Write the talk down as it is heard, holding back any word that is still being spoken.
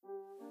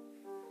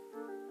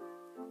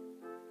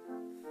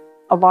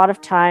a lot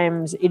of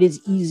times it is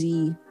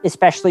easy,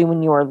 especially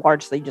when you are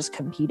largely just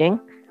competing,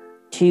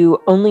 to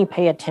only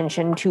pay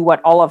attention to what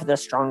all of the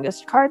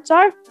strongest cards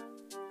are.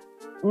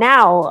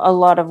 Now, a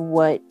lot of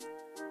what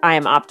I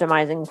am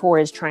optimizing for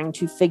is trying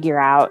to figure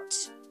out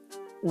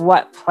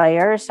what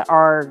players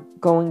are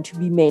going to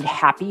be made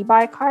happy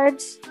by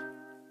cards.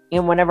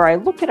 And whenever I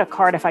look at a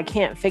card, if I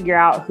can't figure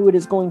out who it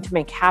is going to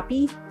make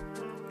happy,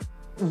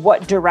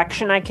 what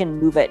direction I can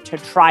move it to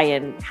try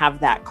and have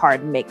that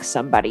card make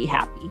somebody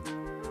happy.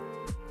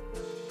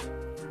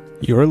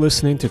 You're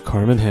listening to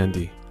Carmen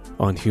Handy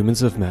on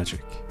Humans of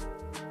Magic.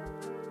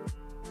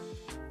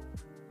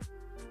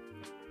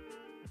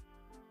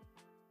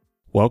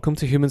 Welcome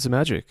to Humans of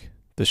Magic,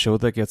 the show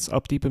that gets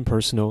up deep and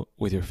personal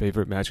with your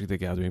favorite Magic the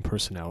Gathering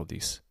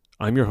personalities.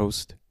 I'm your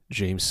host,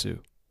 James Su.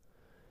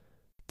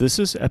 This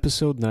is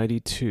episode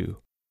 92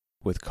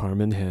 with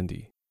Carmen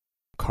Handy.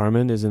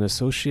 Carmen is an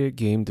associate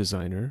game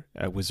designer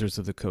at Wizards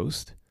of the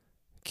Coast,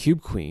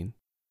 Cube Queen,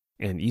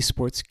 and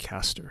esports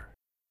caster.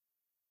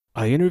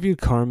 I interviewed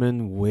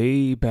Carmen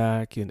way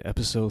back in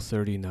episode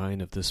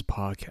 39 of this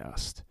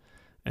podcast,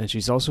 and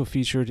she's also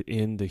featured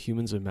in the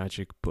Humans of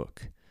Magic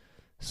book.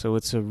 So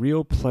it's a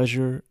real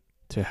pleasure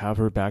to have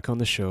her back on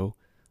the show,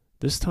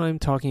 this time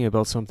talking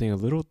about something a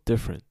little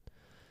different.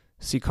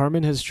 See,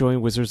 Carmen has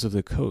joined Wizards of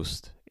the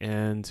Coast,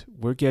 and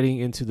we're getting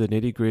into the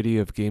nitty-gritty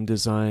of game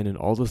design and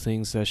all the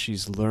things that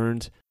she's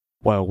learned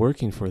while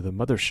working for the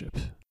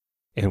mothership.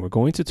 And we're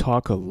going to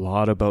talk a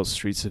lot about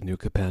Streets of New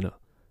Capenna,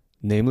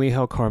 namely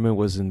how Carmen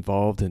was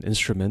involved and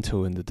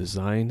instrumental in the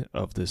design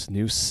of this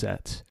new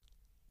set.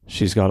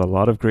 She's got a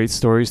lot of great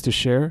stories to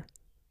share,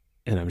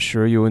 and I'm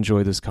sure you'll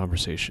enjoy this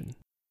conversation.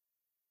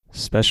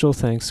 Special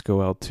thanks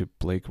go out to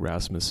Blake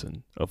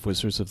Rasmussen of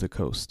Wizards of the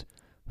Coast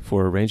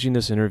for arranging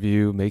this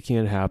interview, making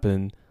it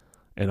happen,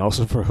 and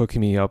also for hooking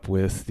me up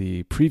with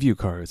the preview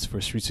cards for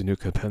Streets of New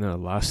Capenna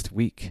last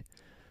week.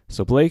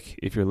 So Blake,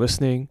 if you're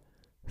listening,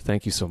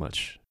 thank you so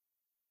much.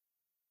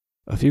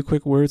 A few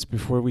quick words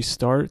before we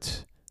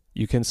start.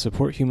 You can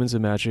support Humans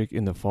of Magic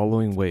in the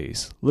following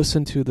ways.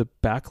 Listen to the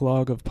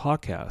backlog of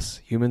podcasts.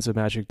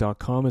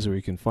 Humansofmagic.com is where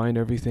you can find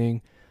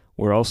everything.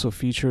 We're also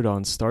featured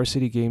on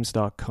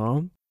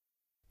StarCityGames.com.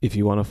 If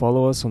you want to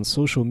follow us on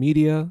social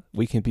media,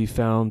 we can be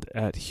found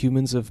at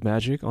Humans of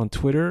Magic on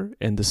Twitter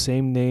and the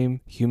same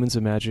name, Humans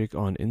of Magic,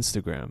 on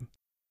Instagram.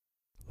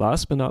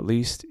 Last but not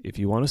least, if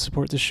you want to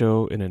support the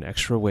show in an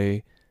extra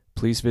way,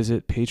 please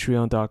visit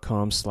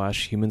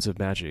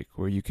patreon.com/humansofmagic,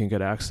 where you can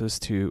get access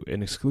to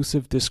an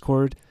exclusive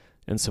Discord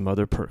and some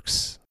other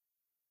perks.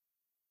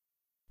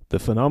 The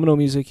phenomenal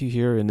music you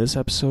hear in this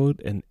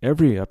episode and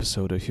every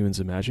episode of Humans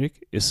of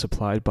Magic is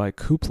supplied by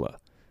Kupla.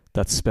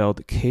 That's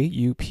spelled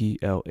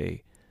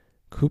K-U-P-L-A.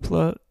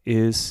 Kupla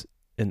is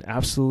an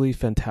absolutely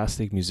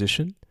fantastic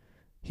musician.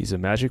 He's a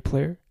Magic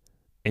player,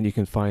 and you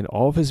can find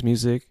all of his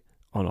music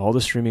on all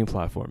the streaming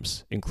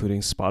platforms,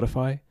 including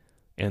Spotify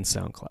and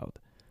SoundCloud.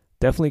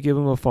 Definitely give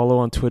him a follow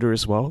on Twitter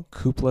as well,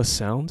 Kupla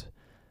Sound,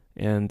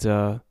 and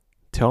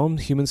tell him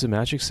Humans of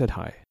Magic said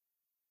hi.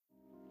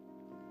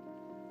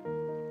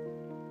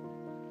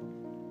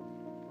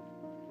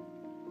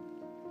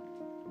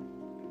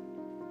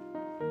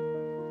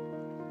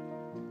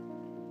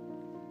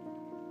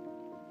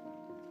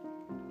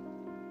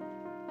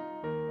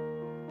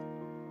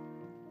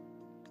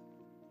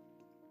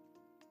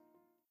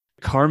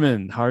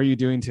 Carmen, how are you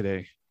doing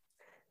today?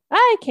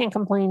 I can't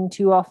complain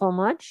too awful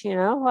much,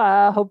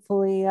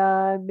 hopefully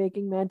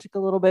making Magic a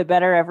little bit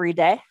better every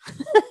day.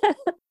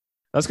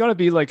 That's got to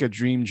be like a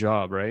dream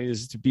job, right?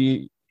 Is to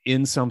be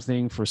in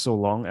something for so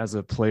long as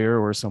a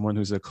player or someone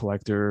who's a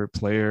collector,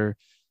 player,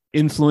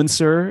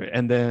 influencer,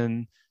 and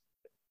then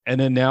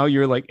now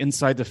you're like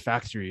inside the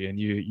factory and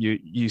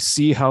you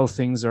see how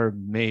things are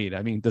made.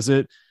 I mean,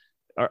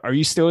 are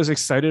you still as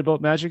excited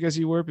about Magic as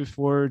you were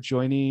before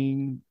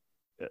joining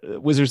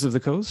Wizards of the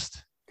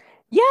Coast?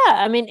 Yeah,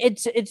 I mean,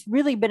 it's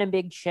really been a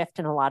big shift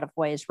in a lot of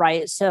ways,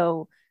 right?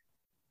 So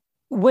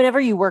whenever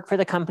you work for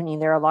the company,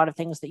 there are a lot of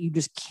things that you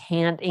just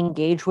can't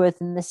engage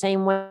with in the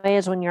same way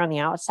as when you're on the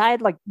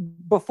outside. Like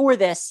before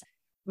this,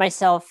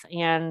 myself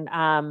and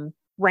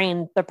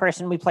Rain, the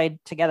person we played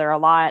together a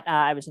lot,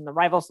 I was in the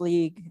Rivals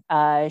League.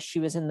 She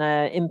was in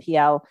the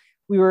MPL.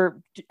 We were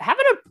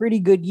having a pretty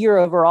good year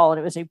overall, and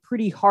it was a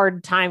pretty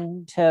hard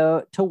time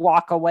to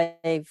walk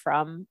away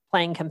from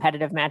playing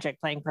competitive Magic,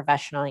 playing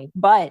professionally.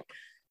 But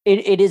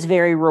it is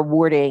very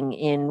rewarding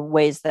in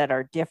ways that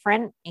are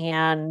different,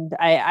 and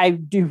I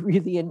do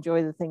really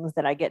enjoy the things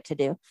that I get to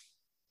do.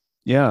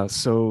 Yeah,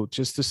 so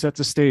just to set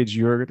the stage,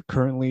 you're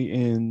currently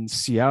in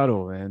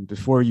Seattle, and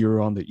before you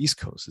were on the East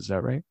Coast, is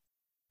that right?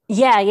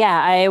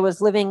 Yeah. I was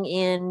living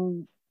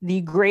in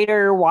the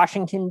greater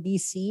Washington,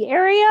 D.C.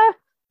 area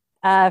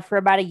for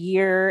about a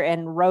year,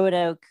 and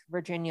Roanoke,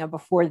 Virginia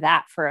before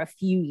that for a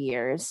few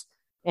years.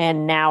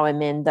 And now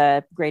I'm in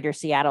the greater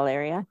Seattle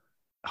area.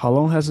 How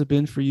long has it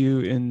been for you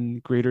in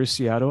greater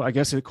Seattle? I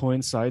guess it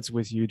coincides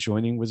with you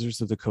joining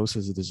Wizards of the Coast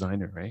as a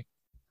designer, right?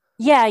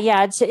 Yeah.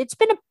 It's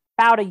been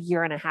about a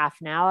year and a half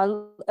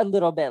now, a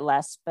little bit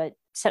less, but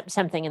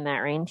something in that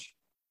range.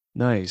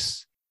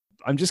 Nice.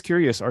 I'm just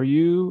curious, are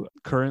you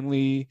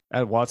currently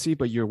at WotC,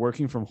 but you're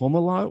working from home a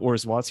lot, or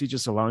is WotC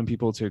just allowing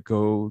people to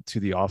go to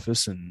the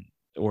office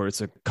or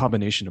it's a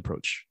combination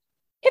approach?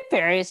 It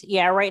varies.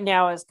 Yeah, right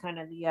now is kind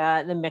of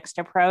the mixed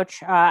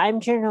approach.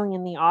 I'm generally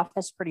in the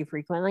office pretty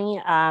frequently.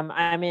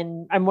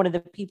 I'm one of the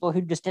people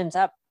who just ends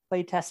up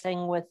play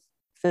testing with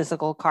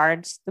physical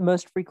cards the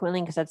most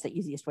frequently because that's the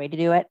easiest way to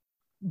do it.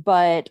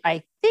 But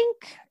I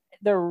think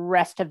the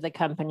rest of the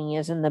company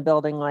is in the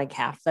building like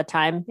half the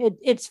time.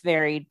 It's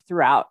varied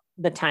throughout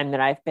the time that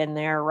I've been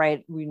there,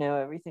 right? We know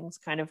everything's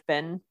kind of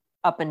been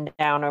up and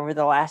down over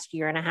the last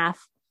year and a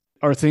half.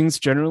 Are things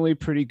generally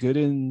pretty good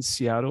in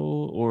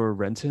Seattle or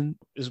Renton?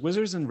 Is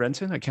Wizards in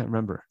Renton? I can't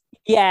remember.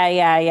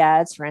 Yeah.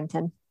 It's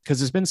Renton.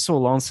 Because it's been so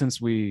long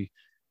since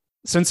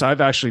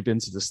I've actually been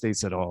to the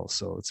States at all.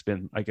 So it's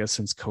been, I guess,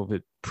 since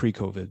COVID,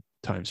 pre-COVID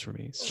times for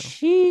me.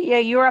 So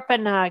You were up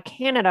in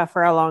Canada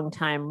for a long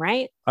time,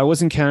 right? I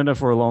was in Canada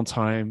for a long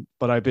time,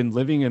 but I've been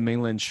living in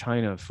mainland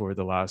China for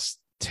the last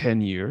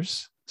 10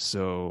 years.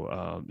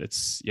 So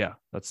that's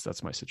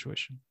my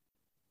situation.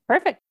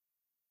 Perfect.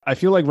 I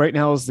feel like right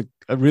now is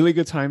a really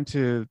good time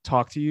to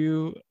talk to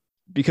you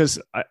because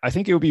I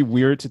think it would be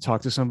weird to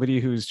talk to somebody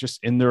who's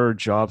just in their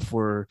job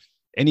for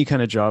any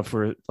kind of job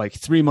for like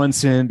 3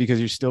 months in because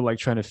you're still like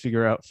trying to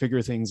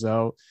figure things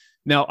out.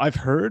 Now, I've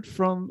heard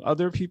from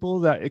other people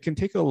that it can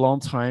take a long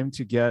time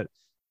to get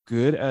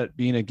good at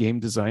being a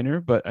game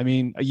designer, but I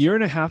mean, a year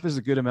and a half is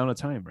a good amount of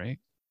time, right?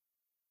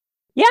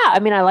 Yeah, I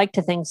mean, I like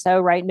to think so,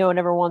 right? No one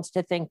ever wants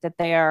to think that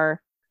they are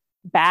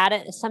bad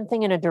at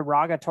something in a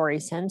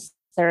derogatory sense.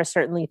 There are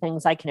certainly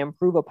things I can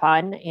improve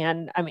upon.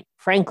 And I mean,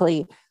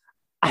 frankly,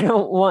 I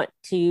don't want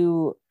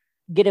to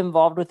get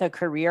involved with a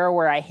career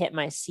where I hit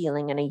my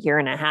ceiling in a year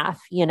and a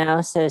half, you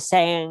know? So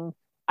saying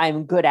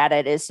I'm good at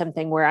it is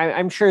something where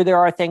I'm sure there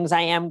are things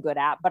I am good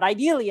at, but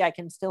ideally I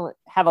can still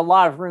have a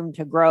lot of room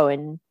to grow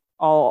in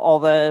all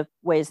the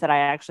ways that I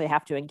actually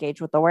have to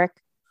engage with the work.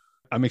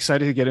 I'm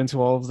excited to get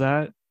into all of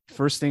that.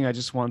 First thing I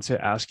just want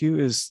to ask you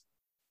is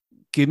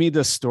give me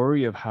the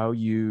story of how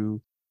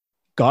you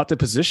got the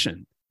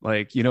position.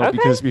 Like, you know, Okay.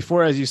 because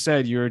before, as you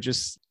said, you're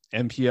just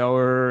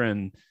MPLer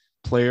and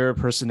player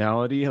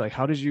personality. Like,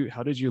 how did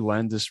you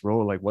land this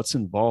role? Like, what's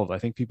involved? I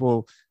think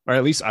people, or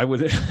at least I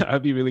would,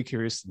 I'd be really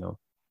curious to know.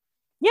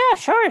 Yeah,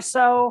 sure.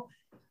 So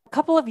a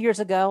couple of years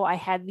ago, I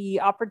had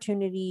the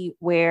opportunity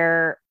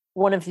where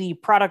one of the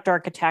product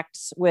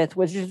architects with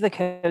Wizards of the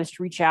Coast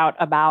reach out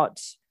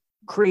about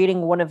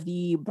creating one of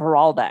the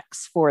Brawl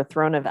decks for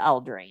Throne of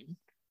Eldraine.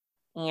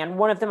 And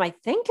one of them, I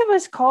think it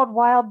was called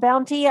Wild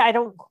Bounty. I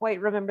don't quite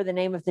remember the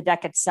name of the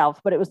deck itself,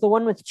 but it was the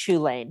one with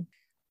Chulane.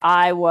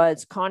 I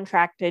was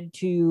contracted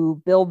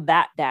to build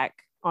that deck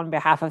on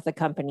behalf of the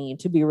company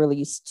to be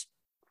released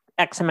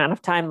X amount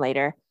of time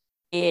later.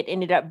 It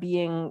ended up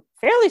being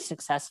fairly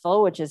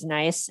successful, which is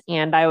nice.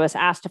 And I was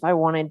asked if I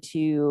wanted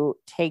to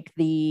take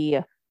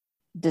the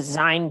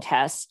design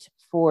test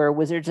for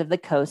Wizards of the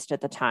Coast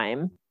at the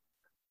time.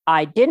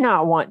 I did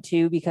not want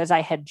to because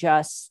I had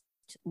just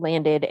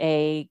landed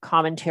a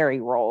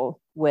commentary role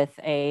with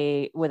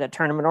a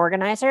tournament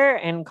organizer,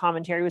 and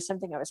commentary was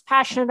something I was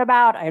passionate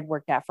about. I had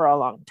worked at for a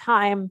long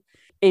time.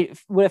 It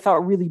would have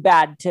felt really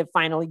bad to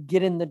finally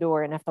get in the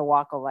door and have to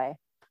walk away.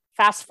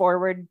 Fast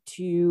forward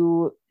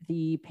to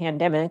the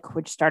pandemic,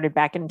 which started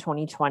back in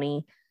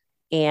 2020,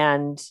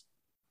 and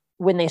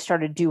when they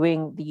started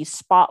doing the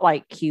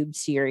Spotlight Cube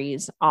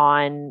series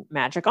on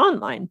Magic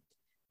Online.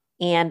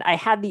 And I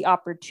had the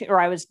opportunity, or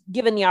I was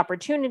given the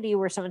opportunity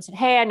where someone said,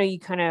 "Hey, I know you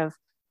kind of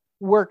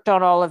worked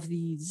on all of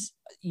these.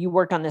 You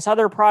worked on this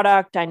other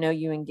product. I know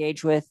you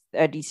engage with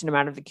a decent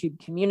amount of the cube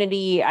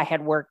community." I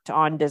had worked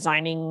on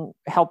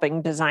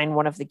helping design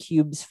one of the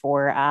cubes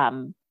for,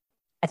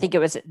 I think it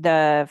was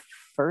the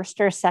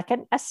first or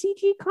second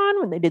SCG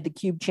Con when they did the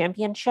Cube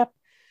Championship.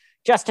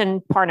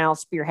 Justin Parnell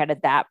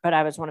spearheaded that, but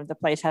I was one of the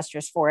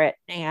playtesters for it.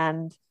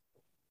 And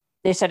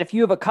they said, if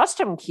you have a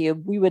custom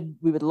cube, we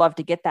would love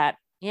to get that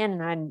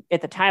in. And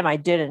at the time, I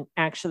didn't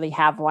actually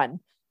have one.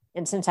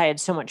 And since I had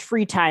so much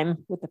free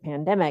time with the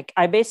pandemic,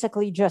 I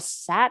basically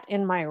just sat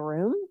in my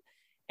room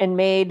and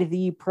made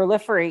the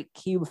Proliferate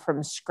cube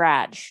from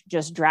scratch,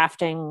 just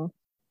drafting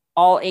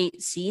all 8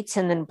 seats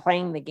and then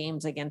playing the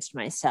games against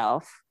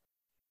myself,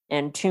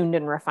 and tuned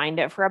and refined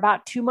it for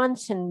about 2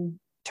 months and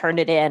turned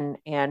it in.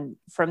 And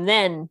from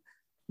then,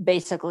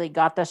 basically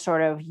got the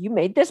sort of, you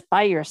made this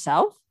by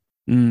yourself?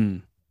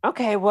 Mm.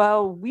 Okay,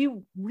 well, we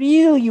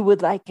really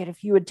would like it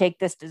if you would take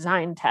this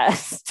design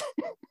test.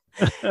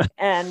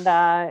 And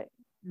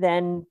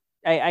then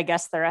I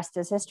guess the rest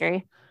is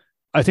history.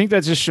 I think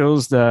that just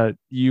shows that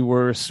you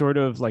were sort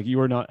of like, you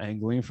were not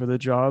angling for the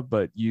job,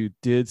 but you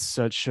did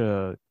such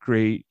a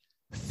great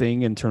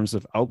thing in terms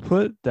of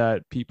output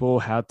that people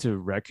had to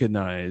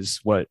recognize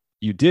what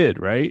you did,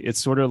 right? It's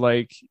sort of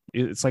like,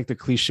 it's like the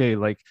cliche,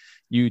 like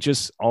you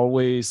just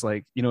always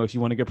like, you know, if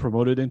you want to get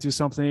promoted into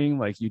something,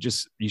 like you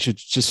should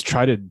just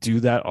try to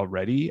do that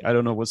already. I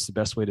don't know what's the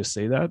best way to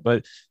say that,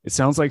 but it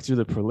sounds like through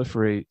the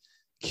Proliferate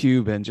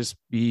cube and just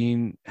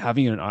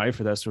having an eye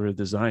for that sort of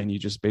design, you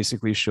just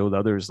basically showed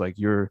others like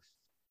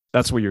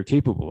that's what you're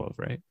capable of,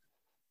 right?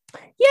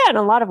 Yeah, in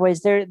a lot of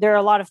ways, there are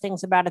a lot of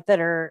things about it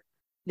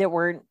that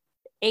were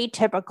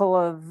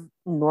atypical of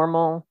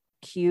normal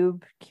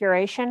cube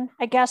curation,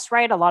 I guess,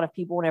 right? A lot of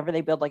people, whenever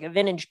they build like a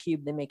vintage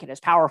cube, they make it as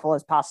powerful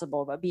as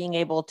possible, but being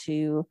able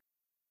to,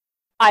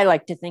 I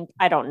like to think,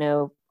 I don't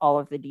know all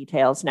of the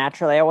details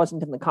naturally. I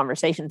wasn't in the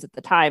conversations at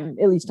the time,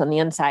 at least on the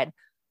inside.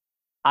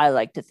 I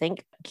like to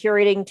think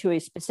curating to a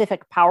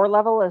specific power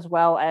level, as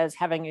well as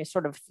having a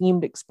sort of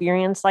themed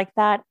experience like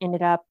that,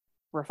 ended up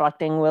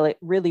reflecting really,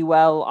 really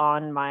well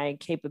on my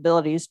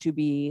capabilities to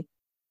be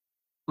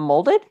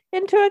molded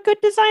into a good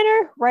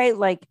designer, right?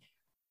 Like,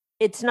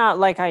 it's not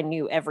like I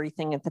knew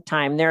everything at the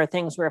time. There are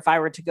things where if I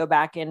were to go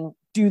back and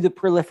do the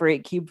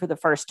proliferate cube for the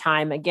first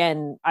time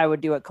again, I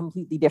would do it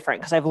completely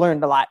different because I've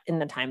learned a lot in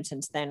the time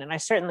since then. And I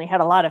certainly had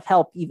a lot of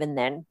help even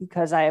then,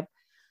 because I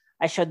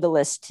showed the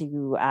list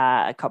to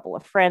a couple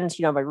of friends.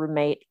 My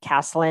roommate,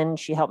 Caslin,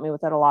 she helped me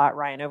with it a lot.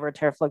 Ryan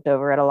Overturf looked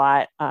over it a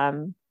lot,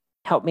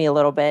 helped me a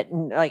little bit.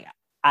 And like,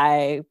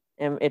 I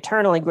am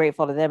eternally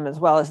grateful to them, as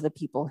well as the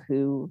people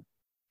who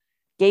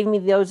gave me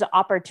those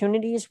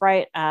opportunities,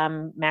 right?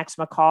 Max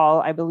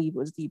McCall, I believe,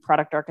 was the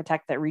product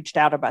architect that reached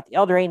out about the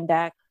Eldraine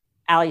deck.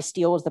 Ali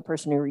Steele was the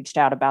person who reached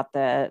out about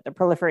the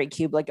Proliferate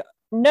Cube. Like,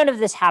 none of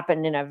this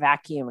happened in a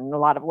vacuum. In a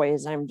lot of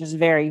ways, I'm just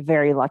very,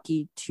 very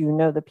lucky to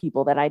know the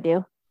people that I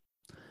do.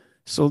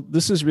 So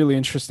this is really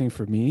interesting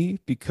for me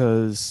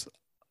because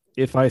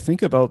if I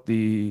think about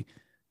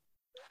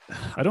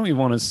I don't even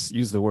want to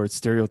use the word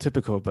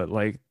stereotypical, but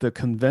like the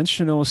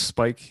conventional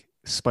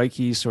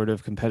spiky sort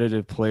of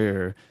competitive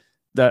player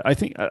that I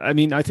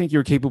think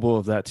you're capable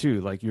of that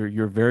too. Like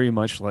you're very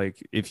much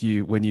like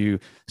when you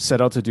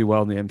set out to do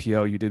well in the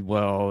MPL, you did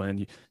well,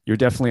 and you're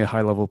definitely a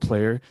high level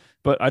player.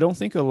 But I don't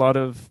think a lot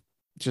of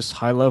just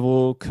high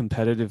level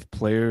competitive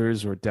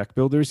players or deck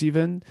builders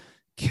even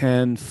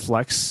can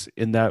flex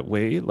in that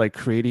way, like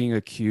creating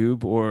a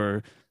cube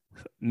or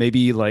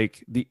maybe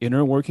like the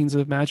inner workings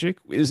of Magic.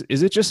 Is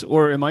it just,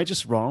 or am I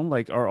just wrong?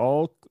 Like, are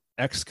all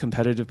ex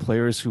competitive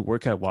players who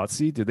work at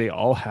WotC, do they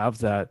all have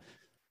that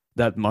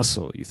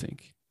muscle, you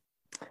think?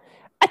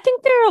 I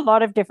think there are a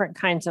lot of different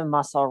kinds of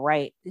muscle,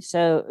 right?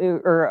 So,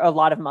 or a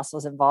lot of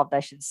muscles involved, I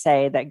should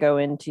say, that go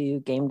into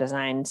game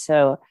design.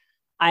 So,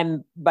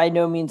 I'm by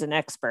no means an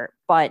expert,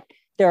 but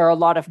there are a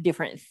lot of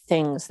different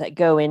things that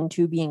go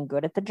into being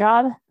good at the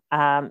job.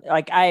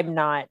 Like, I'm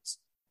not,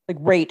 like,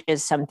 rate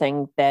is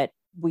something that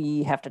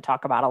we have to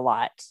talk about a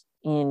lot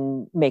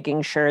in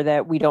making sure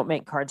that we don't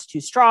make cards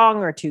too strong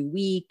or too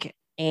weak.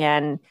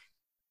 And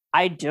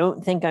I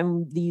don't think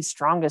I'm the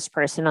strongest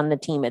person on the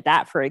team at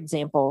that, for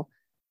example,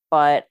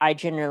 but I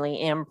generally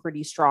am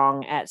pretty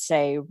strong at,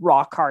 say,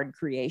 raw card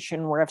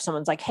creation, where if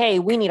someone's like, hey,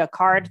 we need a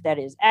card that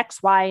is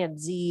X, Y, and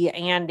Z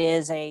and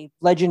is a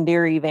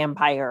legendary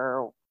vampire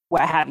or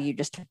what have you,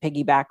 just to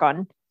piggyback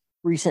on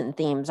recent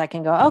themes, I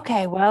can go,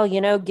 okay, well,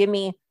 give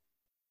me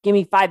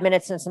 5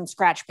 minutes and some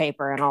scratch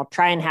paper and I'll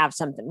try and have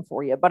something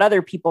for you. But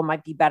other people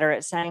might be better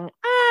at saying,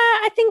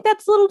 I think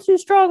that's a little too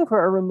strong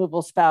for a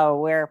removal spell,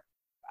 where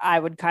I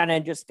would kind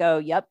of just go,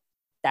 yep,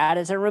 that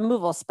is a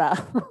removal spell.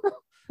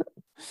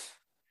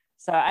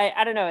 So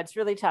I don't know. It's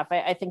really tough.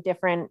 I think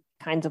different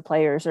kinds of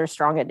players are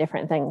strong at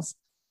different things.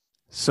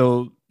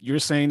 So you're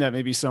saying that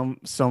maybe some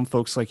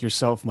folks like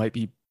yourself might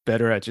be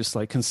better at just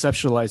like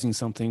conceptualizing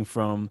something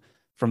from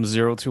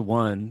 0 to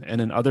 1, and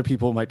then other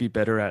people might be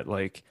better at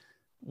like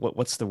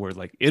what's the word,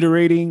 like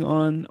iterating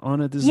on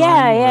a design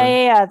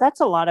Yeah.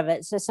 That's a lot of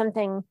it. So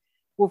something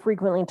we'll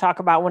frequently talk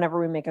about whenever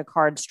we make a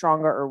card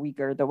stronger or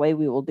weaker, the way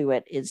we will do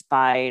it is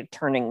by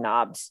turning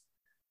knobs,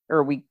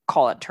 or we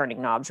call it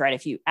turning knobs, right?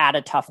 If you add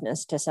a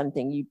toughness to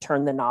something, you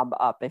turn the knob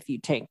up. If you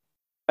take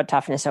a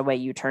toughness away,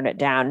 you turn it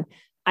down.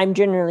 I'm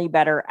generally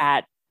better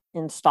at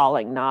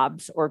installing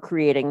knobs or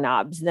creating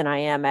knobs than I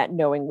am at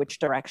knowing which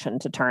direction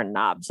to turn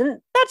knobs.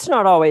 And that's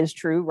not always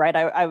true, right?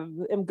 I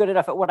am good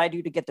enough at what I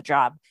do to get the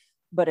job.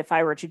 But if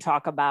I were to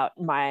talk about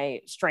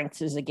my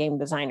strengths as a game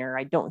designer,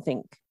 I don't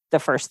think the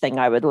first thing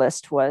I would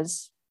list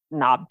was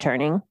knob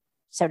turning,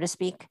 so to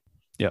speak.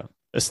 Yeah.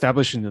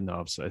 Establishing the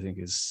knobs, I think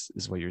is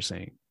what you're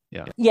saying.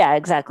 Yeah. Yeah,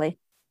 exactly.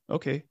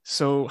 Okay.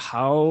 So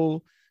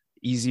how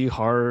easy,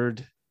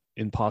 hard,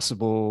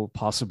 impossible,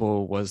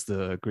 possible was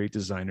the great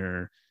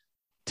designer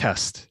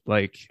test?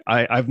 Like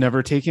I've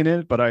never taken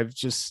it, but I've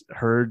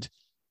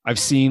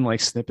seen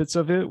like snippets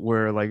of it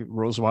where like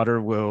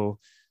Rosewater will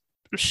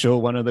show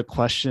one of the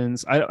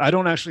questions. I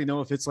don't actually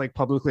know if it's like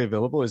publicly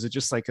available. Is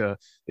it like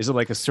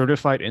a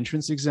certified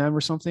entrance exam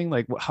or something?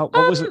 Like what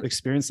was the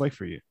experience like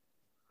for you?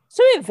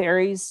 So it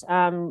varies.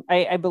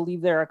 I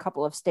believe there are a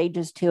couple of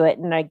stages to it,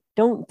 and I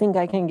don't think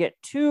I can get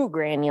too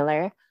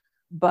granular,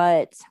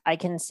 but I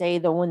can say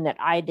the one that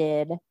I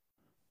did,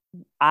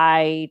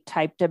 I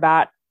typed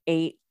about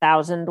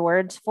 8,000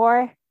 words for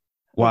over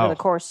the Wow.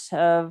 course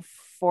of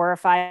 4 or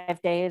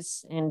 5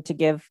 days. And to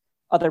give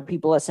other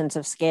people a sense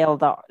of scale,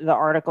 the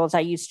articles I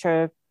used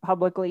to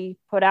publicly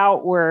put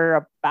out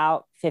were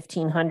about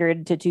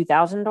 1,500 to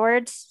 2,000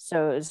 words.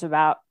 So it was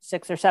about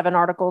 6 or 7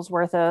 articles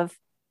worth of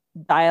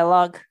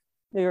dialogue.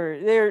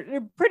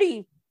 They're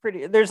pretty.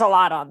 There's a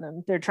lot on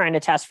them. They're trying to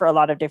test for a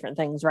lot of different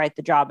things, right?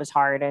 The job is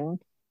hard, and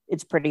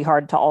it's pretty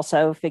hard to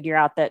also figure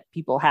out that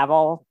people have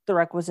all the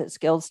requisite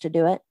skills to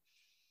do it.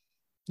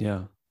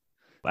 Yeah.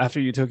 After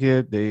you took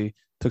it, they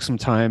took some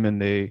time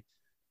and they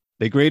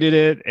graded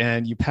it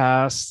and you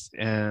passed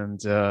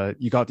and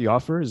you got the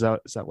offer. Is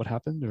that what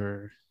happened?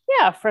 Or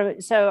yeah,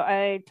 so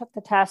I took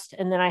the test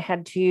and then I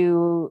had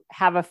to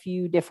have a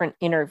few different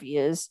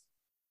interviews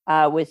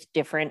with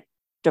different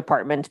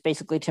departments,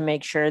 basically to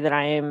make sure that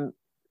I am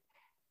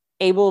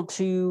able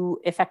to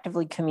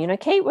effectively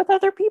communicate with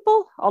other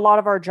people. A lot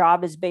of our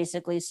job is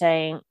basically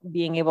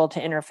being able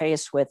to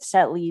interface with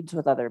set leads,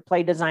 with other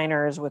play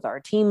designers, with our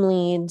team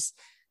leads,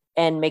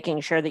 and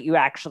making sure that you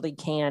actually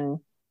can,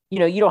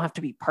 you don't have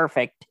to be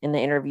perfect in the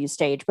interview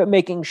stage, but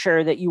making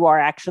sure that you are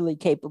actually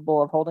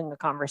capable of holding a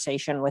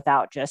conversation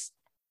without just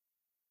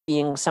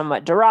being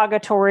somewhat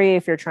derogatory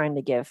if you're trying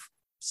to give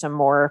some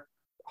more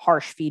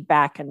harsh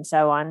feedback and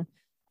so on.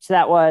 So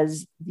that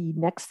was the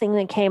next thing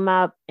that came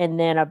up. And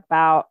then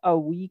about a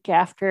week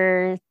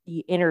after the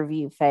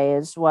interview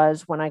phase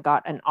was when I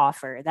got an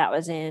offer. That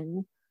was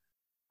in,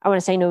 I want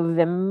to say,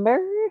 November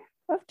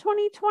of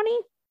 2020.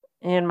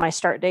 And my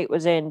start date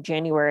was in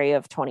January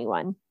of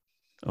 21.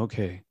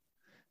 Okay.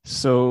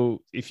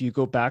 So if you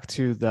go back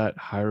to that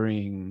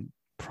hiring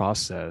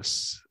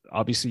process,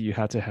 obviously you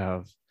had to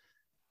have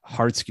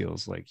hard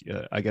skills, like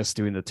I guess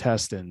doing the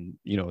test and,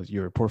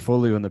 your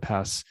portfolio in the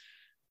past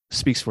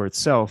speaks for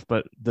itself,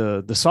 but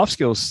the soft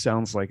skills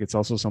sounds like it's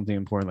also something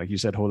important. Like you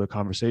said, hold a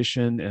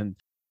conversation. And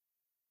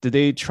did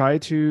they try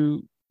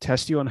to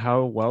test you on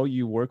how well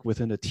you work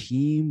within a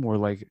team or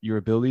like your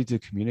ability to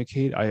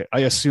communicate?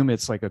 I assume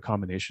it's like a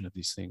combination of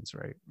these things,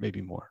 right?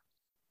 Maybe more.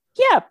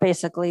 Yeah,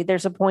 basically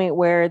there's a point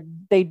where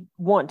they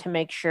want to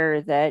make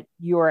sure that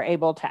you are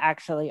able to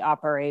actually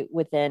operate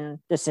within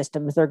the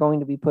systems they're going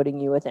to be putting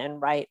you within,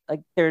 right?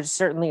 Like there's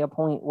certainly a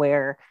point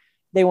where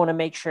they want to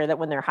make sure that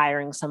when they're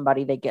hiring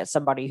somebody, they get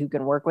somebody who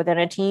can work within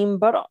a team.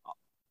 But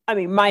I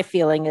mean, my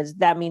feeling is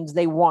that means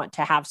they want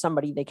to have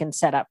somebody they can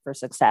set up for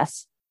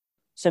success.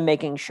 So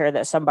making sure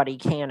that somebody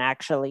can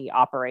actually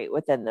operate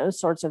within those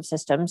sorts of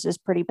systems is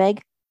pretty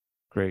big.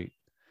 Great.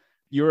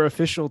 Your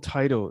official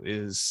title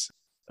is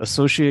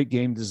associate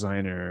game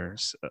designer.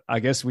 I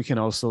guess we can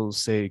also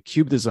say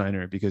cube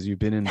designer because you've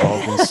been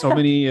involved in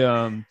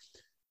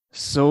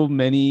so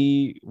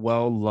many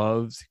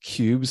well-loved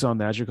cubes on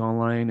Magic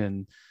Online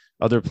and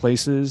other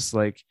places.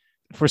 Like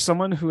for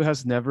someone who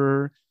has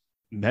never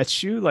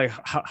met you, like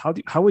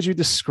how would you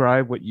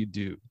describe what you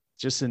do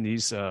just in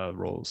these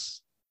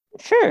roles?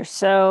 Sure.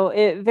 So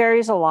it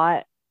varies a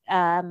lot,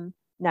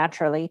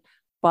 naturally,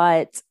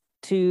 but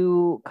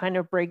to kind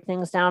of break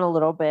things down a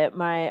little bit,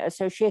 my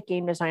associate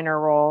game designer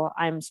role,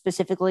 I'm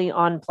specifically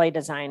on play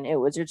design at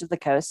Wizards of the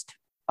Coast.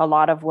 A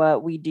lot of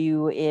what we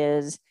do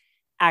is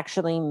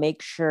actually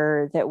make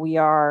sure that we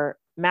are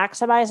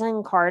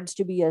maximizing cards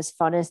to be as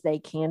fun as they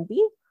can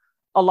be.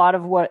 A lot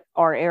of what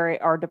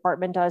our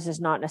department does is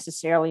not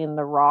necessarily in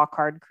the raw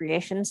card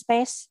creation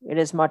space. It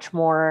is much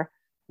more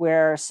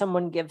where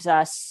someone gives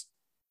us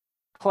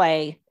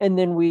play and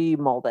then we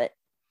mold it,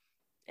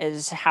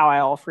 is how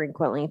I'll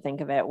frequently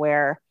think of it,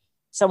 where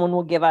someone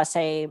will give us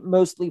a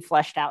mostly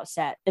fleshed out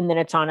set and then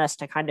it's on us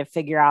to kind of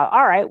figure out,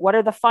 all right, what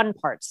are the fun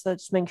parts?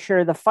 Let's make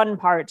sure the fun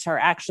parts are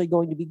actually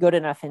going to be good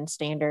enough in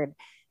standard.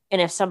 And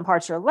if some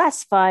parts are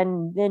less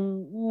fun,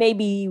 then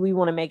maybe we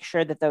want to make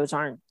sure that those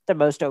aren't the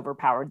most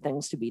overpowered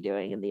things to be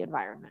doing in the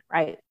environment,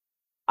 right?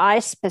 I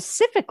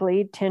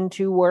specifically tend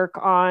to work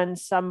on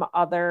some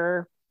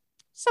other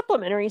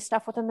supplementary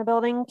stuff within the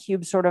building.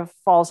 Cube sort of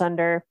falls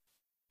under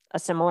a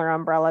similar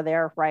umbrella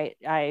there, right?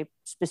 I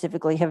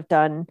specifically have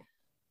done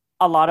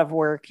a lot of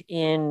work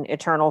in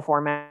Eternal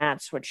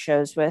formats, which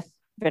shows with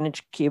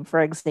Vintage Cube,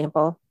 for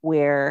example,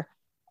 where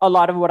a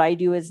lot of what I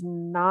do is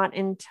not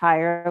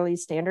entirely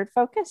standard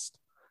focused.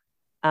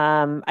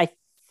 I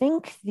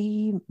think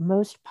the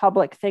most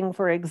public thing,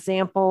 for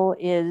example,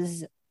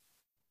 is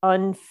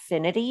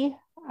Unfinity.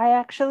 I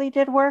actually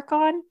did work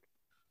on.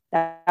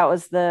 That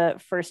was the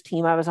first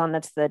team I was on.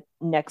 That's the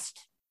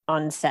next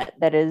Unset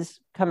that is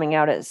coming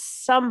out at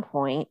some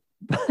point.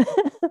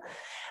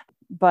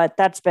 But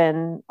that's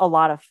been a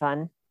lot of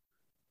fun.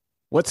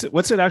 What's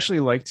it actually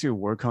like to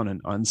work on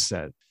an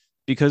Unset?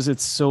 Because it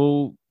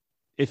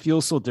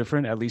feels so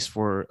different, at least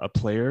for a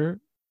player,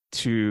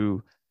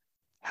 to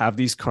have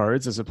these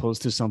cards as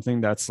opposed to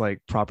something that's like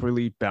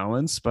properly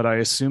balanced. But I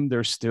assume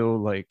there's still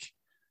like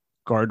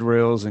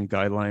guardrails and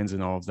guidelines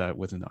and all of that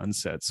with an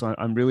Unset. So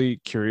I'm really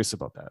curious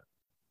about that.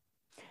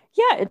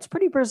 Yeah, it's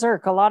pretty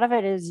berserk. A lot of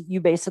it is you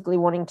basically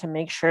wanting to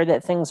make sure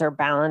that things are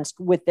balanced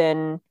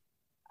within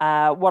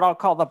what I'll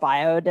call the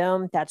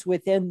biodome that's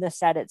within the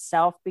set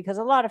itself. Because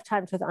a lot of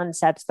times with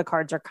Unsets, the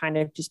cards are kind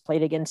of just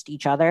played against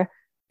each other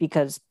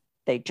because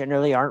they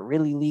generally aren't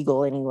really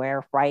legal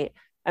anywhere, right?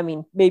 I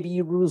mean, maybe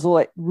you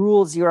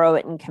rule zero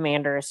it in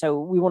Commander. So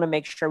we want to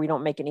make sure we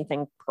don't make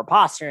anything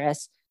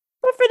preposterous.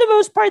 But for the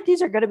most part,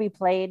 these are going to be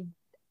played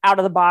out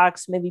of the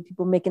box. Maybe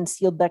people making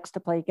sealed decks to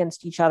play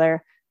against each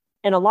other.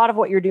 And a lot of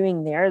what you're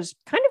doing there is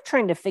kind of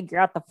trying to figure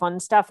out the fun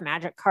stuff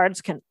Magic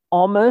cards can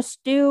almost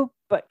do,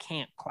 but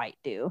can't quite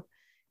do,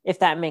 if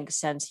that makes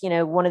sense.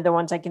 One of the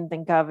ones I can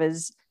think of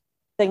is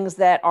things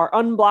that are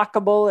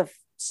unblockable if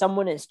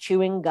someone is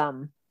chewing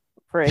gum,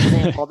 for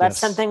example. That's Yes.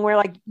 something where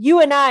like you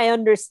and I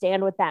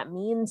understand what that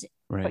means,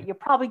 Right. but you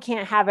probably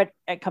can't have it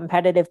at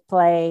competitive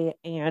play.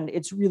 And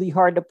it's really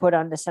hard to put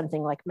onto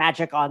something like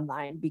Magic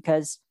Online,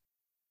 because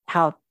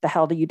how the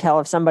hell do you tell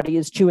if somebody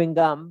is chewing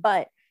gum?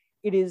 But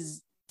it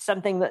is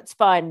something that's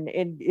fun,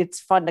 and it's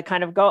fun to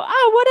kind of go,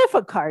 oh, what if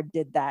a card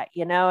did that,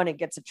 and it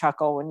gets a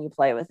chuckle when you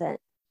play with it.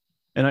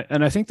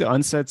 And I think the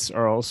unsets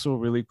are also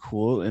really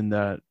cool in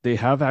that they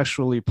have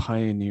actually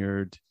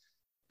pioneered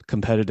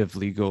competitive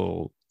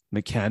legal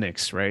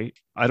mechanics, right?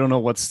 I don't know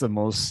what's the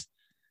most,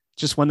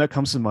 just one that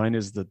comes to mind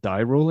is the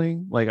die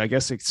rolling. Like, I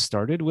guess it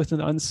started with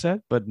an unset,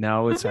 but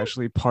now it's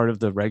actually part of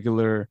the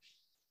regular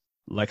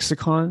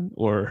lexicon,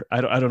 or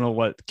I don't know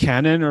what,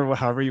 canon, or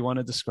however you want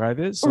to describe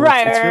it. So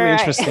it's really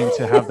interesting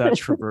to have that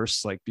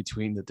traverse like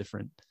between the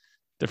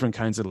different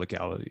kinds of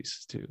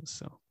legalities too.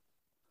 So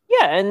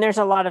yeah, and there's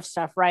a lot of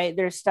stuff, right?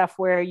 There's stuff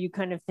where you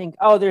kind of think,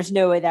 oh, there's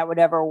no way that would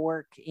ever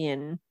work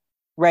in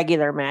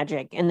regular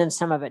Magic, and then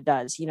some of it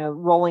does.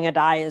 Rolling a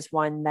die is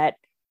one that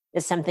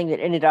is something that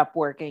ended up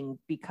working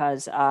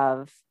because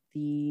of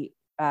the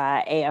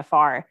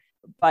AFR.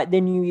 But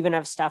then you even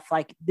have stuff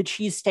like the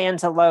Cheese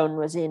Stands Alone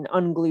was in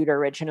Unglued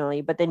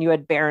originally, but then you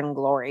had Barren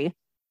Glory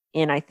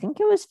in, I think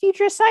it was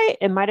Future Sight.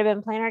 It might have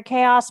been Planar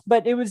Chaos,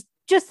 but it was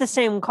just the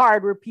same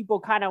card where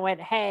people kind of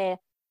went, hey,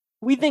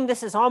 we think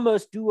this is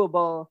almost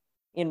doable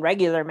in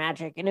regular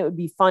Magic and it would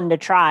be fun to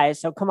try.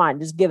 So come on,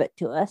 just give it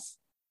to us.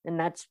 And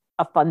that's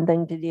a fun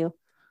thing to do.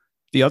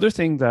 The other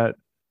thing that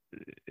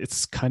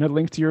it's kind of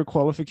linked to your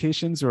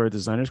qualifications or a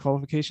designer's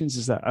qualifications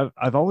is that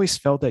I've always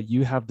felt that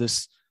you have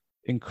this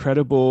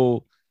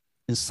incredible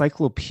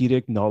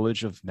encyclopedic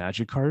knowledge of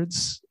Magic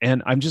cards,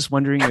 and I'm just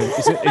wondering,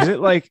 is it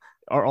like,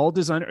 are all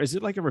designers, is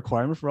it like a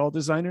requirement for all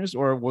designers,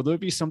 or will there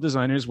be some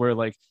designers where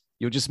like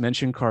you'll just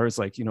mention cards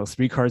like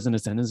 3 cards in a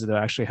sentence that they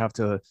actually have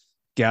to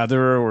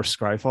gather or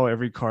scryfall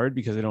every card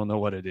because they don't know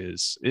what it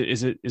is?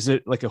 Is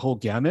it like a whole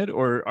gamut,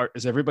 or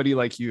is everybody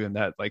like you in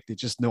that like they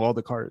just know all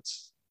the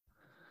cards?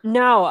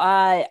 No,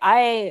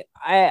 I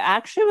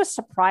actually was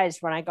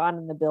surprised when I got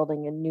in the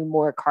building and knew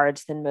more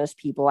cards than most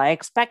people. I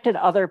expected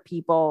other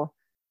people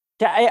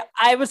to.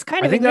 I was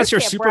kind of. I think that's your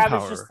superpower. I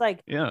was just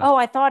like, yeah. Oh,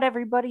 I thought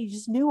everybody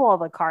just knew all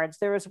the cards.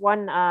 There was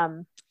one.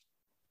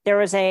 There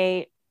was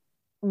a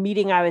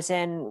meeting I was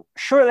in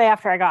shortly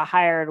after I got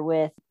hired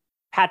with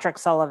Patrick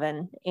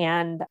Sullivan,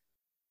 and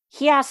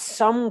he asked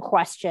some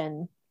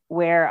question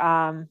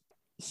where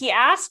he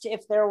asked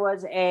if there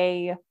was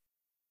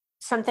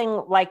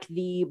something like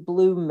the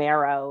Blue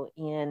Marrow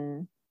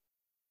in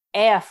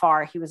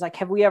AFR. He was like,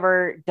 have we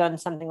ever done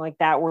something like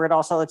that where it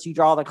also lets you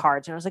draw the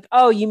cards? And I was like,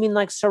 oh, you mean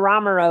like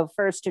Saramaro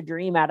First to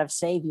Dream out of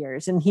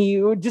Saviors? And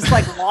he just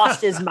like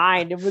lost his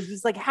mind and was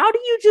just like, how do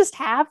you just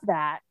have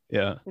that?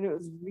 Yeah. And it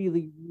was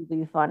really,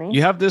 really funny.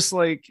 You have this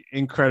like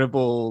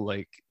incredible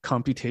like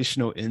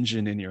computational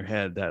engine in your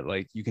head that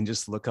like you can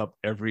just look up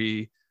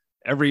every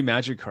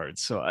Magic card.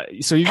 So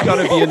you've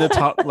got to be in the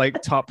top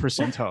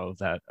percentile of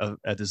that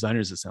at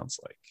designers, it sounds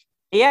like.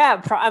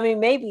 Yeah, I mean,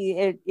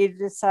 maybe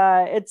it's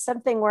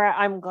something where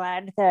I'm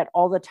glad that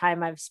all the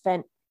time I've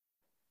spent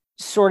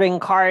sorting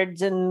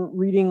cards and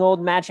reading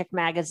old Magic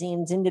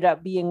magazines ended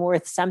up being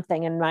worth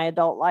something in my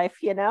adult life,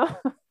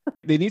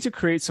 They need to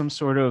create some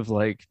sort of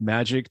like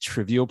Magic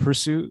Trivial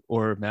Pursuit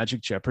or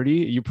Magic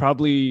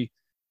Jeopardy.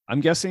 I'm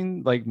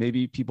guessing like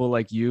maybe people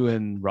like you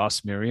and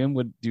Ross Merriam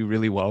would do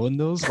really well in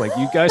those. Like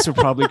you guys would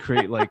probably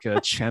create like a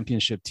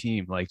championship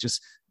team, like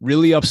just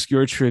really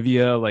obscure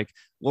trivia. Like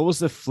what was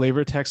the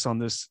flavor text on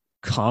this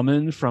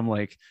common from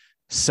like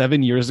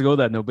 7 years ago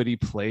that nobody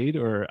played?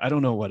 Or I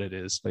don't know what it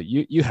is, but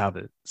you have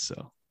it.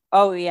 So.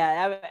 Oh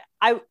yeah.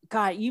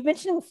 God, you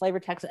mentioned flavor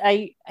text.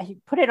 I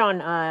put it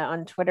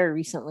on Twitter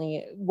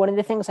recently. One of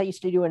the things I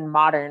used to do in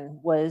Modern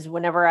was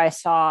whenever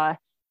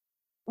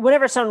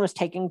someone was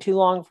taking too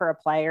long for a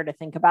player to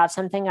think about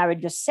something, I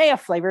would just say a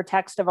flavor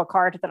text of a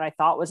card that I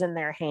thought was in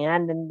their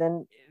hand. And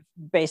then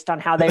based on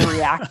how they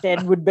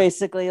reacted would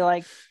basically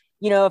like,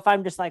 if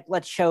I'm just like,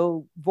 let's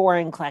show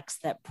Vorinclex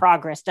that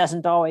progress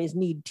doesn't always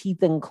need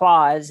teeth and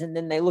claws. And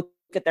then they look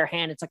at their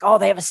hand. It's like, oh,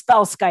 they have a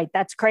Spellskite.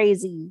 That's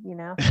crazy.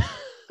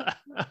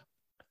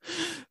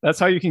 That's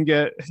how you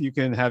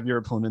can have your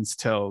opponent's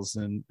tells.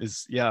 And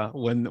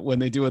when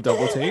they do a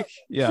double take.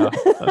 Yeah.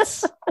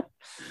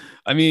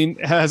 I mean,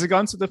 has it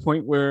gone to the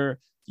point where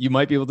you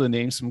might be able to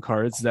name some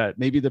cards that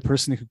maybe the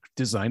person who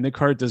designed the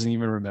card doesn't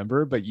even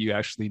remember, but you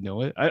actually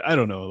know it? I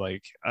don't know.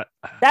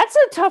 That's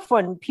a tough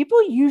one.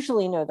 People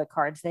usually know the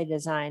cards they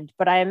designed,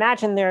 but I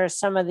imagine there are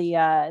some of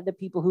the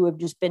people who have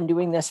just been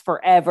doing this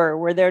forever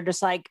where they're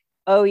just like,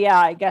 oh yeah,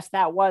 I guess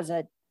that was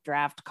a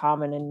draft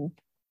common in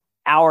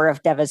hour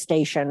of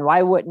devastation.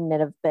 Why wouldn't it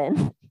have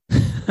been?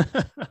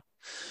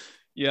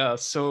 Yeah.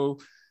 So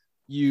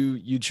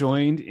you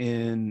joined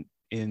in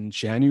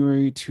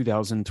January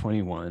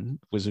 2021,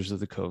 Wizards of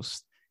the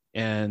Coast.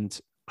 And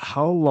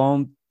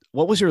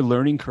what was your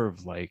learning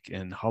curve like?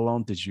 And how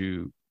long did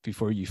you,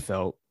 before you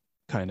felt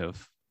kind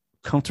of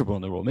comfortable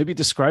in the role? Maybe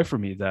describe for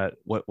me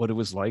what it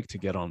was like to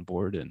get on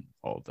board and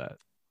all of that.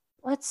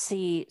 Let's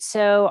see.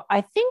 So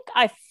I think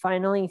I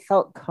finally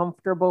felt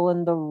comfortable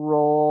in the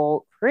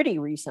role pretty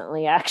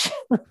recently, actually.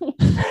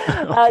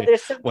 Okay.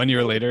 There's some 1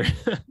 year later.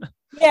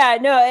 Yeah,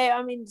 no,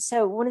 I mean,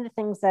 so one of the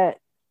things that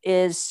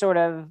is sort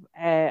of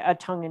a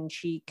tongue in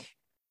cheek,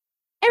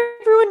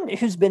 everyone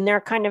who's been there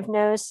kind of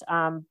knows,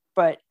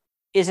 but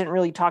isn't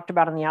really talked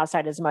about on the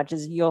outside as much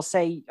as you'll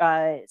say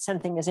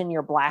something is in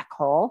your black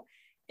hole.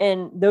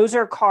 And those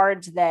are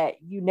cards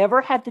that you never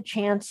had the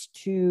chance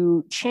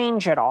to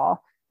change at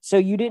all. So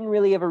you didn't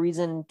really have a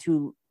reason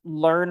to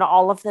learn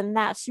all of them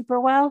that super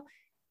well,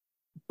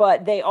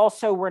 but they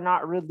also were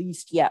not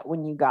released yet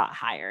when you got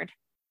hired.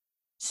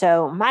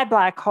 So my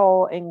black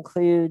hole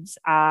includes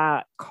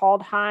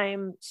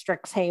Kaldheim,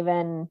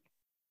 Strixhaven,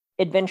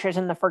 Adventures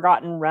in the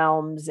Forgotten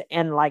Realms,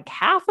 and like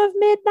half of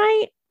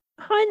Midnight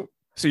Hunt.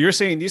 So you're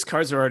saying these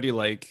cards are already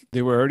like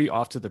they were already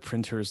off to the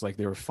printers, like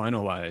they were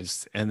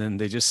finalized, and then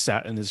they just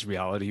sat in this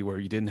reality where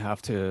you didn't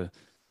have to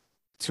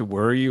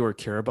worry or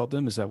care about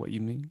them. Is that what you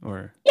mean?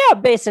 Or Yeah,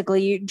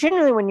 basically,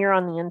 generally when you're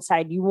on the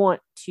inside, you want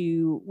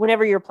to,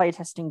 whenever you're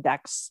playtesting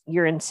decks,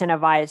 you're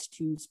incentivized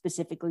to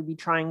specifically be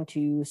trying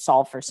to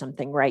solve for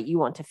something, right? You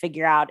want to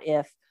figure out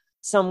if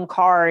some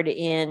card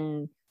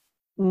in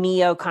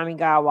Neo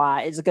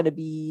Kamigawa is going to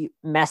be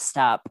messed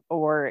up,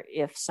 or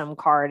if some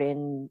card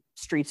in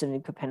Streets of New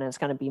Capenna is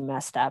going to be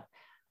messed up,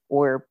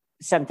 or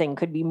something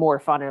could be more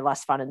fun or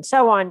less fun, and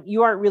so on.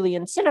 You aren't really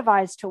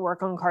incentivized to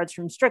work on cards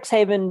from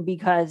Strixhaven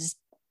because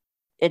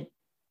it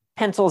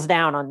pencils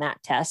down on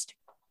that test.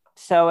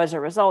 So as a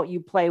result,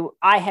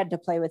 I had to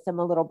play with them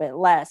a little bit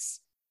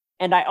less.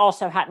 And I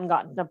also hadn't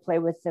gotten to play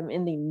with them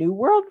in the new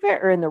world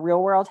or in the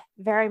real world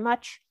very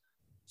much.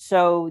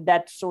 So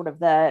that's sort of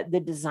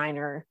the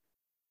designer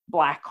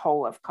black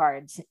hole of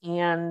cards.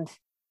 And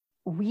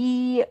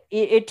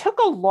it took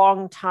a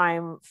long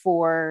time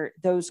for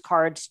those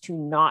cards to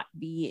not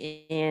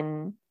be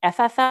in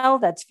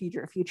FFL, that's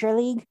Future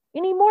League,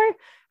 anymore.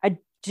 I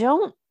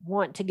don't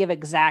want to give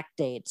exact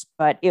dates,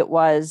 but it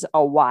was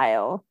a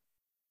while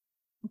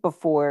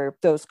before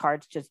those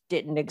cards just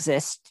didn't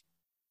exist.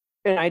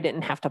 And I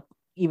didn't have to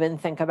even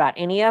think about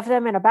any of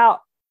them. And about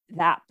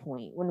that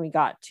point, when we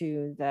got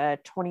to the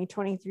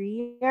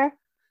 2023 year,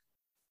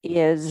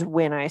 is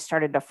when I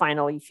started to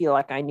finally feel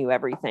like I knew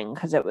everything,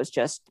 because it was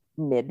just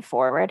mid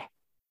forward.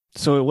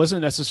 so it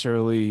wasn't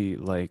necessarily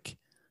like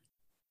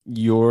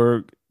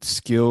your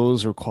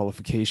skills or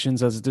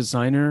qualifications as a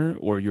designer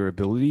or your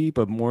ability,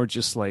 but more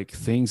just like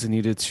things that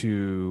needed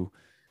to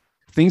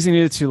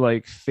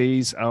like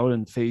phase out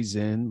and phase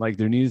in. Like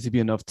there needed to be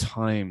enough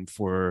time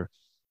for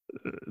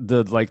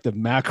the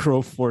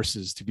macro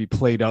forces to be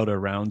played out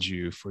around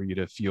you for you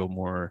to feel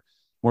more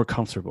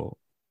comfortable,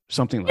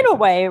 something like In a that.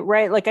 way,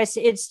 right? Like I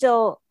said,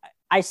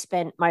 I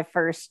spent my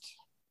first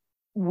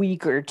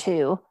week or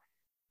two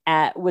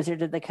at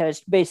Wizard of the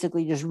Coast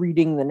basically just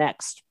reading the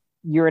next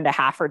year and a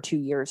half or 2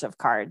 years of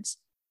cards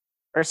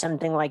or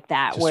something like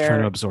that. Just trying to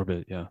Where, absorb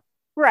it. Yeah.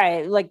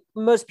 right, like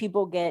most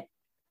people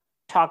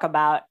talk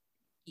about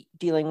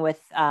dealing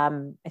with,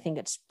 I think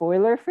it's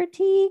spoiler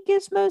fatigue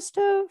is most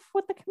of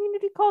what the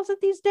community calls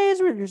it these days,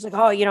 where you're just like,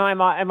 oh,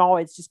 I'm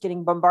always just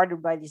getting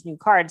bombarded by these new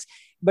cards.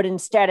 But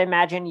instead,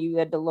 imagine you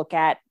had to look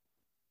at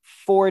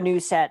 4 new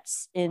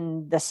sets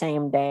in the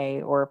same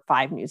day, or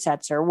 5 new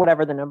sets, or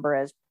whatever the number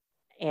is,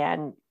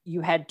 and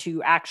you had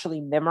to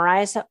actually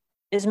memorize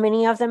as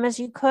many of them as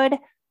you could.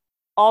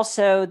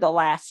 Also, the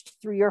last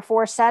 3 or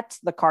 4 sets,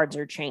 the cards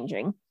are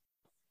changing,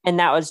 and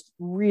that was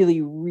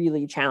really,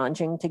 really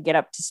challenging to get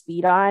up to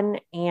speed on.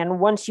 And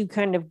once you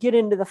kind of get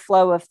into the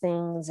flow of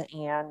things,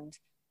 and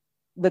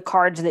the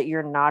cards that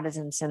you're not as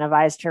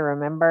incentivized to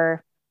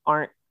remember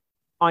aren't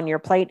on your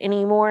plate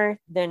anymore,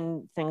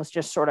 then things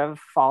just sort of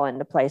fall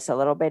into place a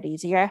little bit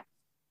easier.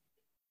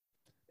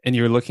 And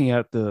you're looking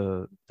at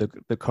the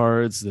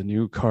cards, the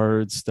new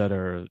cards that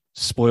are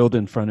spoiled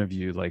in front of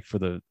you, like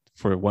for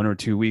 1 or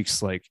 2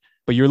 weeks, like,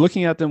 but you're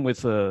looking at them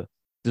with a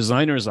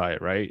designer's eye,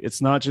 right?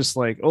 It's not just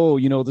like, oh,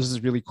 this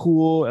is really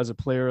cool as a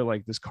player,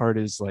 like this card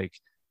is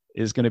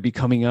going to be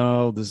coming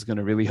out, this is going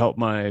to really help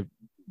my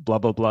blah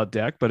blah blah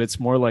deck, but it's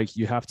more like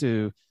you have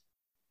to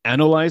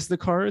analyze the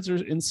cards or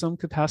in some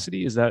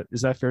capacity. Is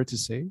that fair to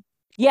say?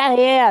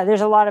 Yeah.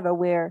 There's a lot of it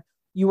where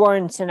you are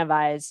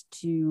incentivized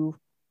to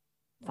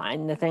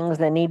find the things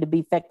that need to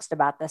be fixed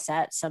about the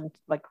set. Some,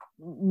 like,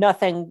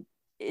 nothing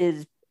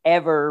is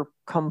ever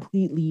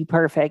completely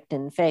perfect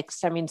and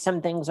fixed. I mean,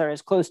 some things are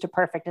as close to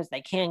perfect as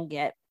they can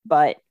get,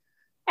 but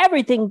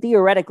everything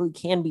theoretically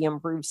can be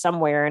improved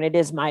somewhere. And it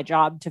is my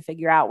job to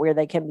figure out where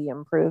they can be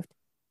improved.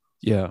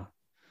 Yeah.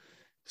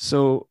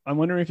 So I'm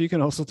wondering if you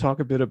can also talk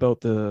a bit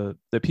about the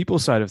people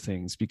side of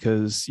things,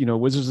 because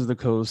Wizards of the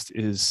Coast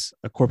is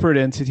a corporate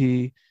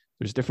entity.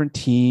 There's different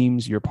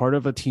teams. You're part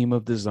of a team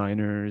of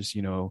designers.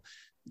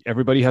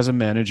 Everybody has a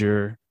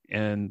manager,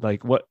 and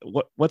like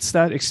what's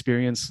that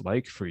experience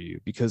like for you?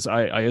 Because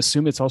I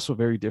assume it's also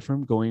very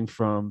different going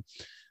from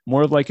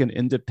more of like an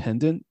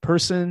independent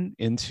person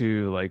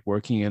into like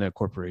working in a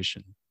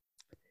corporation.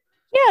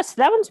 Yes,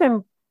 that one's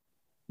been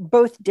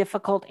both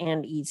difficult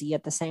and easy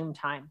at the same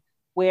time,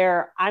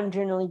 where I'm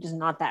generally just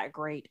not that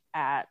great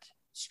at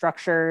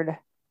structured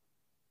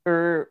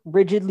or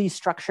rigidly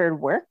structured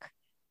work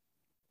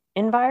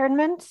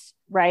environments,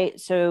 right?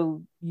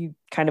 So you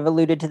kind of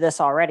alluded to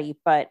this already,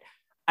 but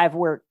I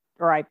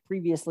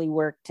previously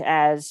worked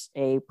as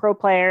a pro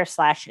player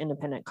slash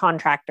independent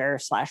contractor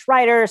slash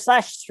writer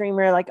slash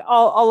streamer, like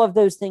all of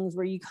those things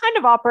where you kind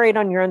of operate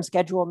on your own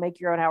schedule,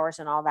 make your own hours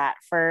and all that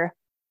for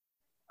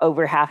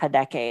over half a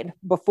decade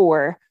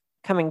before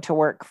coming to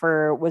work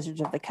for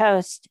Wizards of the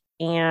Coast.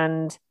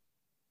 And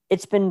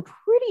it's been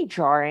pretty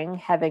jarring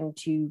having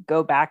to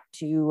go back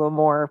to a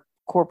more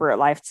corporate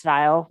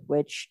lifestyle,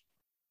 which,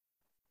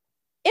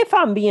 if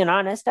I'm being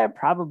honest, I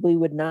probably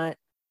would not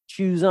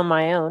choose on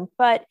my own,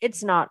 but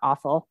it's not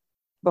awful.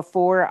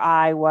 Before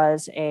I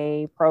was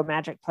a pro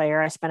Magic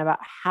player, I spent about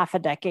half a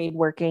decade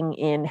working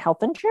in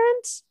health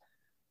insurance,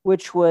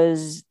 which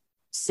was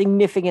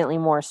significantly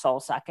more soul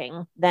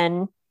sucking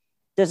than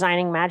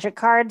designing Magic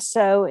cards.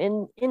 So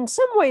in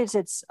some ways,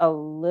 it's a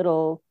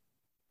little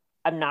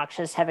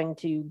obnoxious having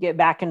to get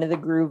back into the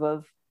groove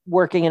of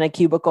working in a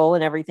cubicle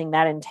and everything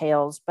that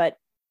entails. But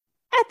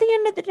at the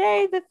end of the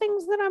day, the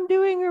things that I'm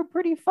doing are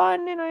pretty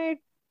fun, and I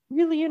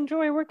really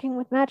enjoy working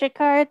with Magic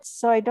cards.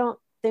 So I don't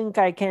think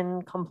I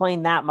can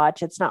complain that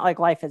much. It's not like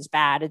life is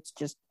bad. It's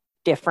just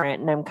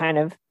different. And I'm kind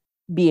of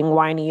being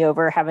whiny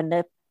over having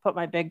to put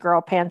my big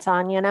girl pants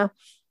on.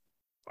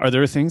 Are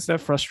there things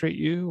that frustrate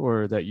you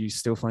or that you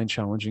still find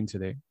challenging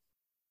today?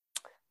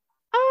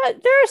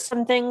 There are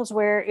some things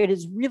where it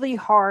is really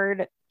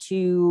hard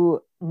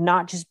to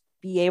not just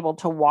be able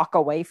to walk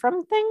away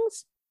from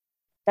things.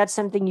 That's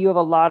something you have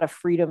a lot of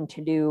freedom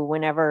to do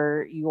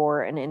whenever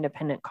you're an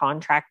independent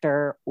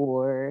contractor,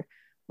 or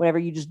whenever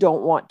you just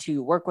don't want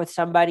to work with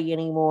somebody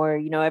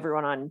anymore.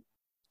 Everyone on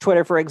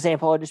Twitter, for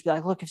example, will just be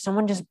like, look, if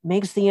someone just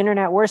makes the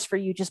internet worse for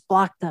you, just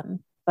block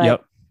them. But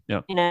Yep.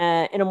 Yep. in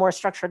a more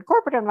structured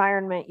corporate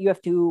environment, you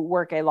have to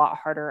work a lot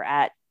harder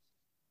at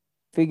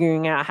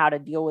figuring out how to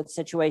deal with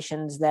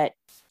situations that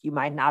you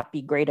might not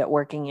be great at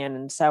working in,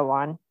 and so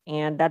on.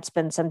 And that's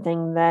been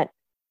something that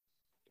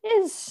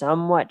is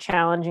somewhat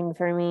challenging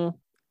for me.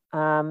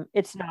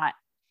 It's not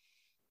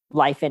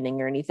life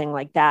ending or anything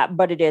like that,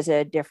 but it is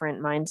a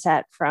different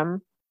mindset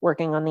from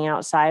working on the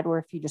outside, where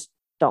if you just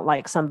don't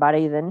like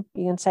somebody, then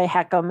you can say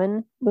heck them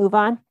and move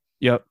on.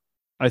 Yep.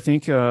 I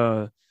think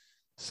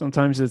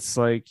sometimes it's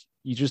like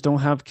you just don't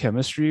have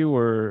chemistry,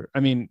 or I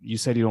mean, you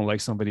said you don't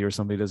like somebody or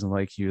somebody doesn't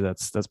like you.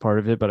 That's part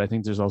of it. But I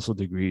think there's also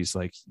degrees,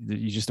 like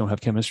you just don't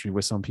have chemistry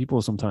with some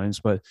people sometimes,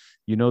 but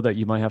you know that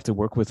you might have to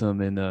work with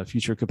them in a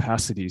future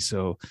capacity.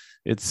 So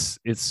it's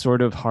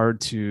sort of hard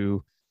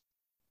to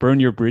burn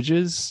your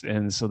bridges.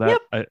 And so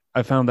that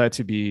I found that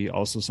to be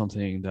also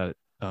something that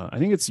I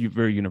think it's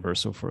very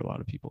universal for a lot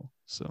of people.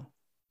 So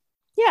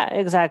Yeah,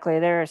 exactly.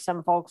 There are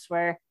some folks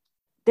where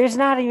there's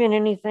not even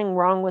anything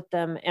wrong with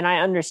them, and I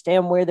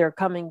understand where they're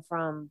coming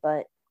from,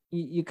 but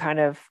you kind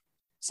of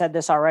said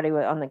this already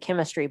on the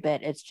chemistry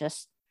bit. It's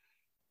just,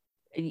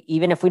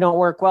 even if we don't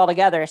work well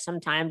together,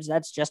 sometimes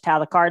that's just how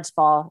the cards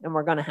fall, and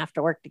we're going to have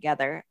to work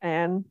together.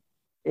 And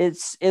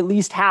it's at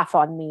least half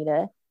on me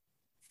to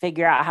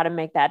figure out how to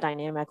make that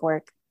dynamic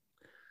work.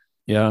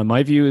 yeah,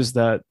 my view is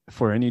that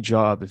for any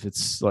job, if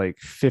it's like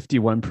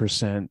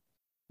 51%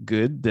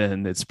 good,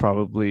 then it's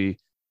probably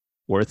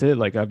worth it.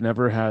 Like I've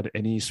never had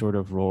any sort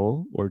of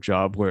role or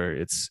job where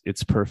it's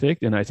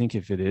perfect. And I think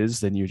if it is,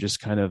 then you're just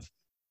kind of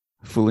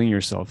fooling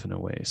yourself in a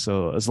way.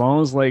 So as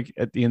long as like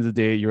at the end of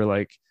the day, you're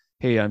like,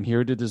 hey, I'm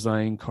here to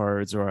design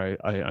cards, or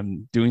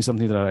I'm doing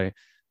something that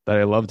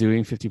I love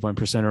doing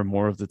 51% or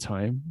more of the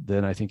time,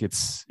 then I think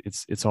it's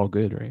all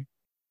good, right?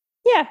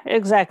 Yeah,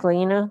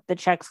 exactly. The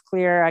check's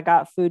clear. I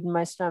got food in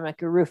my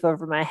stomach, a roof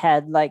over my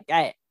head.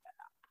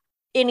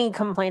 Any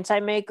complaints I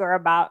make are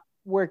about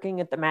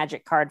working at the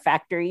Magic Card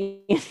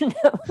Factory.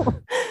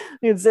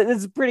 It's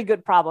a pretty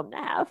good problem to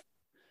have.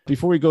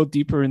 Before we go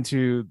deeper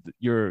into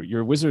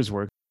your Wizards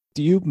work,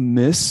 do you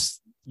miss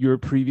your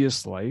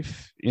previous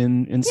life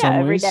in Yeah, some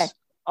every ways? day,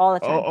 all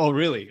the time. Oh,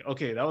 really?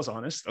 Okay, that was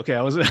honest. Okay,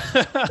 I was.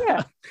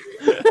 Yeah.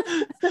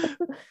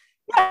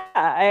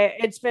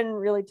 It's been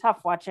really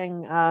tough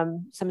watching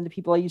some of the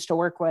people I used to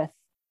work with.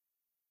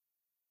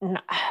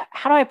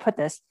 How do I put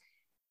this?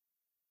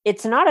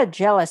 It's not a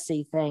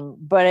jealousy thing,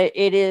 but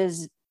it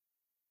is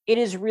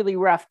really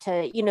rough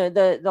to,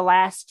 the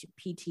last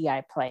PT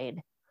I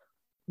played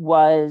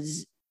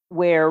was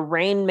where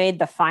Rain made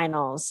the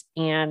finals,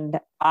 and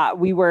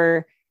we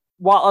were,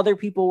 while other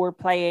people were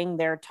playing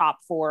their top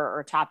 4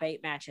 or top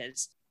 8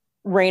 matches,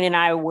 Rain and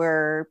I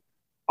were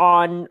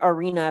on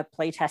Arena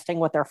playtesting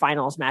what their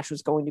finals match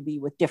was going to be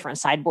with different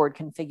sideboard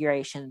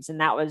configurations.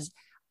 And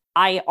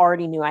I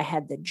already knew I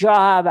had the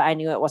job. I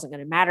knew it wasn't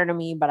going to matter to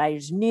me, but I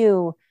just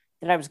knew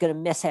that I was going to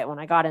miss it when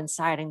I got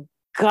inside. And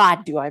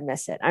God, do I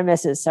miss it. I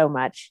miss it so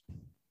much.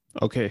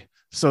 Okay.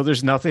 So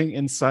there's nothing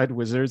inside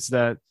Wizards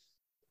that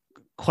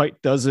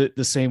quite does it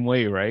the same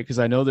way, right? Because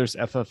I know there's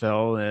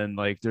FFL and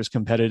like there's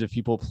competitive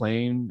people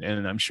playing,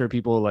 and I'm sure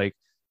people like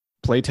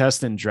play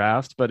test and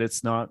draft, but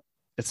it's not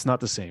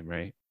the same,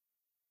 right?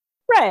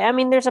 Right. I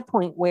mean, there's a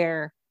point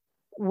where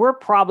we're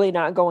probably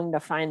not going to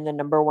find the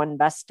number one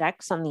best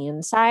decks on the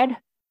inside.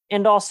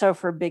 And also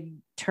for big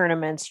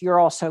tournaments, you're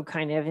also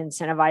kind of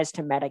incentivized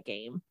to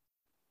metagame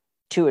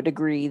to a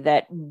degree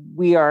that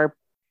we are,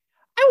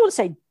 I won't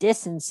say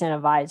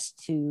disincentivized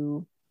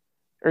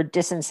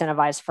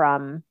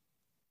from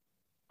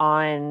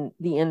on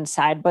the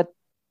inside, but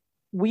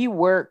we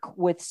work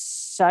with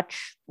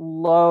such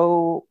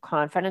low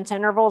confidence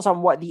intervals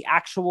on what the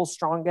actual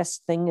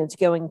strongest thing is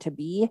going to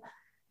be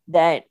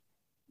that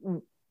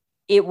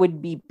it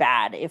would be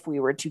bad if we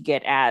were to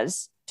get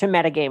to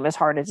metagame as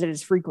hard as it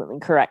is frequently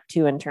correct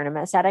to in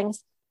tournament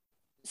settings.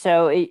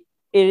 So it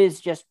is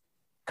just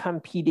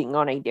competing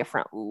on a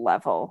different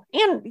level.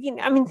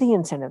 And, I mean, the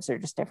incentives are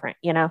just different,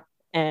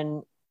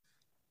 and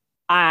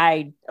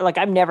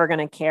I'm never going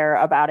to care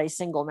about a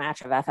single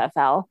match of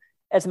FFL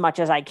as much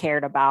as I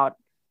cared about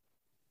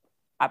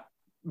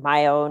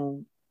my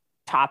own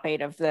top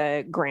 8 of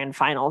the grand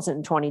finals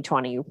in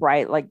 2020,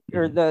 right? Like,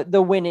 or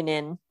the winning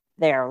in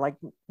there, like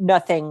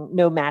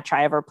no match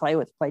I ever play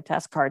with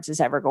playtest cards is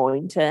ever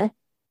going to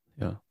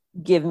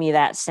give me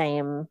that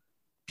same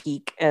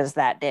peak as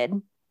that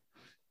did.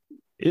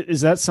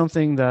 Is that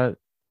sentiment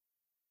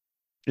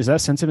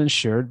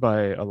shared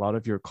by a lot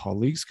of your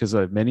colleagues? Because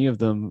many of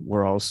them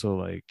were also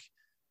like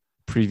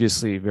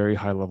previously very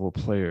high level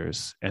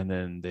players, and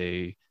then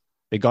they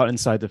got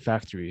inside the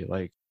factory.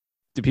 Like,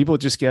 do people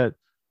just get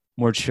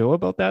more chill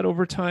about that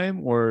over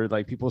time, or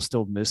like people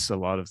still miss a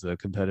lot of the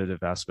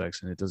competitive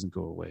aspects and it doesn't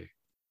go away?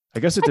 I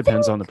guess it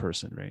depends on the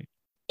person, right?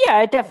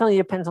 Yeah, it definitely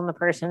depends on the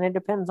person. It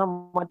depends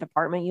on what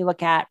department you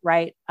look at,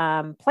 right?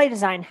 Play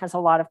design has a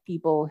lot of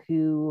people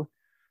who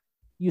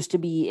used to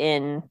be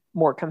in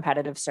more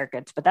competitive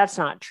circuits, but that's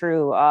not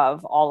true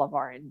of all of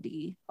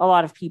R&D. A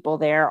lot of people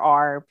there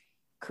are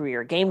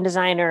career game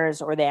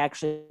designers, or they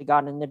actually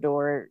got in the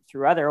door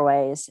through other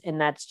ways. And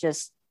that's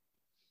just,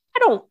 I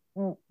don't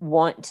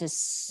want to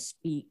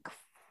speak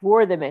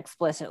for them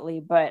explicitly,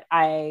 but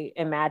I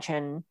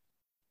imagine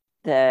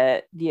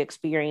the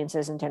experience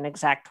isn't an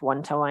exact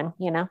one-to-one,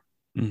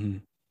 Mm-hmm.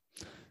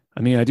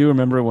 I mean, I do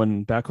remember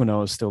back when I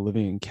was still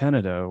living in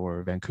Canada,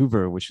 or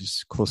Vancouver, which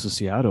is close to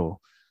Seattle.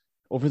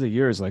 Over the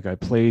years, like I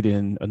played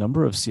in a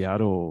number of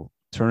Seattle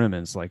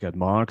tournaments, like at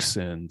Mox,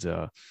 and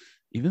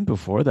even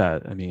before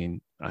that, I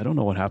mean, I don't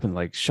know what happened.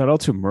 Like, shout out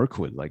to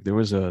Mirkwood. Like, there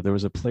was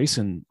a place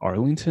in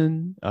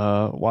Arlington,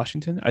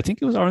 Washington. I think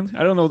it was Arlington.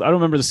 I don't know. I don't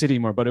remember the city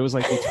anymore, but it was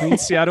like between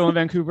Seattle and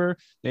Vancouver.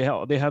 They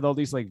had all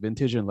these like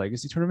vintage and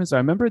legacy tournaments. I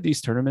remember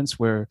these tournaments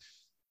where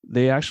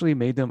they actually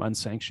made them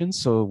unsanctioned,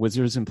 so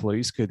Wizards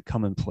employees could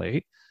come and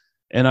play.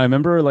 And I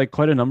remember like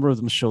quite a number of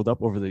them showed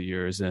up over the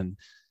years, and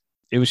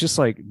it was just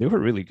like they were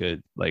really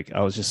good. Like,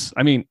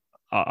 I mean,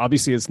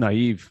 obviously it's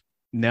naive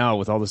now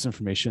with all this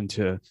information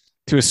to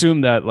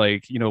assume that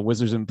like,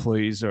 Wizards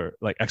employees or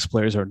like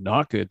ex-players are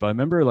not good. But I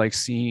remember like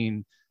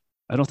seeing,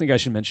 I don't think I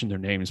should mention their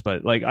names,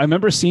 but like I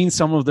remember seeing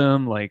some of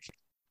them like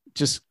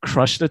just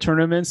crush the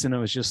tournaments, and it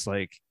was just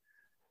like,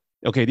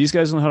 okay, these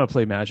guys know how to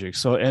play Magic.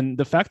 So, and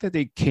the fact that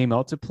they came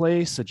out to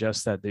play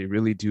suggests that they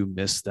really do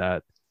miss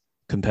that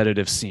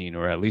competitive scene,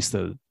 or at least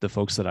the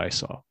folks that I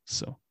saw.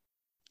 So,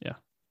 yeah.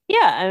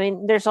 Yeah, I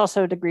mean, there's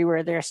also a degree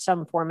where there's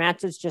some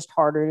formats it's just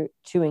harder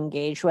to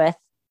engage with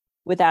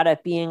without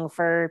it being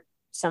for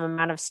some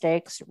amount of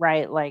stakes,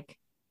 right? Like,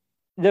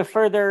 the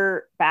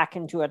further back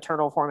into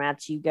eternal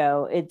formats you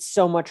go, it's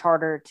so much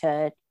harder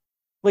to,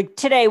 like,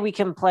 today we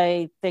can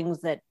play things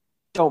that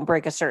don't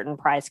break a certain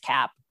prize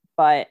cap,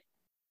 but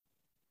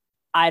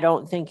I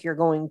don't think you're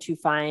going to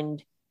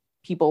find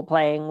people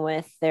playing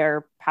with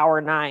their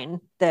Power 9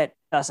 that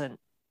doesn't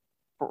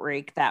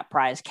break that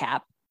prize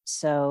cap.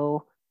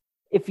 So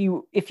if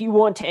you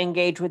want to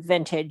engage with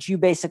vintage, you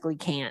basically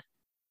can't.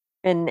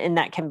 And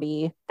that can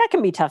be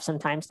tough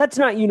sometimes. That's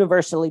not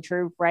universally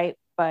true, right?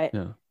 But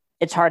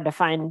It's hard to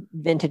find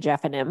vintage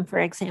F&M, for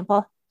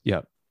example.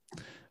 Yeah.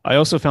 I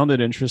also found it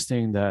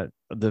interesting that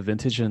the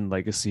vintage and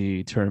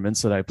legacy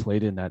tournaments that I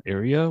played in that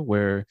area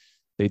where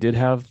they did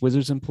have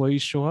Wizards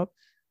employees show up,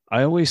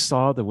 I always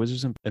saw the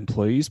Wizards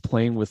employees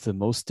playing with the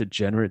most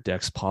degenerate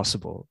decks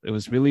possible. It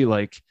was really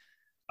like,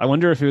 I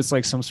wonder if it was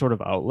like some sort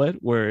of outlet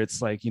where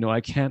it's like,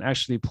 I can't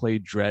actually play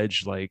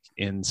Dredge like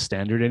in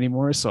standard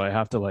anymore. So I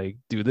have to like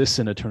do this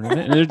in a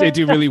tournament, and they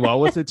do really well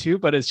with it too.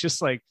 But it's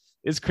just like,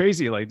 it's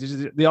crazy. Like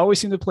they always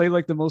seem to play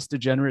like the most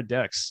degenerate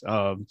decks.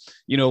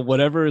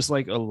 Whatever is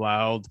like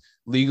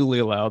legally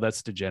allowed,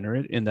 that's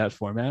degenerate in that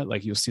format.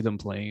 Like you'll see them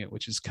playing it,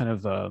 which is kind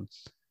of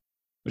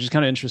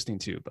interesting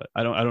too. But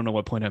I don't know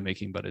what point I'm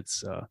making, but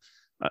it's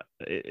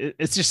It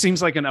just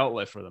seems like an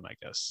outlet for them, I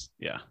guess.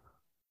 Yeah.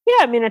 Yeah,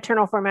 I mean,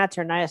 eternal formats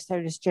are nice.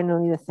 They're just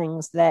generally the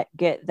things that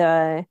get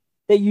the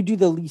that you do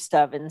the least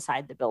of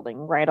inside the building,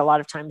 right? A lot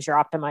of times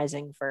you're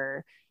optimizing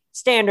for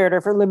standard or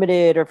for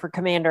limited or for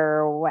commander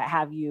or what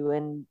have you.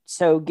 And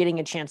so getting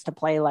a chance to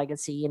play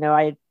legacy,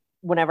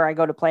 whenever I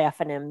go to play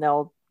FNM,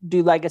 they'll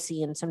do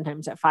legacy and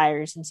sometimes it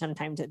fires and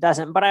sometimes it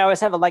doesn't. But I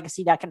always have a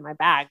legacy deck in my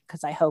bag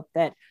because I hope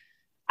that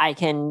I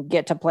can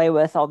get to play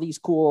with all these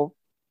cool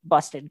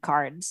busted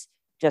cards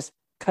just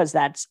because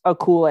that's a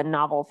cool and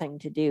novel thing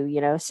to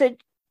do. So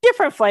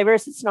different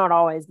flavors. It's not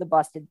always the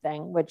busted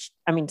thing, which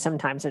I mean,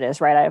 sometimes it is,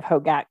 right? I have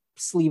Hogak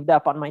sleeved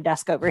up on my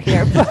desk over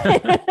here,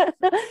 but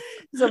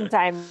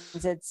sometimes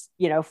it's,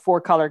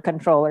 4-color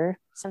controller,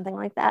 something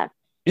like that.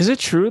 Is it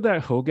true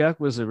that Hogak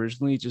was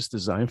originally just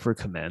designed for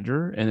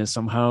Commander and it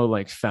somehow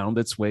like found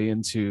its way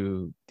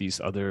into these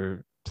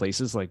other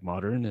places like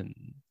Modern? And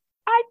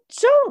I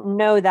don't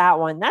know that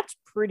one. That's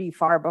pretty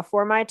far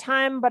before my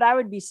time, but I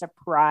would be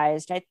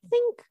surprised. I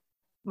think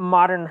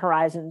Modern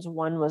Horizons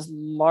 1 was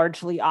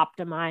largely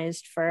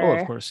optimized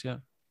of course, yeah,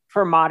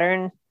 for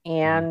Modern,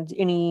 and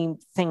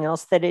anything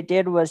else that it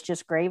did was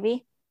just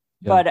gravy.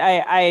 Yeah. But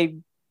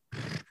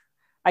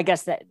I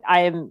guess that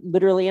I am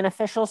literally an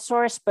official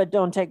source, but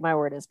don't take my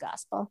word as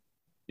gospel.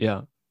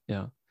 Yeah.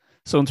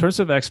 So in terms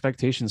of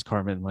expectations,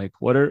 Carmen, like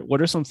what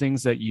are some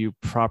things that you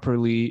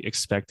properly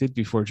expected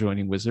before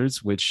joining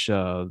Wizards, which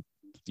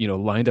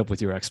lined up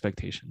with your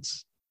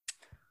expectations?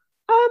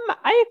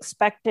 I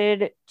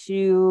expected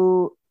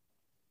to,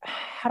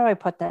 how do I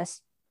put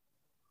this?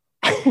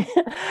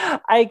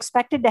 I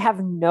expected to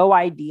have no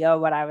idea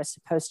what I was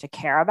supposed to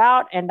care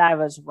about, and I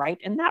was right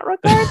in that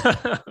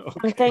regard.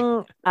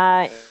 Okay.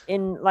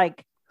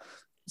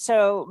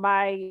 So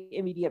my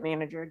immediate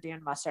manager,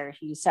 Dan Musser,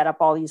 he set up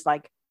all these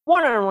like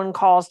one-on-one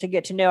calls to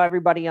get to know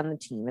everybody on the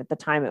team. At the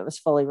time, it was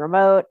fully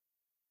remote.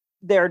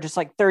 They're just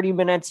like 30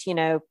 minutes,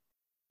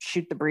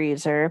 shoot the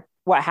breeze or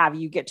what have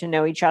you, get to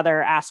know each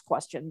other, ask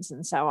questions,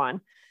 and so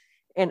on.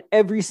 And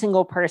every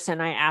single person,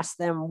 I asked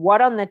them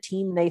what on the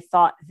team they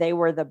thought they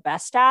were the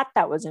best at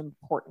that was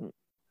important.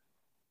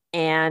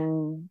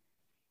 And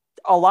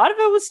a lot of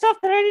it was stuff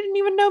that I didn't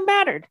even know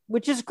mattered,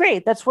 which is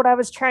great. That's what I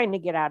was trying to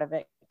get out of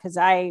it, because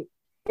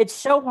it's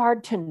so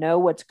hard to know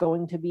what's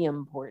going to be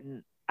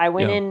important. I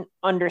went in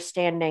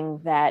understanding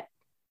that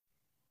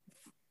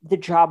the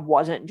job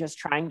wasn't just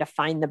trying to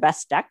find the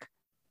best deck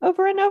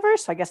over and over.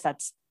 So I guess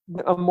that's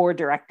a more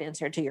direct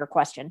answer to your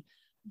question.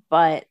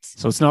 But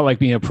so it's not like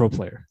being a pro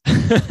player.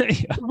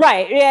 Yeah.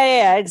 Right.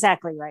 Yeah,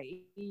 exactly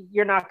right.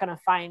 You're not going to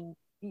find,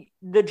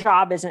 the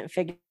job isn't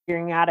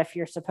figuring out if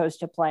you're supposed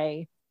to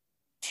play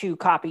 2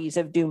 copies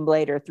of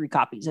Doomblade or 3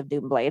 copies of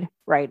Doomblade,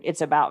 right?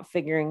 It's about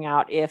figuring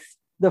out if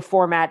the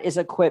format is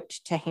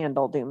equipped to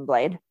handle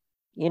Doomblade.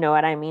 You know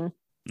what I mean?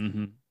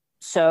 Mm-hmm.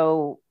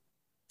 So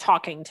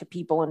talking to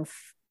people and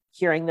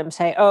hearing them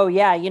say, oh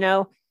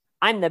yeah,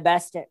 I'm the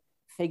best at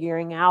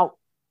figuring out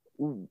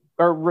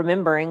or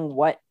remembering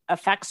what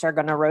effects are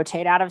going to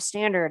rotate out of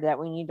standard that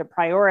we need to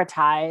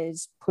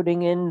prioritize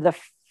putting in the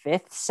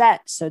 5th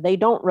set so they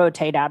don't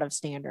rotate out of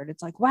standard.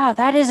 It's like, wow,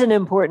 that is an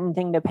important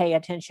thing to pay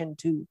attention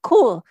to.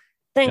 Cool.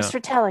 Thanks for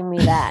telling me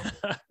that.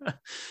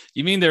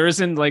 You mean there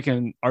isn't like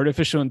an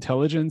artificial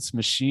intelligence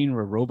machine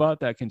or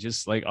robot that can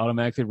just like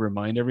automatically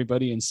remind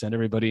everybody and send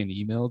everybody an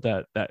email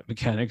that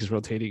mechanic is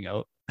rotating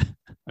out?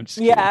 I'm just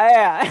kidding.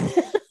 Yeah.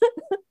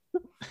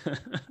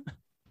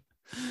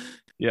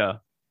 Yeah.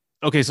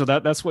 Okay, so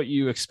that's what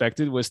you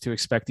expected, was to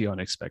expect the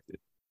unexpected.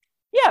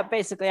 Yeah,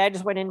 basically, I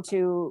just went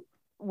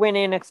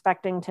in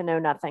expecting to know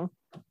nothing,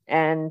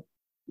 and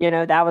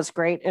that was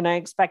great. And I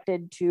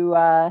expected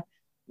to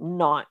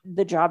not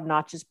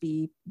just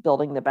be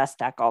building the best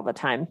deck all the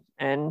time,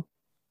 and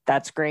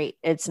that's great.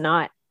 It's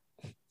not.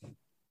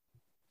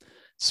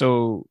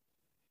 So,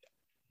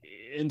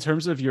 in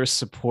terms of your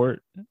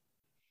support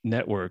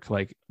network,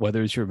 like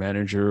whether it's your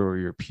manager or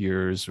your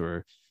peers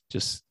or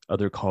just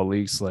other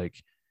colleagues,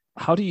 like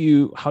how do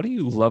you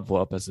level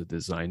up as a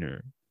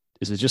designer?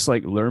 Is it just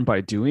like learn by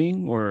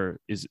doing,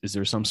 or is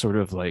there some sort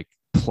of like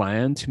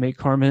plan to make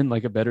Carmen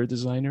like a better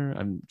designer?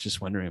 I'm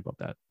just wondering about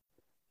that.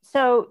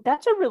 So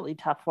that's a really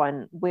tough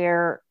one,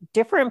 where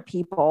different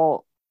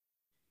people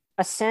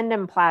ascend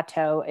and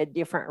plateau at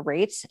different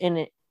rates,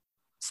 and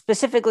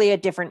specifically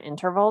at different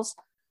intervals,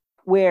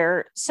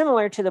 where,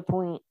 similar to the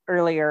point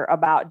earlier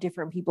about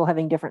different people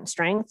having different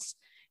strengths,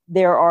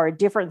 there are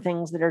different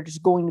things that are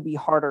just going to be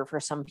harder for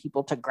some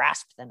people to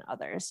grasp than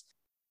others.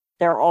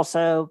 There are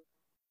also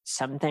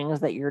some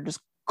things that you're just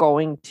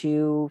going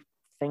to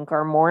think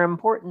are more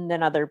important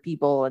than other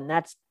people. And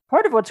that's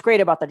part of what's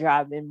great about the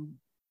job, and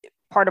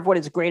part of what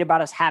is great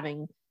about us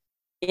having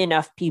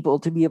enough people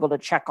to be able to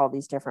check all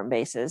these different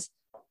bases.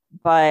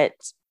 But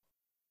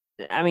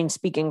I mean,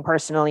 speaking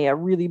personally, a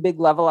really big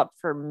level up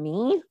for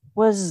me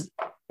was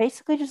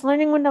basically just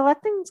learning when to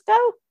let things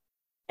go.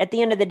 At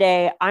the end of the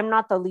day, I'm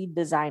not the lead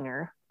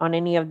designer on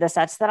any of the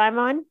sets that I'm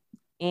on.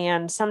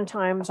 And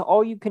sometimes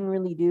all you can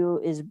really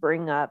do is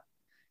bring up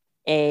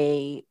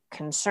a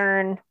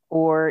concern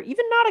or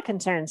even not a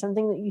concern,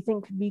 something that you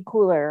think could be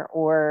cooler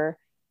or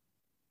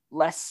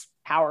less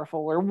powerful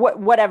or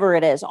whatever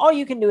it is. All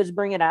you can do is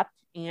bring it up,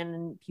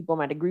 and people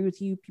might agree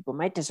with you, people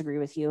might disagree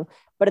with you,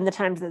 but in the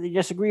times that they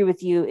disagree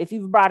with you, if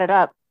you've brought it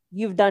up,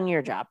 you've done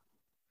your job.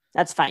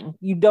 That's fine.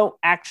 You don't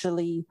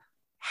actually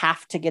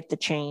have to get the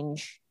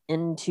change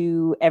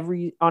into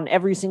on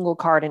every single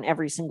card and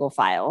every single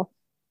file.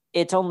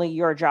 It's only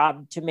your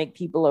job to make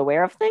people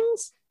aware of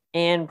things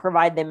and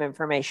provide them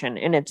information,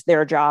 and it's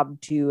their job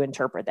to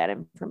interpret that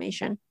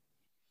information.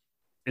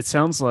 It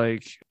sounds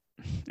like,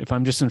 if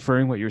I'm just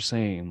inferring what you're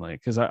saying, like,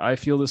 because I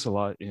feel this a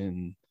lot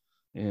in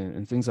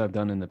things I've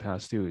done in the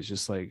past too, is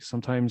just like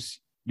sometimes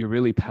you're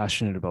really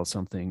passionate about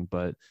something,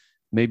 but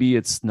maybe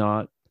it's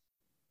not,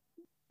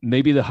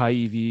 maybe the high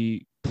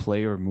EV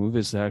play or move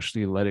is to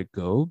actually let it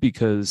go,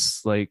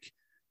 because like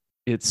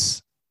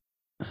it's,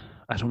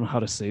 I don't know how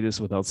to say this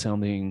without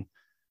sounding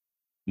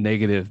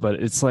negative, but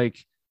it's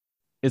like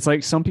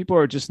some people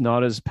are just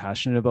not as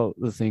passionate about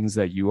the things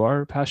that you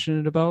are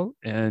passionate about.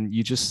 And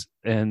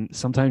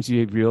sometimes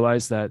you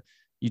realize that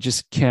you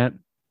just can't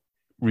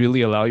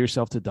really allow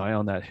yourself to die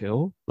on that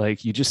hill.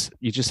 Like you just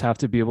have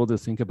to be able to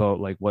think about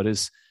like what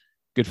is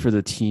good for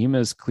the team,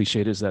 as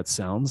cliched as that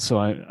sounds. So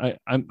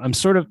I'm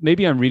sort of,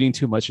 maybe I'm reading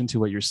too much into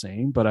what you're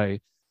saying, but I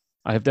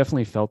have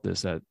definitely felt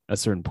this at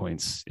certain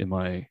points in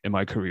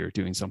my career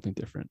doing something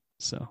different.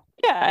 So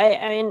yeah,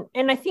 I mean,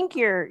 and I think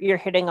you're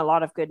hitting a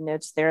lot of good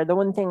notes there. The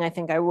one thing I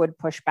think I would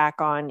push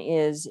back on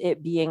is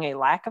it being a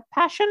lack of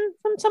passion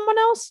from someone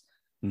else.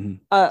 Mm-hmm.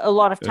 A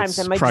lot of times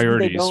it's it might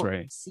priorities, be they don't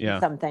right? see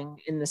something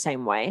in the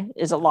same way,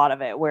 is a lot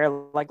of it, where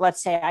like,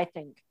 let's say I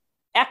think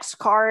X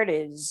card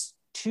is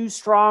too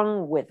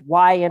strong with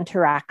Y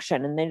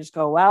interaction, and they just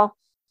go, well,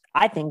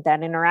 I think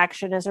that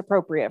interaction is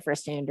appropriate for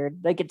standard.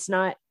 Like, it's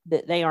not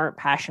that they aren't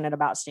passionate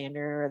about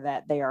standard or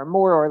that they are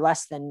more or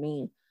less than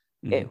me.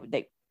 Mm-hmm.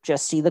 They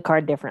just see the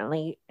card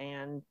differently,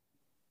 and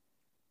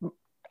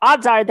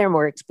odds are they're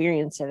more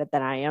experienced at it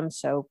than I am.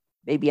 So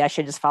maybe I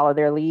should just follow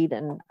their lead,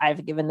 and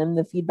I've given them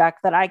the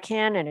feedback that I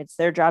can, and it's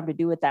their job to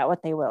do with that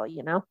what they will,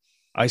 you know?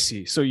 I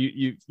see. So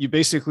you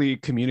basically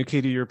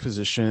communicated your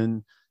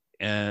position,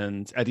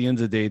 and at the end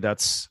of the day,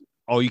 that's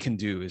all you can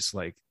do is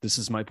like, this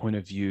is my point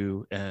of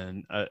view.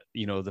 And,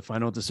 the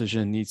final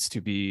decision needs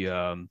to be,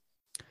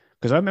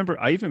 because I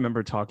even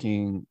remember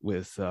talking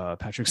with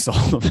Patrick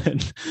Sullivan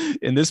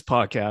in this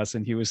podcast,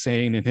 and he was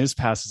saying in his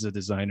past as a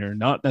designer,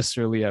 not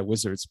necessarily at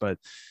Wizards, but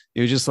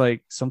it was just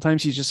like,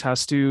 sometimes he just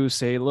has to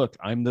say, look,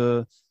 I'm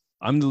the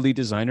lead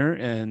designer,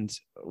 and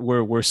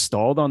we're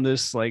stalled on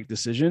this like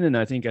decision. And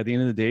I think at the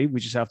end of the day, we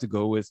just have to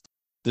go with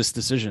this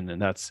decision,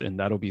 and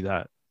that'll be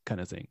that kind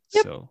of thing.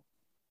 Yep. So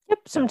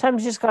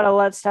Sometimes you just got to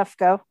let stuff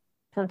go,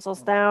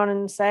 pencils down,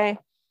 and say,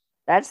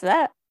 that's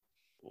that.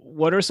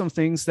 What are some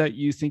things that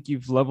you think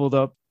you've leveled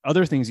up,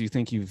 other things you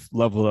think you've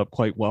leveled up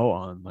quite well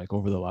on, like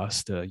over the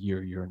last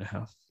year and a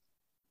half?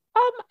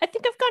 I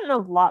think I've gotten a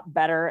lot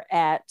better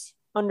at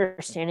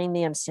understanding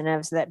the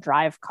incentives that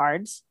drive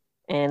cards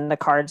and the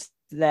cards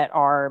that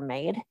are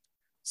made.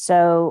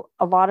 So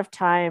a lot of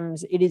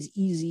times it is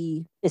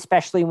easy,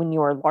 especially when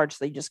you are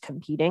largely just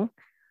competing,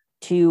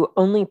 to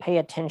only pay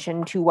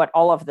attention to what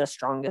all of the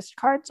strongest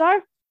cards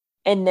are,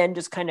 and then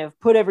just kind of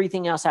put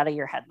everything else out of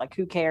your head. Like,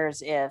 who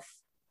cares if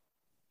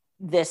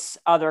this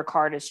other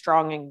card is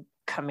strong in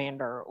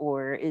Commander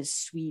or is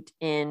sweet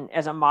in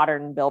as a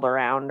modern build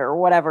around or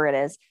whatever it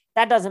is.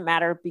 That doesn't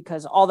matter,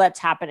 because all that's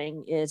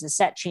happening is a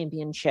set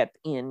championship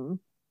in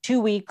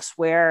 2 weeks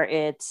where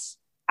it's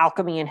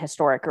alchemy and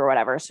historic or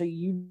whatever. So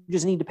you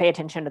just need to pay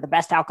attention to the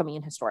best alchemy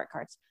and historic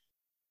cards.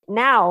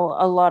 Now,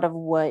 a lot of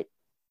what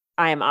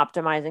I am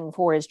optimizing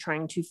for is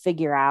trying to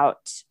figure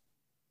out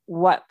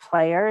what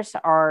players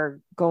are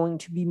going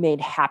to be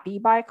made happy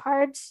by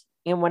cards.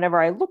 And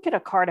whenever I look at a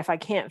card, if I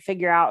can't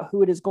figure out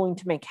who it is going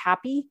to make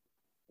happy,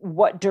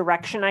 what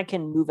direction I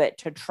can move it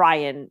to try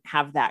and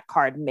have that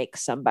card make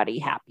somebody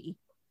happy.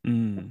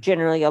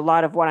 Generally, a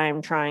lot of what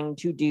I'm trying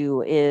to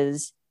do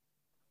is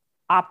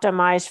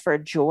optimize for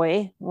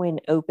joy when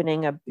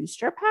opening a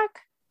booster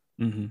pack.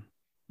 Mm-hmm.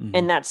 Mm-hmm.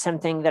 And that's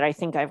something that I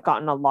think I've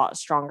gotten a lot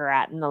stronger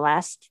at in the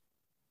last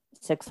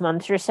 6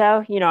 months or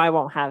so. I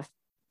won't have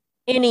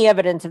any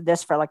evidence of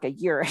this for like a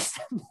year or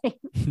something,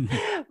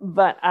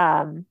 but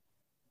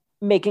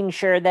making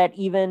sure that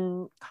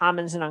even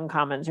commons and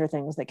uncommons are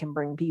things that can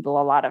bring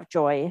people a lot of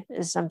joy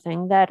is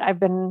something that I've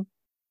been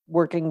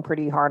working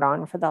pretty hard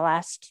on for the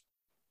last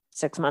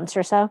 6 months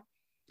or so.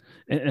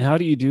 And how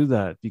do you do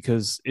that?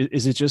 Because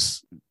is it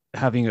just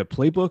having a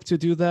playbook to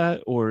do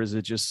that, or is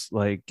it just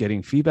like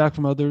getting feedback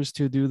from others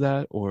to do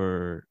that,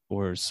 or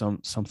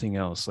something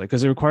else? Like,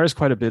 because it requires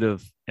quite a bit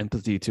of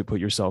empathy to put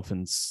yourself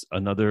in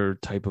another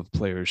type of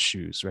player's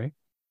shoes, right?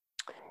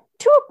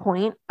 To a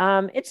point.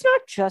 It's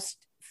not just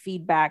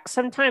feedback.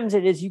 Sometimes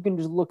it is, you can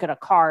just look at a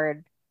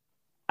card.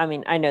 I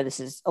mean, I know this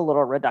is a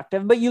little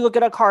reductive, but you look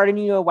at a card and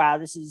you know, wow,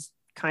 this is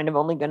kind of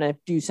only going to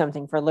do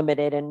something for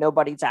limited, and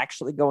nobody's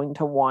actually going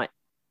to want,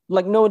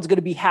 like, no one's going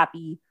to be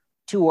happy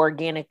to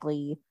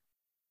organically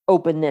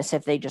open this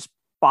if they just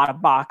bought a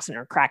box and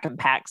are cracking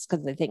packs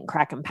because they think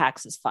cracking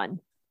packs is fun,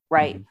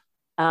 right?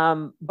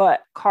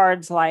 But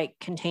cards like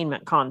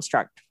Containment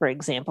Construct, for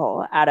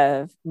example, out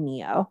of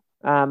Neo,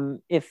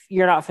 if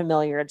you're not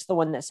familiar, it's the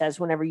one that says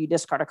whenever you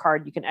discard a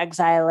card, you can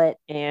exile it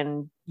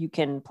and you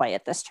can play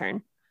it this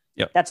turn.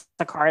 Yep. That's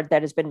the card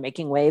that has been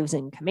making waves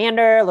in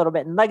Commander, a little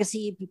bit in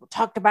Legacy. People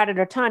talked about it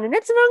a ton, and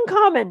it's an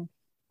uncommon,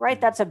 right?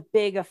 That's a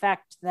big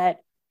effect that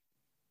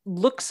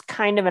looks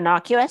kind of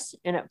innocuous,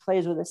 and it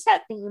plays with a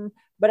set theme,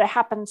 but it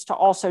happens to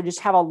also just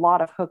have a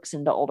lot of hooks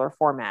into older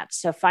formats.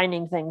 So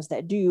finding things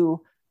that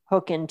do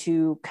hook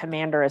into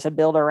Commander as a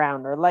build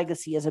around or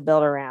Legacy as a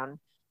build around,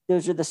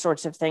 those are the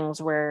sorts of things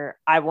where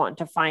I want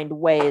to find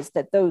ways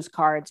that those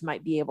cards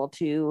might be able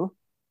to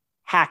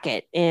hack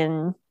it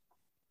in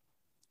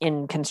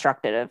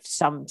constructed of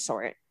some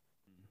sort.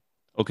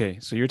 Okay,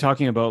 so you're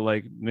talking about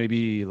like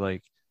maybe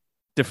like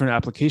different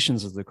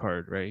applications of the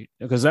card, right?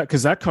 Because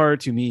that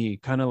card to me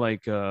kind of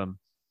like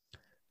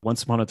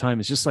Once Upon a Time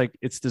is just like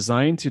it's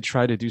designed to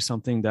try to do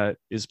something that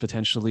is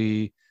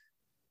potentially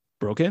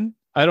broken.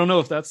 I don't know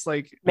if that's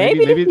like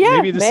maybe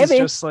this is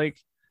just like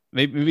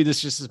maybe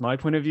this just is my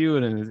point of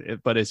view,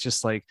 but it's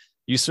just like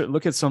you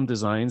look at some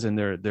designs and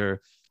they're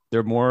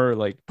more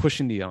like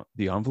pushing the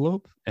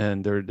envelope,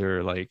 and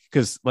they're like,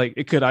 because like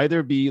it could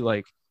either be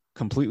like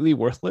completely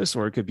worthless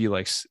or it could be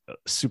like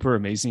super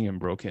amazing and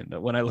broken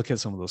when I look at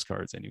some of those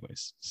cards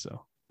anyways.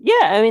 So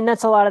yeah, I mean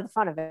that's a lot of the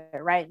fun of it,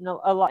 right? And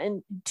a lot,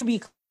 and to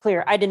be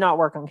clear, I did not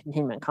work on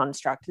Containment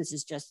Construct. This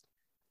is just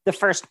the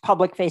first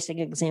public facing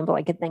example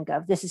I could think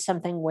of. This is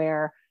something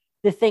where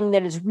the thing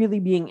that is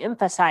really being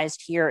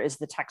emphasized here is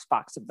the text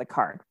box of the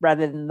card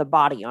rather than the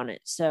body on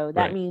it. So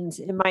that means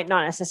it might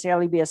not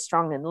necessarily be as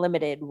strong and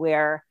limited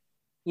where,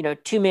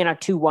 2 mana,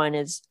 2/1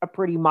 is a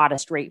pretty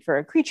modest rate for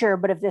a creature.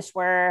 But if this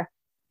were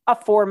a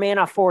 4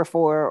 mana, 4/4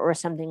 or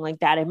something like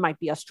that, it might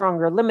be a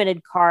stronger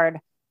limited card,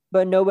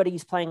 but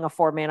nobody's playing a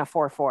 4 mana,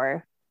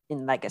 4/4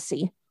 in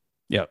Legacy.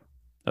 Yep.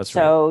 That's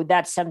so right.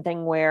 That's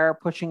something where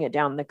pushing it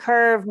down the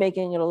curve,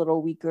 making it a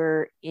little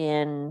weaker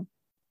in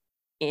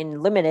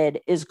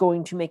limited is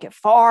going to make it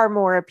far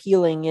more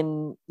appealing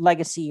in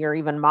Legacy or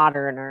even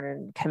Modern or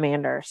in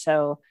Commander.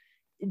 So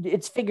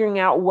it's figuring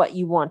out what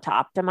you want to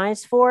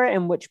optimize for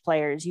and which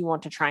players you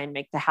want to try and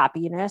make the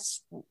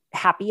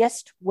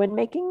happiest when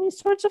making these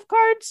sorts of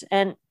cards.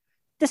 And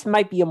this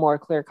might be a more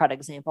clear-cut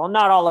example.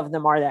 Not all of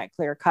them are that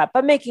clear-cut,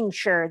 but making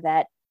sure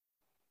that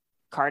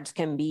cards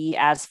can be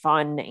as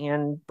fun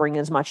and bring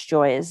as much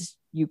joy as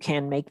you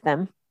can make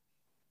them.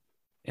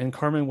 And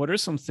Carmen, what are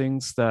some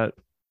things that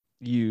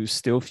you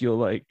still feel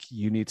like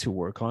you need to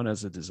work on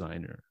as a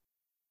designer?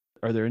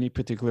 Are there any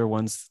particular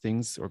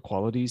things or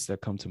qualities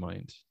that come to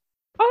mind?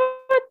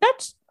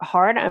 That's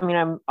hard. I mean,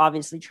 I'm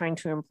obviously trying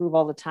to improve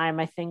all the time.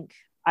 I think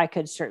I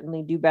could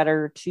certainly do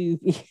better to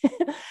be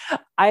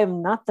I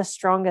am not the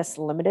strongest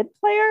limited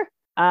player.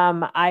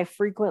 I'm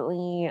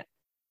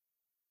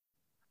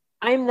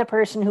the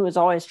person who is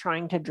always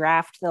trying to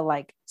draft the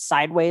like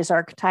sideways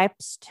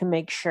archetypes to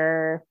make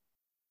sure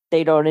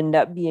they don't end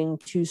up being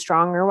too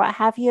strong or what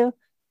have you.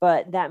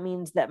 But that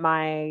means that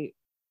my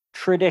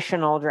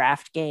traditional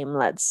draft game,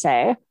 let's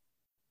say,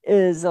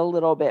 is a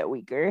little bit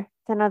weaker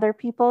than other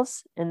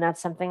people's. And that's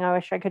something I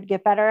wish I could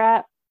get better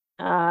at.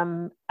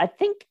 I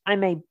think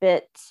I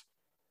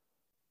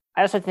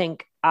also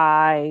think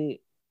I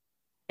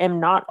am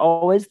not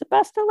always the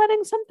best at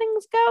letting some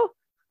things go,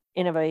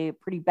 and have a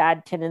pretty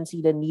bad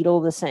tendency to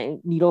needle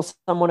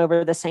someone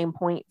over the same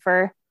point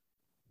for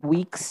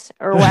weeks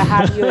or what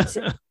have you.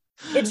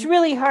 It's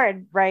really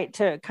hard, right,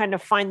 to kind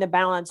of find the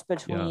balance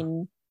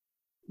between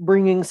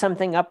bringing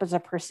something up as a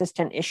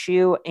persistent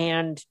issue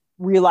and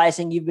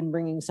realizing you've been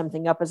bringing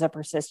something up as a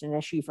persistent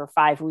issue for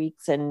 5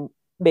 weeks and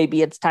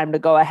maybe it's time to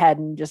go ahead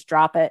and just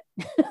drop it.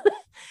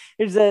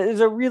 There's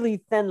a really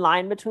thin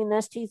line between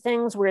those two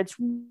things where it's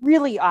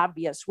really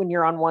obvious when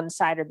you're on one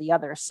side or the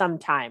other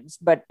sometimes,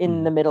 but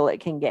in the middle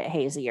it can get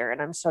hazier,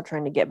 and I'm still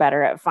trying to get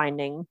better at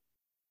finding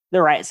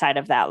the right side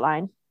of that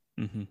line.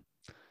 Mm-hmm.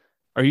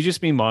 Are you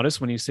just being modest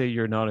when you say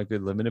you're not a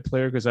good limited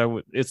player? Because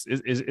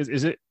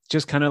is it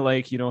just kind of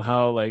like,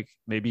 how like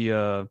maybe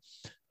a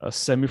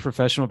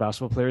semi-professional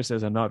basketball player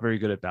says I'm not very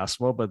good at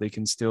basketball, but they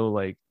can still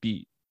like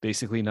beat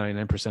basically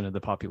 99% of the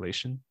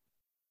population?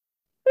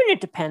 It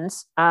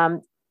depends.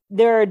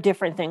 There are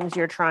different things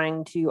you're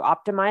trying to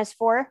optimize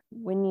for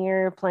when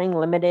you're playing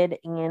limited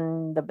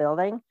in the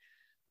building,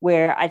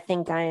 where I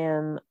think I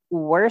am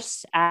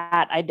worse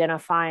at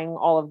identifying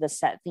all of the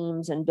set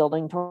themes and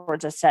building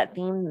towards a set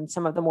theme than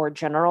some of the more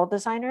general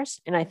designers.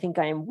 And I think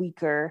I am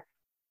weaker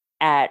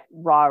at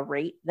raw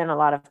rate than a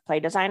lot of play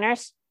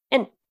designers.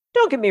 And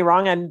don't get me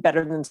wrong, I'm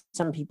better than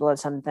some people at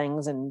some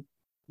things, and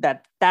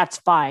that's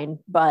fine.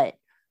 But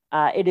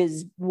it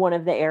is one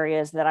of the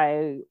areas that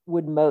I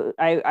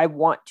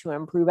want to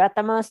improve at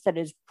the most. That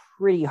is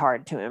pretty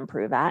hard to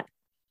improve at.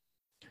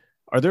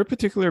 Are there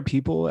particular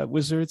people at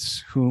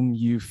Wizards whom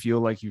you feel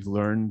like you've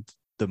learned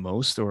the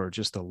most or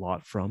just a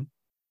lot from?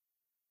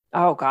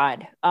 Oh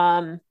God.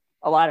 A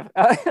lot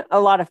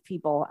of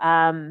people.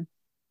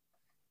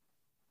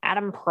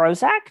 Adam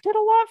Prozac did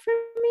a lot for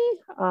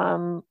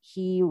me.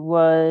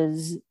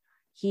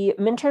 He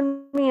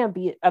mentored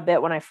me a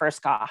bit when I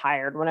first got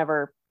hired.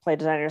 Whenever play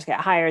designers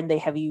get hired, they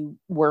have you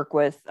work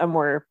with a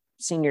more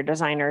senior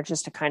designer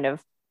just to kind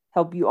of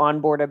help you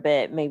onboard a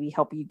bit, maybe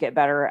help you get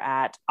better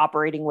at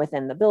operating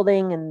within the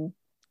building and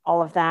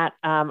all of that.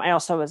 I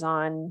also was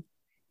on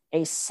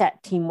a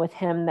set team with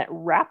him that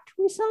wrapped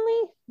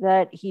recently,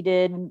 that he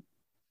did a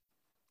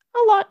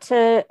lot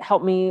to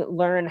help me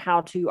learn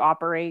how to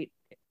operate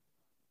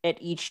at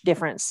each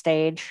different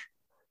stage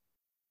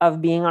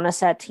of being on a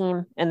set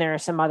team. And there are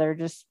some other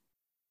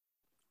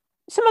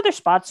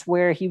spots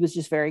where he was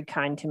just very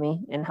kind to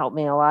me and helped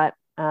me a lot.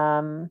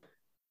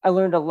 I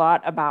learned a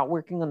lot about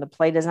working on the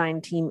play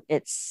design team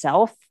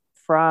itself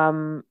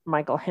from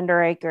Michael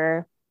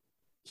Hinderaker.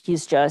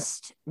 He's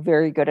just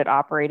very good at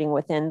operating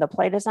within the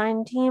play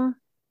design team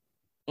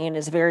and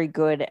is very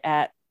good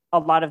at a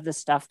lot of the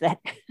stuff that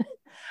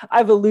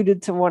I've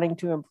alluded to wanting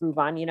to improve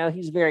on. You know,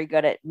 he's very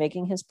good at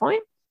making his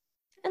point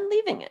and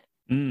leaving it.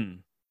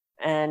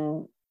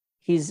 And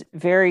he's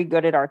very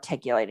good at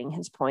articulating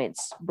his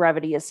points.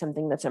 Brevity is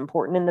something that's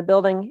important in the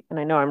building. And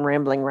I know I'm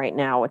rambling right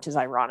now, which is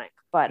ironic,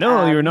 but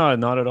no, you're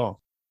not at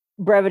all.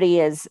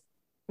 Brevity is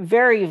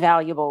very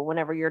valuable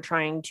whenever you're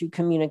trying to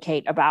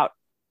communicate about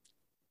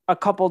a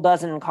couple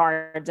dozen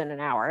cards in an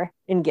hour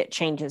and get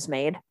changes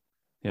made.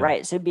 Yeah.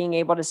 Right. So being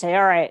able to say,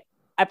 all right,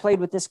 I played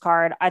with this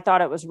card. I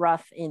thought it was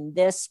rough in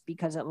this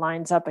because it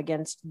lines up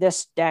against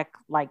this deck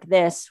like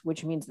this,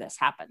 which means this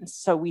happens.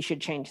 So we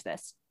should change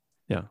this.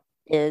 Yeah.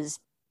 Is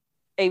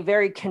a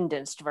very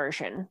condensed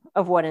version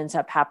of what ends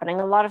up happening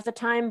a lot of the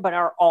time, but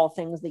are all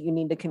things that you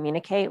need to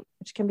communicate,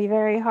 which can be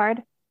very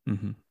hard.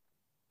 Mm-hmm.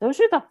 Those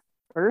are the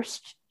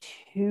first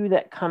two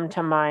that come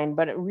to mind,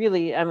 but it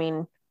really, I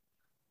mean,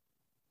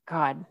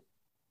 God,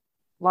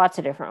 lots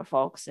of different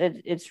folks.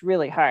 It's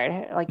really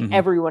hard. Like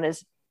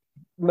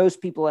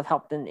most people have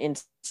helped in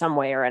some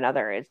way or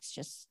another. It's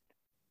just,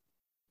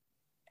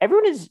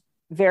 everyone is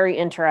very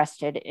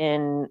interested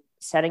in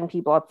setting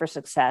people up for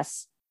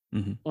success.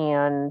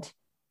 And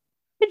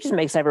it just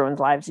makes everyone's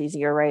lives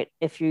easier, right?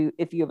 If you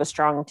have a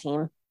strong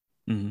team.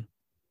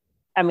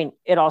 I mean,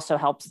 it also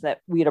helps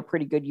that we had a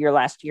pretty good year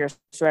last year,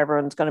 so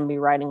everyone's going to be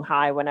riding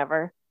high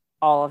whenever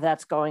all of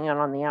that's going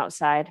on the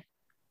outside.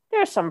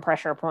 There are some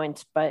pressure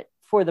points, but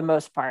for the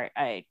most part,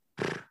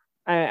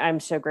 I'm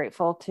so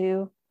grateful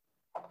to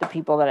the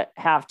people that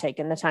have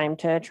taken the time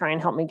to try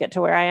and help me get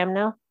to where I am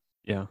now.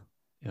 Yeah.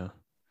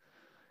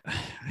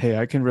 Hey,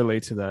 I can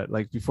relate to that.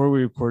 Like before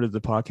we recorded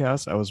the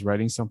podcast, I was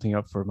writing something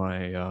up for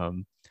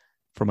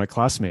my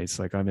classmates.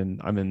 Like I'm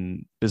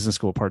in business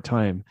school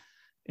part-time,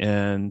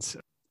 and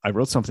I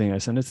wrote something, I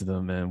sent it to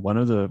them, and one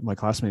of my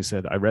classmates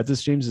said, I read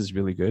this, James, is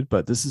really good,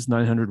 but this is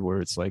 900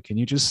 words. Like, can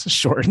you just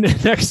shorten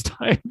it next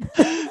time?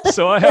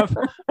 So I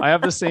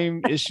have the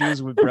same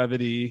issues with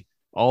brevity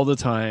all the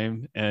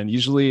time. And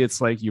usually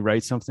it's like you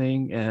write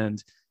something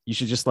and you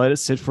should just let it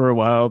sit for a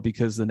while,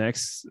 because the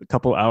next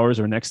couple hours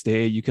or next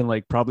day, you can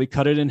like probably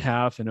cut it in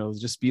half and it'll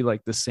just be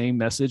like the same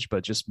message,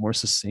 but just more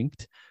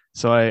succinct.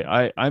 So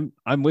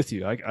I'm with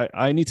you.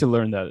 I need to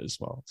learn that as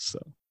well.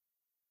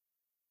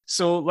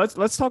 So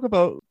let's talk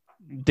about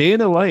day in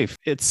the life.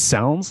 It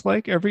sounds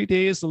like every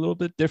day is a little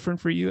bit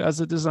different for you as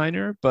a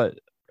designer, but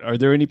are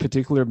there any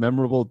particular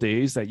memorable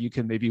days that you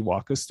can maybe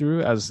walk us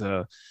through as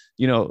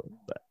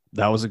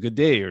that was a good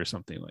day or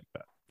something like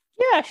that?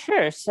 Yeah,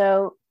 sure.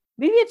 So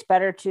maybe it's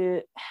better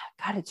to,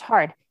 God, it's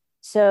hard.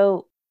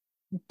 So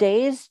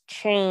days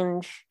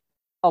change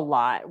a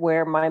lot,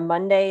 where my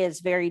Monday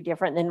is very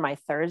different than my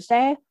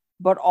Thursday,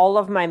 but all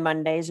of my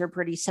Mondays are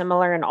pretty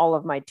similar, and all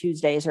of my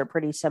Tuesdays are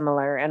pretty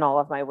similar, and all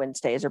of my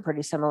Wednesdays are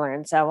pretty similar,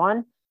 and so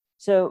on.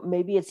 So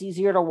maybe it's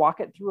easier to walk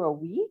it through a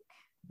week.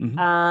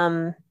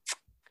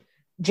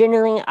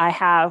 Generally,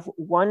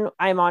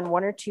 I'm on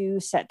one or two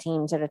set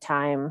teams at a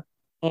time,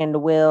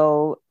 and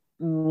will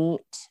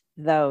meet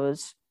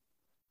those.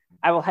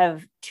 I will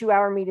have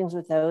 2-hour meetings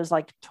with those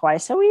like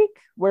twice a week,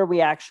 where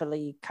we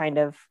actually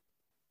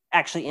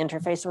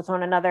interface with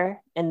one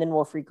another. And then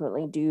we'll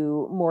frequently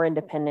do more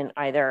independent,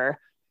 either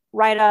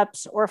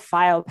write-ups or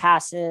file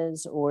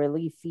passes or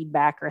leave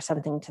feedback or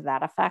something to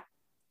that effect.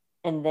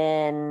 And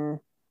then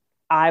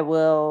I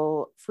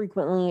will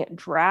frequently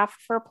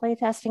draft for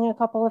playtesting a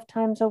couple of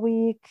times a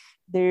week.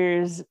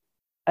 There's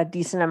a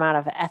decent amount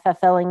of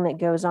FFLing that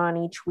goes on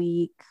each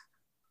week.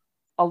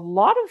 A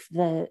lot of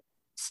the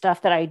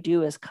stuff that I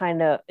do is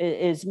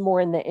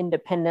more in the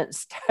independent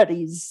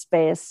studies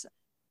space.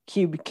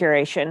 Cube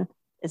curation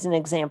is an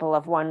example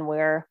of one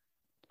where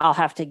I'll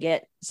have to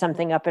get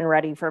something up and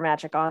ready for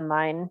Magic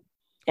Online,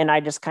 and I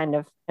just kind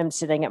of am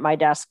sitting at my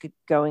desk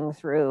going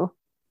through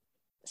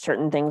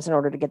certain things in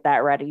order to get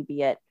that ready,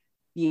 be it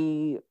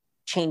the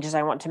changes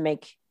I want to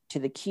make to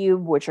the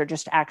cube, which are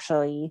just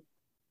actually,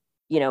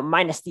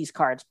 minus these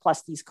cards,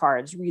 plus these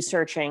cards,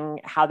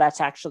 researching how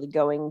that's actually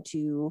going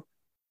to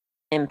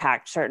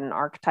impact certain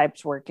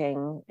archetypes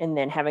working, and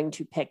then having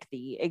to pick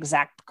the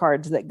exact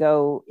cards that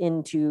go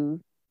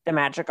into the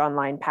Magic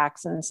Online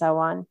packs and so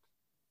on.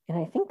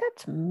 And I think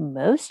that's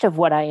most of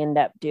what I end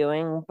up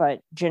doing.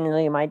 But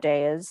generally, my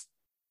day is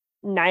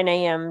 9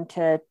 a.m.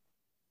 to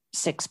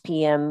 6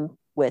 p.m.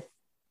 with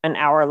an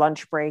hour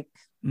lunch break,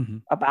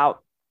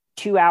 about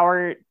 2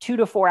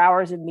 to 4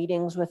 hours of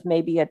meetings with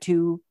maybe a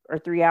 2 or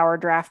 3 hour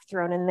draft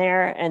thrown in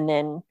there. And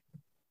then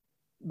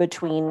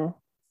between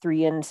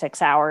 3 and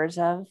 6 hours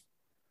of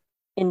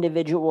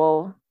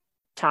individual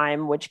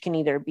time, which can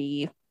either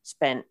be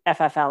spent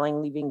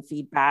FFLing, leaving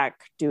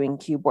feedback, doing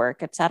cube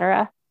work,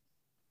 etc.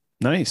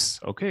 Nice.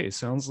 Okay.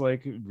 Sounds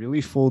like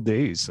really full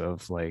days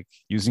of like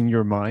using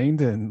your mind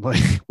and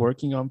like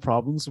working on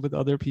problems with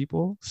other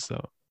people.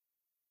 So,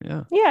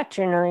 yeah. Yeah,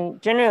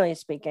 generally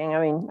speaking, I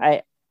mean,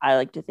 I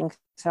like to think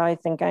so. I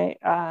think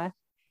I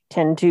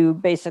tend to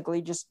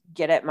basically just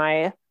get at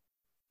my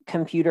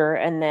computer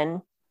and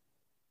then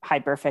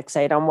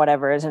hyperfixate on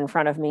whatever is in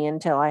front of me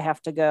until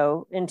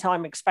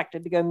I'm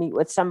expected to go meet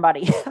with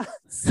somebody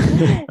else.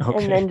 Okay.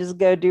 And then just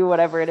go do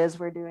whatever it is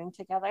we're doing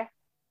together.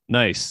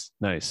 Nice.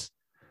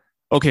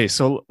 Okay,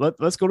 so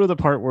let's go to the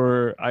part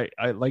where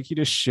I'd like you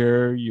to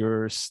share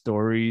your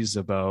stories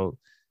about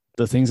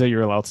the things that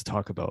you're allowed to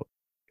talk about.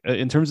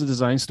 In terms of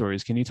design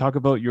stories, can you talk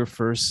about your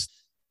first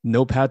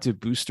notepad to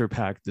booster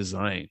pack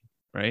design,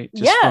 right?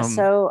 Let's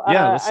talk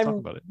I'm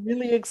about it.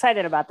 really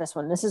excited about this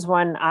one. This is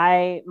one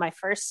my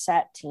first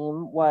set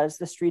team was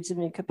the Streets of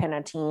New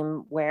Capenna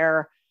team,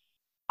 where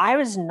I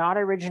was not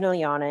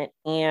originally on it,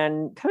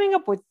 and coming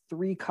up with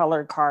 3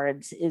 color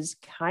cards is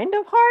kind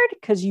of hard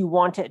because you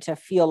want it to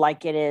feel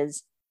like it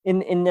is.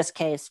 In this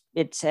case,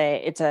 it's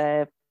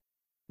a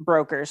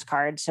broker's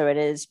card, so it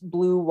is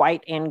blue,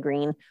 white, and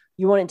green.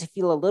 You want it to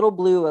feel a little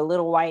blue, a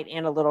little white,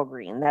 and a little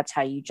green. That's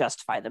how you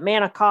justify the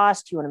mana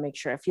cost. You want to make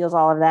sure it feels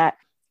all of that.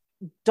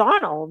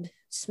 Donald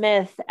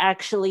Smith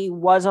actually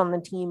was on the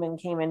team and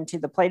came into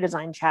the play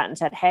design chat and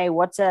said, "Hey,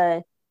 what's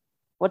a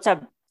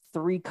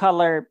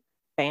 3-color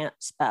Bant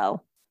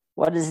spell?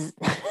 What is?"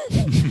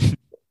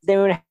 They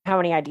don't have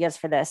any ideas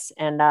for this,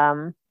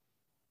 and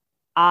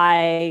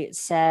I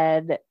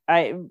said,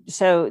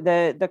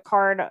 the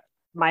card,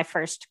 my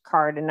first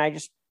card, and I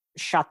just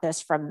shot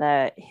this from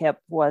the hip,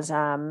 was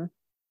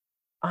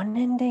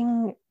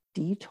Unending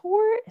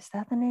Detour. Is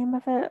that the name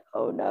of it?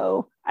 Oh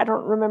no, I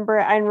don't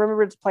remember. I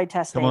remember its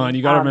playtest. Come on,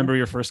 you got to remember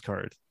your first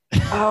card.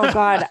 Oh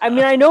God, I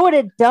mean, I know what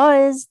it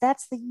does.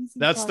 That's the easy.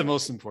 That's part. The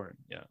most important.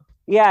 Yeah.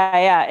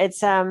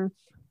 Yeah.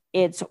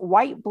 It's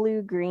white,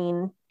 blue,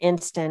 green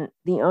instant.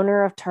 The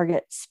owner of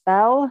target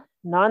spell,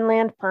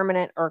 non-land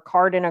permanent, or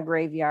card in a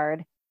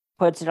graveyard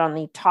puts it on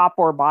the top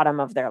or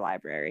bottom of their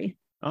library.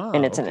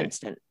 And it's an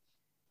instant.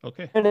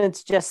 Okay. And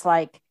it's just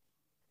like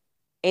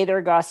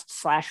Aether Gust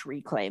 /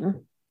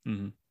 Reclaim.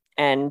 Mm-hmm.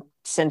 And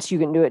since you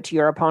can do it to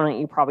your opponent,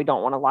 you probably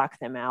don't want to lock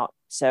them out.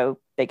 So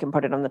they can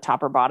put it on the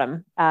top or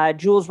bottom.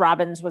 Jules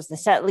Robbins was the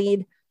set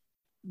lead.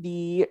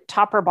 The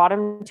top or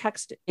bottom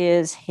text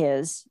is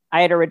his.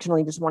 I had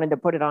originally just wanted to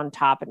put it on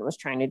top and was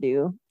trying to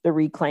do the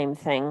reclaim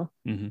thing.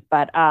 Mm-hmm.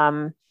 But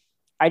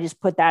I just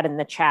put that in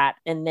the chat,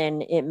 and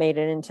then it made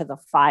it into the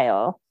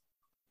file,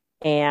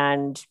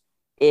 and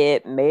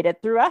it made it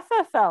through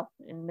FFL,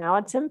 and now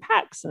it's in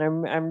PAX, and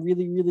I'm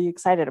really, really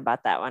excited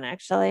about that one,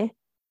 actually.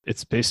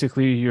 It's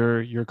basically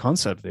your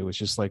concept. It was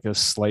just like a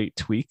slight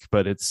tweak,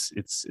 but it's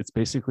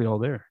basically all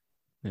there.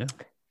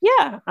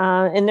 Yeah.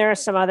 And there are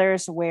some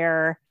others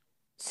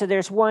so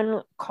there's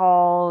one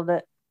called,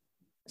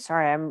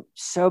 sorry, I'm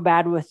so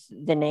bad with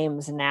the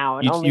names now.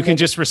 And you can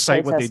just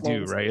recite what they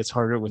do, right? It's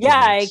harder with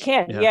I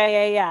can.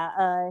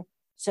 Yeah.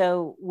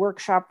 So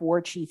Workshop War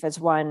Chief is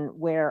one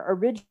where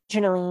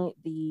originally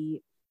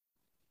the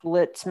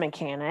Blitz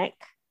mechanic,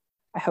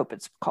 I hope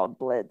it's called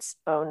Blitz.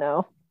 Oh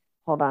no.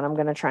 Hold on, I'm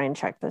going to try and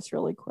check this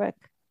really quick.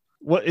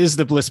 What is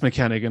the Blitz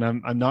mechanic? And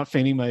I'm not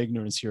feigning my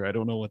ignorance here. I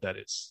don't know what that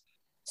is.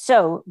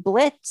 So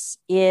Blitz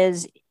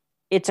is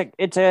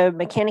it's a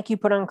mechanic you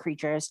put on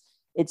creatures.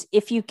 It's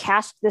if you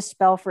cast this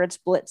spell for its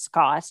Blitz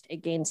cost,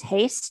 it gains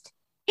haste,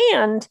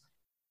 and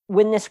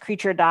when this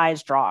creature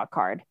dies, draw a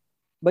card.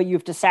 But you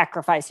have to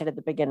sacrifice it at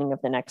the beginning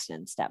of the next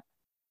end step.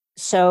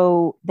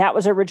 So that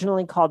was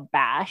originally called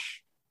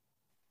Bash,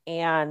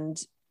 and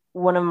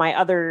one of my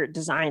other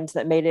designs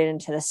that made it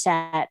into the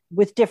set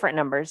with different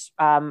numbers,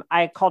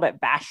 I called it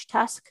Bash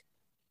Tusk.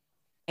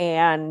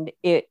 And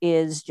it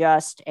is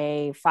just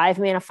a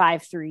 5-mana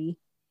 5/3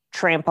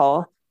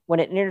 trample. When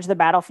it enters the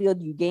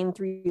battlefield, you gain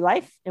 3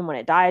 life. And when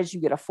it dies,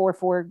 you get a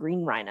 4/4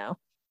 green rhino.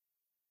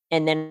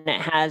 And then it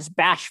has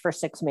Bash for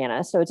 6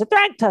 mana. So it's a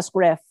Thragtusk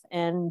Riff.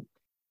 And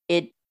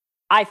it,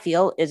 I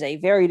feel, is a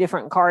very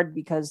different card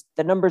because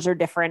the numbers are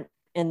different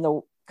and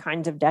the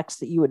kinds of decks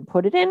that you would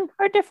put it in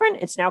are different.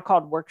 It's now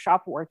called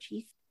Workshop War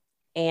Chief.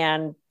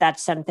 And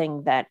that's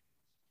something that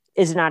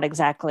is not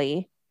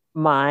exactly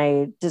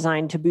my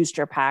design to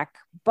booster pack,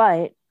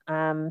 but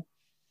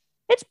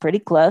it's pretty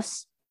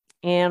close.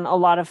 And a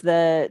lot of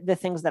the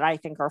things that I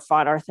think are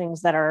fun are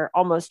things that are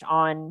almost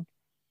on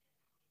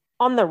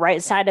the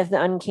right side of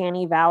the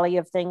uncanny valley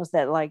of things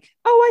that, like,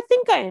 oh, I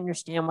think I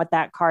understand what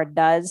that card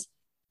does,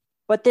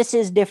 But this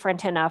is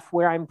different enough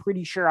where I'm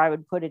pretty sure I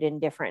would put it in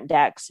different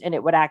decks and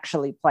it would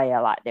actually play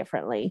a lot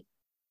differently.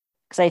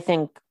 Because I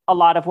think a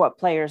lot of what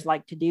players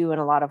like to do and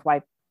a lot of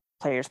why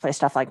players play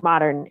stuff like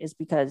Modern is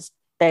because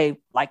they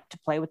like to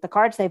play with the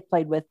cards they've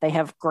played with. They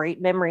have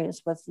great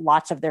memories with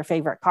lots of their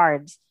favorite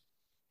cards.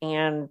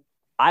 And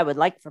I would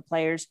like for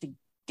players to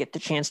get the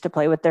chance to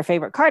play with their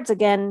favorite cards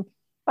again,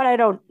 but I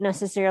don't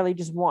necessarily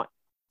just want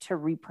to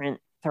reprint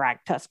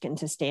Thragtusk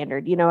into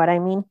standard. You know what I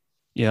mean?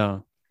 Yeah.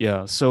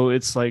 Yeah. So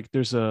it's like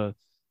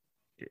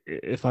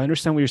if I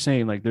understand what you're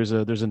saying, like there's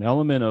an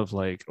element of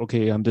like,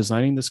 okay, I'm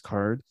designing this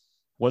card.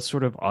 What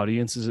sort of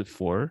audience is it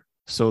for?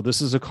 So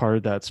this is a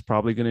card that's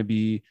probably going to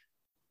be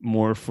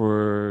more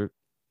for,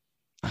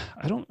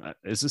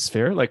 is this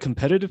fair? Like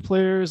competitive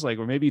players, like,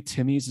 or maybe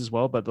Timmy's as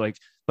well. But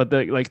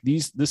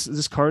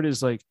this card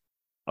is like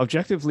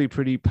objectively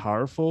pretty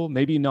powerful.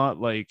 Maybe not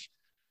like,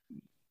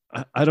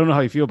 I don't know how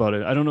you feel about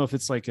it. I don't know if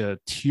it's like a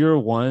tier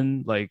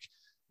 1,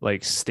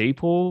 like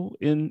staple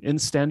in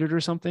standard or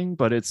something,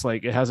 but it's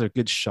like, it has a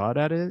good shot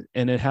at it.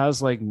 And it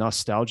has like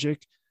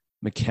nostalgic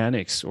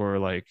mechanics or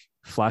like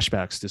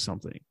flashbacks to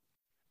something.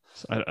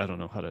 So I don't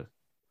know how to.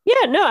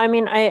 Yeah, no, I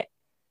mean,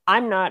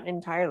 I'm not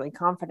entirely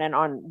confident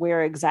on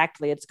where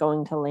exactly it's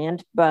going to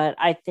land, but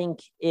I think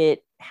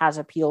it has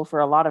appeal for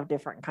a lot of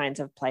different kinds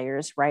of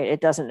players, right?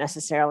 It doesn't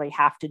necessarily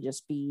have to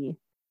just be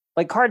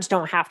like, cards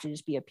don't have to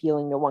just be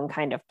appealing to one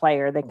kind of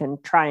player. They can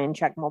try and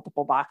check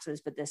multiple boxes,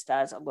 but this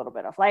does a little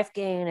bit of life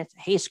gain. It's a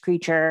haste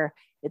creature.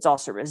 It's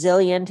also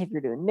resilient if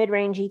you're doing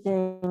mid-rangey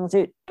things.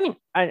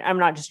 I'm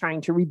not just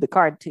trying to read the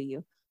card to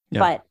you,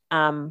 but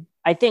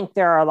I think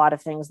there are a lot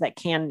of things that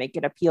can make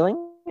it appealing,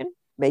 and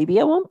maybe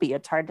it won't be.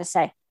 It's hard to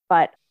say.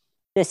 But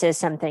this is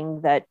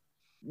something that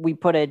we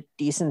put a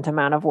decent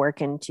amount of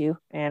work into.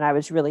 And I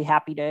was really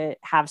happy to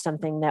have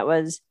something that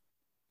was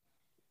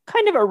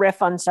kind of a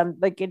riff on some,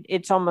 like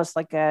it's almost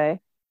like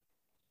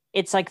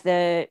it's like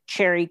the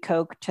cherry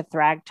Coke to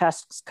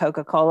Thragtusk's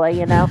Coca-Cola,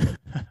 you know?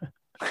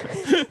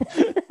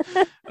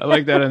 I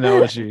like that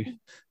analogy.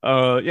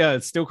 Yeah,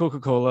 it's still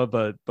Coca-Cola,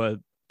 but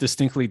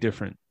distinctly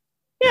different.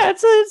 Yeah,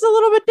 it's a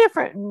little bit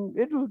different.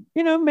 It,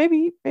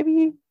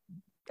 maybe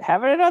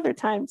have it at other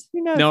times.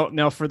 Who knows?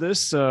 Now for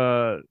this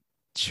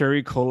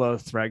cherry cola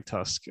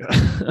Thragtusk,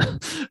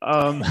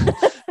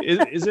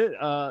 is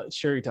it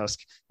cherry tusk?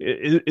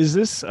 Is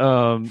this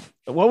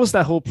what was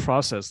that whole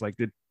process like?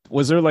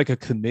 Was there like a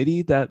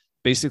committee that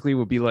basically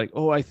would be like,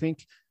 oh, I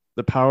think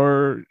the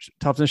power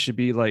toughness should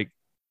be like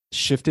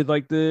shifted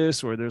like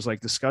this, or there's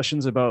like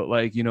discussions about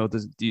like,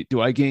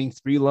 do I gain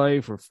 3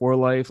 life or 4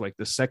 life, like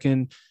the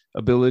second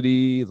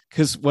ability?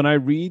 Because when I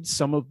read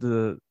some of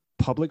the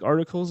public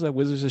articles that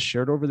Wizards has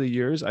shared over the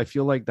years, I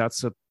feel like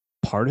that's a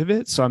part of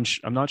it. So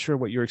I'm not sure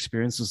what your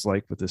experience is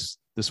like with this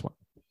one.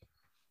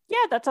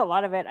 Yeah, that's a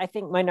lot of it. I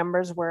think my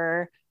numbers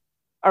were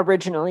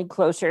originally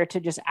closer to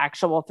just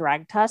actual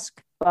Thragtusk,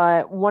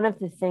 but one of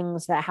the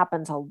things that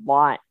happens a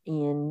lot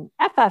in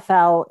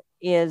FFL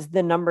is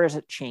the numbers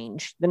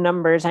change. The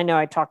numbers, I know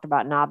I talked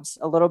about knobs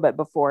a little bit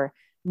before.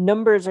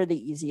 Numbers are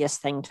the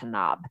easiest thing to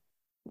knob,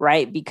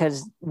 right?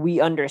 Because we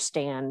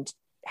understand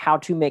how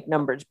to make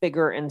numbers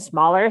bigger and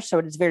smaller. So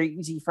it is very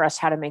easy for us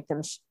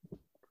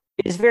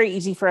it is very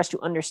easy for us to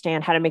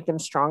understand how to make them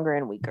stronger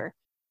and weaker.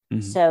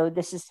 Mm-hmm. So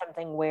this is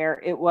something where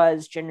it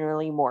was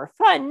generally more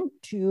fun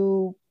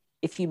to,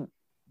 if you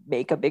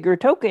make a bigger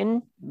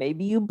token,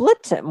 maybe you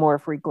blitz it more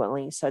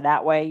frequently. So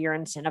that way you're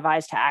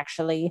incentivized to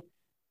actually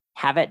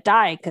have it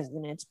die, because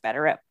then it's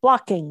better at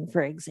blocking,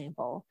 for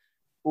example.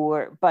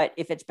 But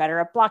if it's better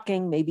at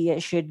blocking, maybe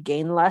it should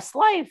gain less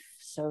life.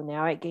 So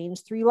now it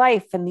gains 3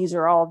 life. And these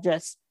are all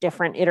just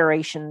different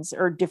iterations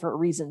or different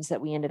reasons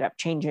that we ended up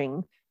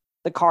changing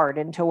the card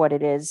into what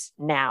it is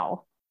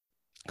now.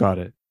 Got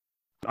it.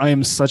 I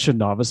am such a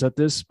novice at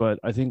this, but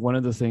I think one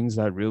of the things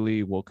that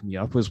really woke me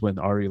up was when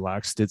Ari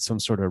Lax did some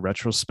sort of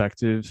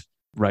retrospective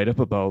write-up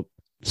about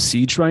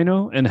Siege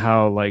Rhino and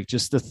how like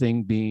just the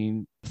thing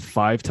being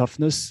 5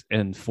 toughness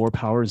and 4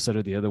 power instead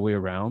of the other way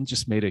around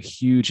just made a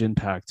huge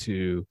impact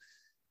to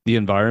the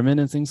environment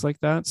and things like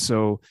that.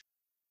 So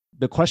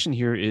the question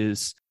here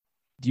is,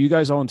 do you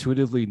guys all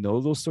intuitively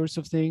know those sorts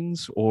of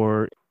things,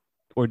 or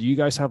do you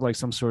guys have like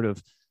some sort of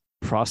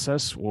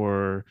process,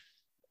 or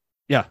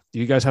do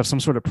you guys have some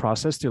sort of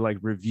process to like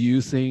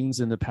review things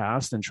in the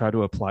past and try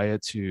to apply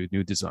it to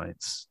new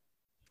designs?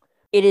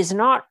 It is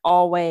not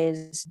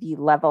always the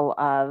level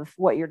of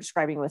what you're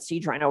describing with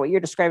Siege Rhino. What you're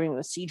describing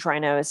with Siege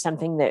Rhino is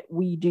something that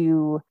we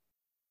do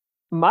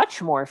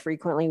much more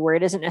frequently, where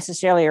it isn't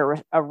necessarily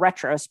a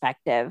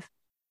retrospective.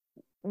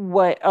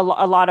 What a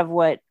lot of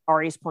what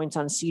Ari's points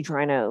on Siege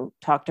Rhino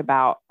talked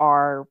about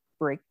are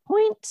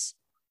breakpoints,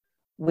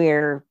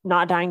 where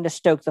not dying to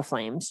stoke the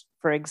flames,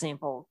 for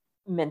example,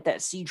 meant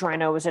that Siege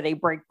Rhino was at a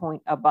breakpoint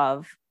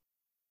above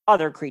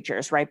other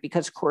creatures, right?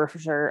 Because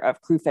Courser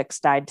of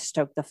Kruphix died to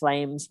stoke the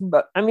flames.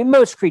 But I mean,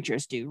 most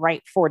creatures do,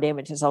 right? 4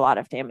 damage is a lot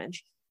of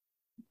damage.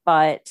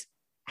 But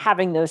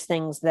having those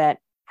things that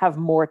have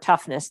more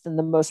toughness than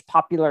the most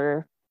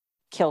popular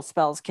kill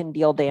spells can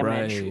deal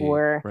damage,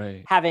 or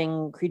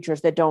having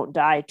creatures that don't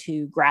die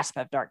to Grasp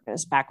of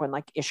Darkness back when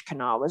like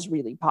Ishkanah was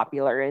really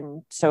popular.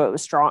 And so it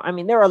was strong. I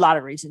mean, there were a lot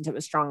of reasons it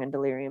was strong in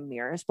Delirium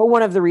Mirrors, but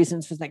one of the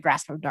reasons was that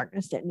Grasp of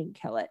Darkness didn't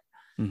kill it.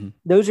 Mm-hmm.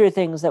 Those are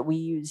things that we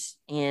use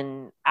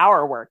in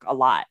our work a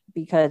lot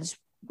because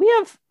we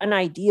have an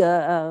idea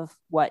of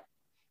what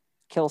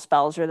kill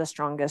spells are the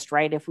strongest,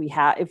 right? If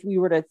we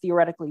were to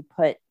theoretically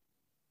put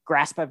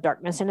Grasp of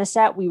Darkness in a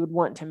set, we would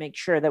want to make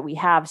sure that we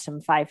have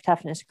some 5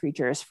 toughness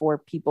creatures for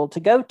people to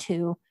go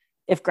to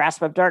if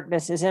Grasp of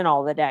Darkness is in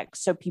all the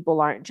decks, so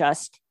people aren't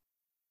just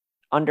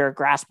under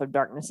Grasp of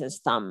Darkness's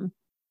thumb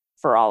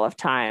for all of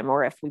time.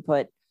 Or if we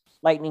put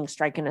Lightning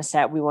Strike in a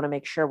set, we want to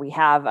make sure we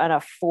have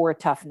enough 4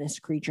 toughness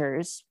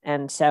creatures,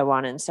 and so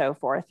on and so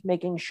forth.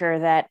 Making sure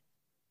that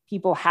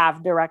people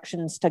have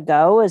directions to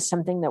go is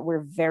something that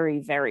we're very,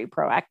 very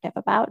proactive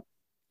about.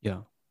 Yeah.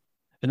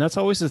 And that's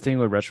always the thing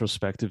with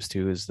retrospectives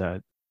too, is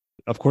that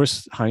of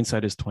course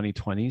hindsight is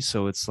 2020.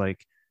 So it's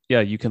like,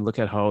 yeah, you can look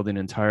at how the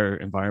entire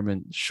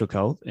environment shook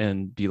out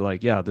and be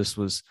like, yeah, this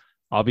was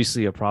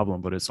obviously a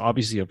problem, but it's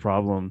obviously a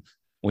problem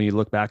when you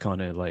look back on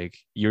it like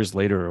years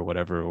later or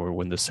whatever, or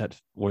when the set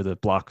or the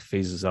block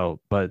phases out.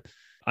 But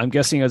I'm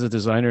guessing as a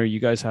designer, you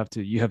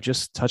have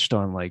just touched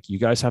on like, you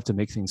guys have to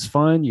make things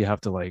fun. You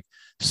have to like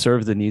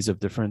serve the needs of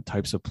different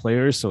types of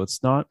players. So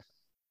it's not,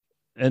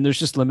 and there's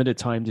just limited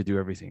time to do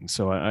everything.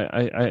 So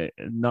I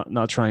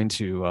not trying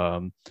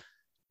to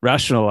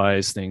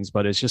rationalize things,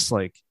 but it's just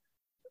like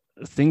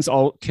things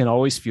can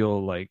always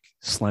feel like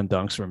slam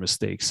dunks or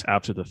mistakes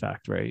after the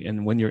fact, right?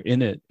 And when you're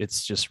in it,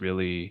 it's just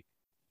really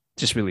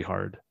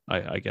hard,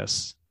 I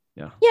guess.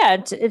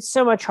 Yeah, it's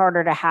so much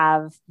harder to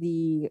have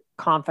the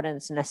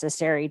confidence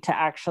necessary to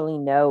actually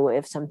know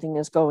if something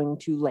is going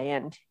to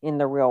land in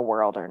the real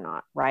world or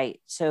not, right?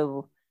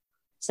 So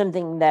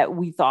something that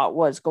we thought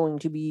was going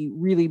to be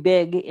really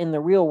big in the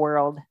real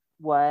world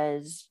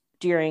was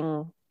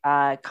during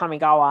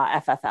Kamigawa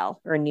FFL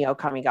or Neo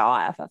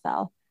Kamigawa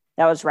FFL.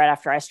 That was right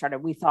after I started.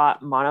 We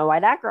thought Mono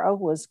White Aggro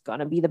was going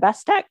to be the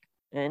best deck.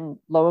 And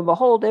lo and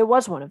behold, it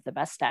was one of the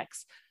best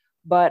decks.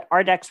 But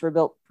our decks were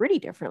built pretty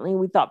differently.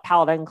 We thought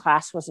Paladin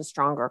class was a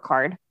stronger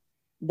card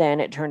than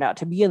it turned out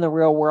to be in the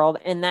real world.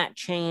 And that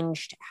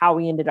changed how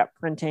we ended up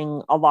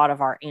printing a lot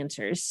of our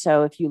answers.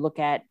 So if you look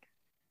at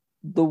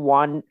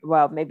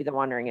maybe the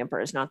Wandering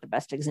Emperor is not the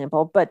best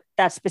example, but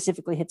that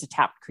specifically hits a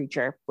tapped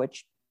creature,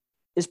 which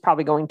is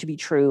probably going to be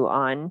true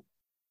on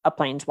a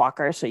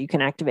Planeswalker. So you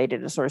can activate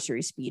it at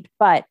sorcery speed.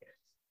 But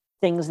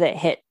things that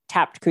hit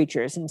tapped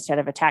creatures instead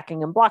of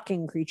attacking and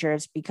blocking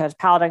creatures, because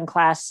Paladin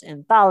class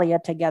and Thalia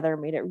together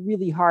made it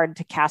really hard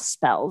to cast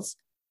spells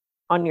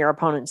on your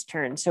opponent's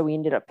turn. So we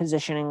ended up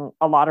positioning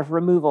a lot of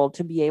removal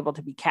to be able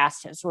to be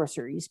cast at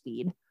sorcery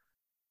speed.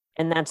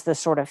 And that's the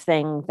sort of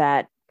thing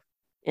that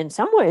in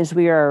some ways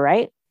we were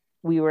right.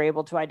 We were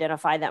able to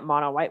identify that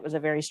Mono White was a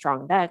very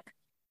strong deck,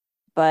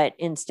 but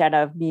instead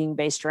of being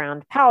based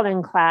around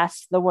Paladin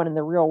class, the one in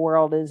the real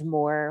world is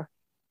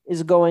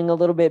going a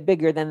little bit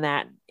bigger than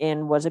that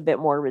and was a bit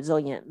more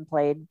resilient and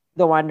played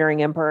the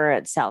Wandering Emperor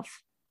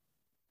itself.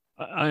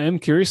 I am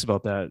curious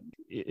about that.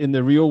 In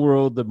the real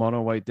world, the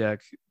Mono White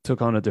deck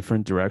took on a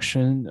different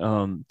direction.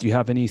 Do you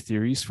have any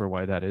theories for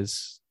why that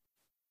is?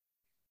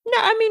 No,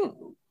 I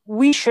mean,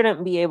 we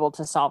shouldn't be able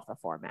to solve the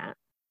format,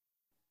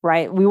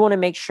 right? We want to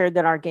make sure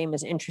that our game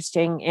is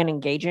interesting and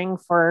engaging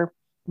for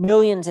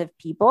millions of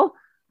people.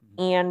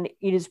 And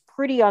it is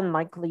pretty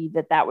unlikely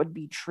that would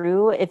be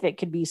true if it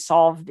could be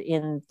solved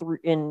in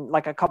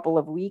like a couple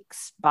of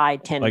weeks by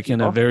 10 like people.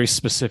 In a very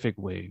specific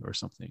way or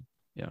something.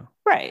 Yeah.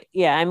 Right.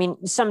 Yeah. I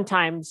mean,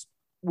 sometimes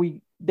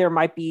there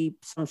might be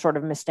some sort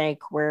of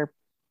mistake where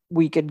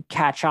we could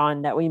catch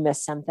on that we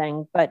missed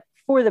something. But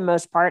for the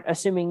most part,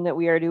 assuming that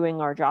we are doing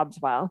our jobs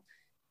well,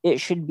 it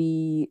should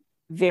be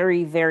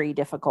very, very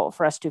difficult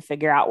for us to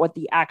figure out what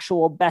the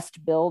actual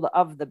best build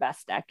of the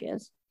best deck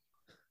is.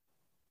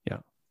 Yeah.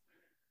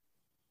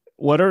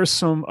 What are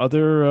some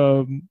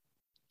other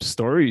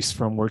stories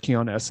from working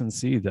on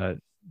SNC that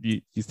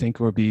you think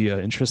would be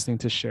interesting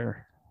to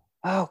share?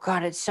 Oh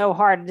God, it's so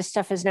hard. This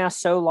stuff is now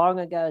so long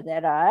ago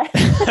that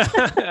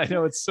I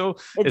know it's so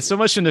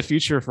much in the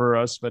future for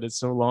us, but it's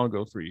so long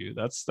ago for you.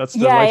 That's the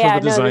life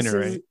of the designer,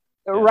 right?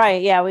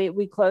 Right. Yeah.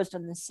 We closed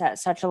on this set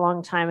such a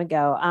long time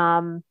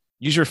ago.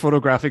 Use your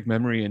photographic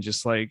memory and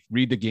just like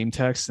read the game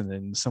text, and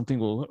then something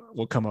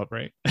will come up,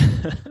 right?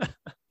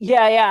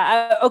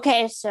 Yeah.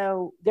 Okay.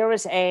 So there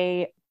was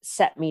a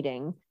set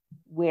meeting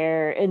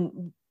where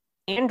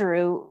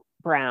Andrew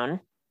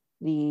Brown,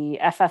 the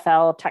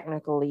FFL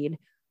technical lead,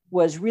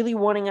 was really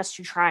wanting us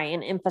to try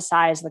and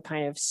emphasize the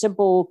kind of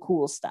simple,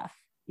 cool stuff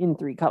in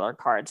 3-color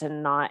cards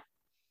and not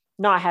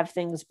have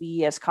things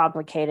be as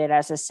complicated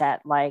as a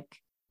set like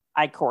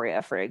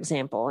Ikoria, for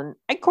example. And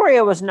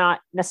Ikoria was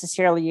not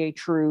necessarily a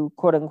true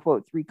quote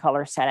unquote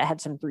 3-color set. It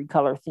had some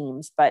 3-color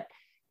themes, but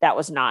that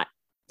was not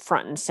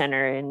front and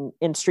center.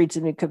 In Streets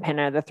of New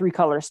Capenna, the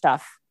 3-color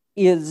stuff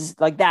is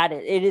like that.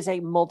 It is a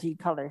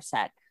multi-color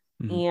set.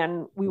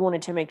 And we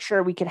wanted to make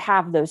sure we could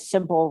have those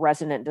simple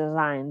resonant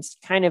designs,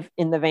 kind of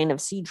in the vein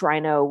of Siege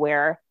Rhino,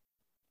 where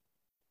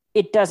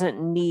it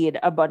doesn't need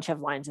a bunch of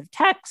lines of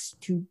text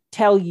to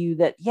tell you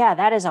that, yeah,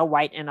 that is a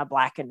white and a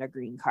black and a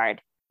green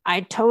card.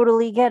 I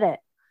totally get it.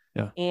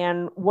 Yeah.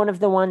 And one of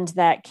the ones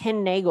that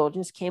Ken Nagel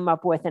just came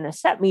up with in a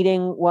set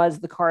meeting was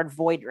the card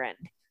Voidrend.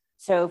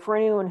 So for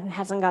anyone who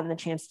hasn't gotten the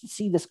chance to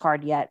see this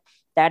card yet,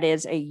 that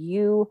is a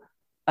U,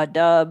 a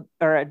dub,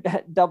 or a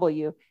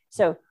W.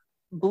 So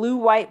blue,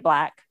 white,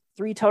 black,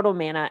 3 total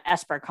mana,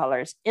 Esper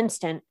colors,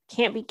 instant,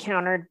 can't be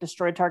countered,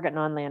 destroy target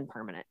non-land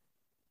permanent.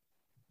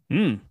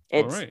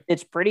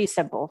 It's pretty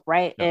simple,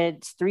 right? Yeah.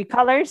 It's 3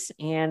 colors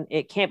and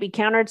it can't be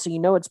countered, so you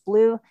know it's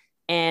blue.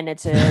 And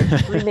it's a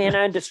 3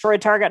 mana, destroy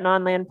target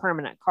non-land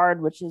permanent card,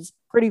 which is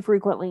pretty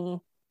frequently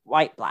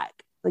white, black.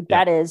 Like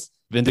that is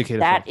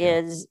vindicated. That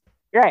is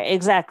right,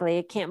 exactly.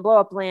 It can't blow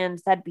up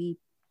lands. That'd be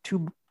a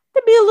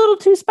little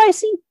too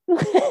spicy.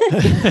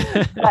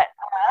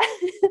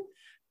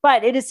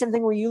 But it is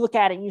something where you look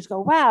at it and you just go,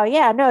 wow,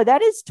 yeah, no,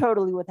 that is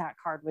totally what that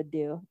card would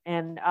do.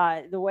 And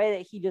the way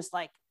that he just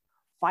like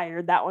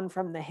fired that one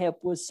from the hip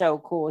was so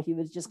cool. He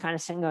was just kind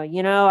of saying,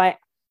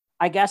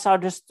 I guess I'll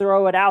just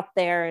throw it out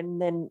there.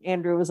 And then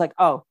Andrew was like,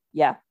 oh,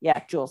 yeah,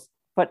 Jules,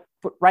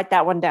 write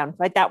that one down.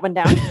 And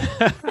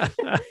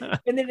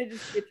then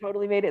it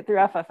totally made it through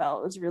FFL.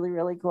 It was really,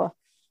 really cool.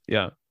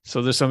 Yeah.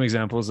 So there's some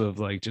examples of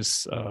like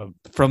just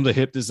from the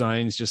hip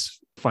designs,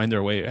 just find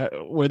their way.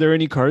 Were there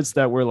any cards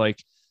that were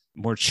like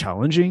more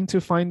challenging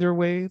to find their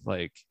way?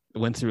 Like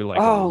went through like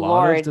a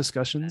lot of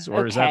discussions,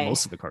 or is that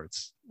most of the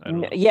cards? I don't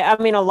know. Yeah.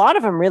 I mean, a lot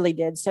of them really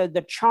did. So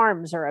the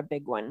charms are a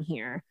big one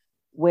here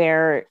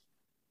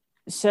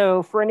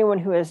so for anyone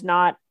who is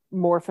not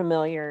more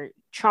familiar,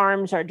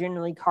 charms are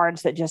generally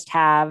cards that just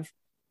have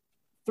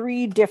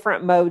 3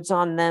 different modes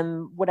on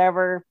them,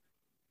 whatever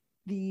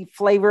the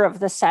flavor of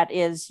the set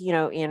is.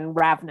 In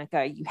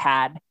Ravnica, you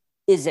had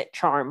Izzet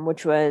Charm,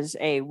 which was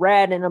a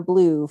red and a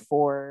blue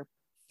for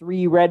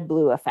 3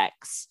 red-blue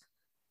effects.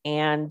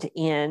 And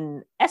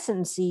in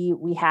SNC,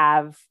 we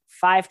have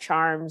 5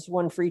 charms,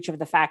 1 for each of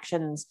the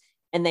factions,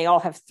 and they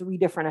all have 3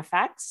 different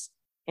effects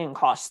and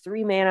cost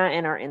 3 mana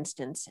in our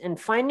instance. And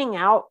finding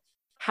out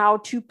how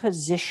to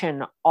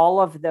position all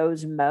of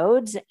those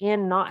modes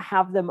and not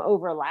have them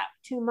overlap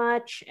too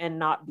much and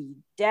not be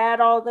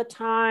dead all the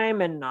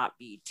time and not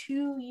be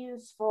too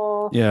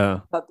useful,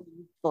 but be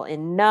useful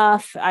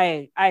enough.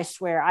 I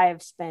swear I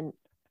have spent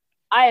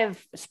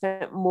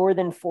more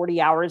than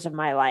 40 hours of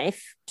my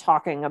life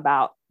talking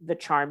about the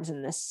charms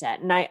in this set.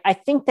 And I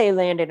think they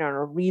landed on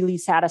a really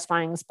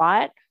satisfying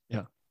spot.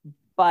 Yeah.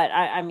 But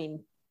I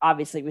mean,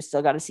 obviously we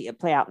still got to see it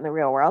play out in the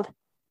real world.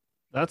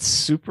 That's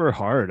super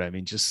hard. I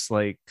mean, just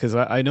like, because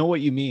I know what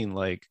you mean,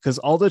 like, because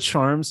all the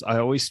charms I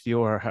always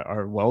feel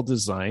are well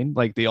designed.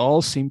 Like they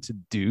all seem to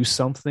do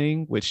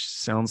something, which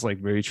sounds like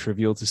very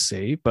trivial to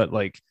say, but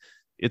like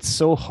it's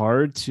so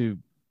hard to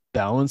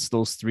balance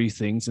those 3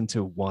 things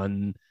into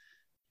one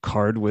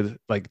card with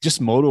like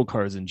just modal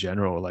cards in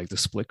general, like the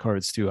split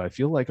cards too. I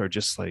feel like are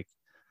just like,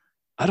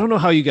 I don't know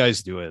how you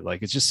guys do it.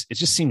 Like it just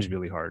seems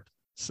really hard.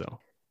 So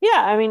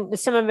yeah, I mean,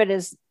 some of it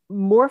is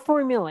more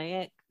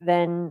formulaic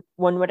than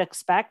one would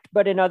expect,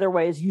 but in other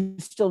ways, you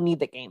still need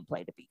the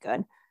gameplay to be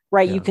good,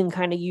 right? Yeah. You can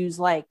kind of use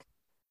like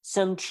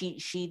some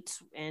cheat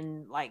sheets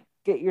and like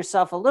get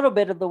yourself a little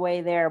bit of the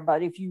way there.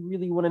 But if you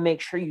really want to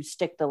make sure you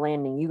stick the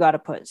landing, you got to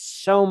put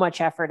so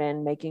much effort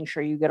in making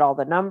sure you get all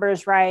the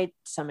numbers right.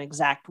 Some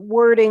exact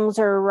wordings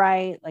are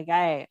right.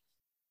 Like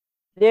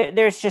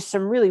there's just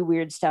some really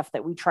weird stuff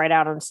that we tried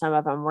out on some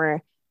of them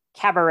where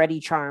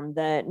Cabaret Charm,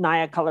 the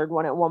Naya colored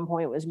one at one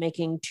point, was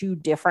making 2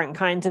 different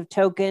kinds of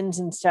tokens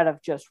instead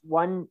of just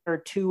 1 or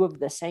 2 of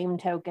the same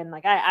token.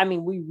 Like, I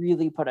mean, we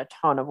really put a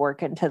ton of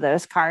work into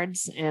those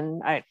cards.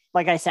 And I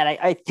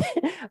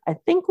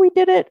think we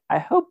did it. I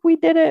hope we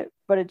did it,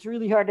 but it's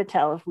really hard to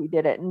tell if we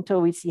did it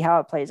until we see how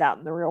it plays out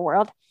in the real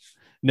world.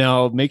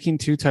 Now, making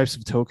 2 types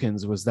of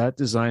tokens, was that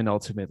design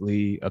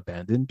ultimately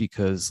abandoned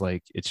because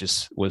like it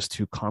just was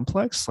too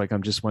complex? Like,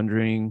 I'm just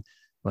wondering,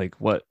 like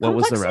what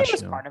was the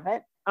rationale? Was part of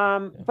it.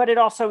 But it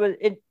also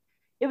it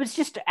was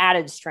just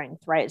added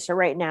strength, right? So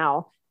right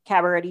now,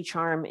 Cabaret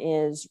Charm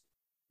is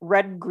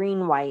red,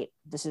 green, white.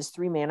 This is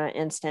 3 mana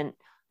instant.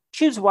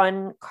 Choose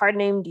 1 card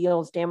name,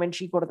 deals damage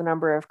equal to the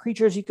number of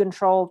creatures you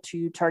control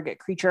to target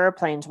creature or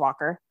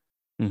planeswalker.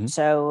 Mm-hmm.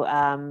 So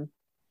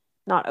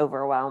not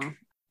overwhelm.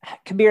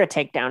 Kabira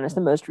Takedown is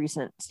the most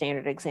recent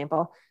standard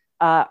example.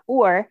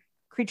 Or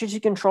creatures you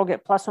control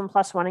get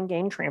 +1/+1 and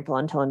gain trample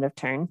until end of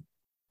turn.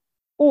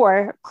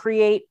 Or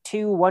create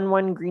 2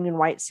 1/1 green and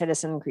white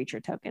citizen creature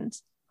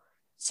tokens.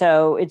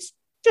 So it's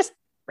just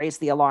raise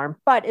the alarm,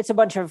 but it's a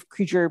bunch of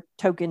creature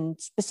token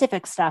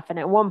specific stuff. And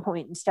at one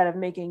point, instead of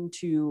making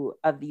 2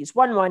 of these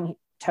 1/1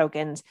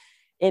 tokens,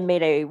 it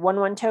made a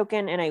 1/1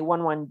 token and a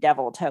 1/1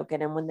 devil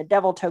token. And when the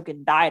devil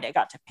token died, it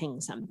got to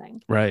ping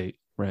something. Right.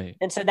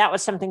 And so that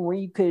was something where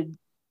it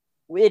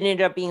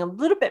ended up being a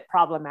little bit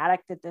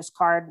problematic that this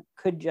card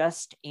could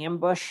just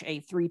ambush a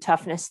 3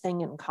 toughness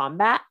thing in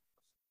combat.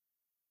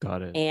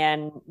 Got it.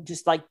 and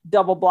just like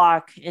double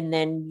block, and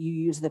then you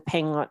use the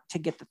ping to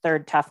get the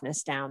third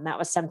toughness down. That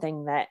was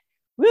something that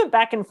we went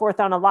back and forth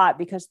on a lot,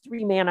 because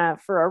 3 mana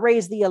for a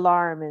Raise the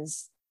Alarm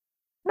is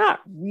not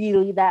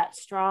really that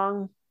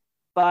strong,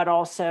 but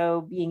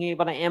also being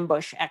able to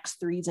ambush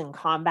X3s in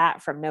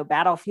combat from no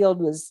battlefield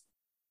was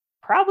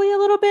probably a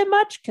little bit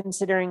much,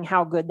 considering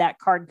how good that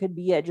card could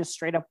be at just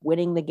straight up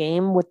winning the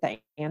game with the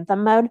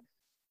Anthem mode.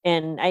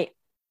 And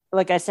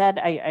like I said,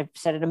 I've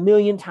said it a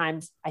million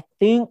times. I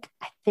think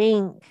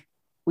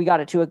we got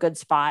it to a good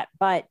spot,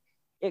 but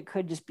it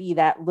could just be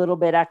that little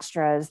bit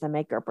extra as the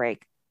make or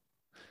break.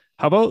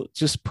 How about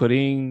just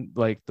putting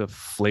like the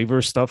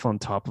flavor stuff on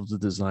top of the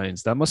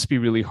designs? That must be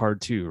really hard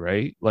too,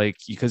 right? Like,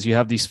 because you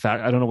have these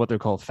I don't know what they're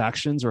called,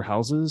 factions or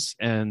houses,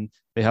 and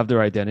they have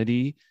their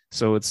identity.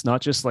 So it's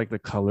not just like the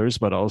colors,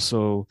 but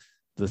also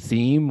the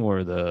theme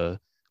or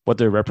what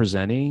they're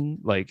representing.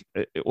 Like,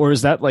 or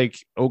is that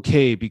like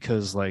okay,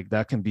 because like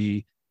that can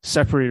be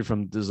separated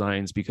from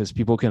designs, because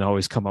people can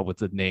always come up with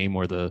the name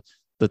or the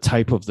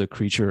type of the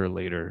creature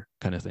later,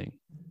 kind of thing.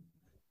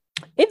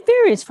 It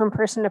varies from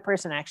person to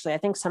person, actually. I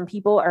think some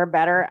people are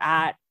better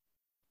at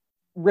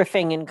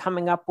riffing and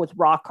coming up with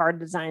raw card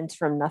designs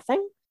from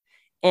nothing.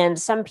 And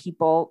some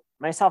people,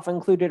 myself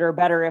included, are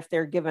better if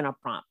they're given a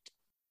prompt,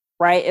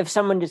 right? If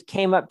someone just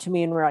came up to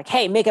me and were like,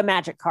 hey, make a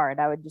magic card,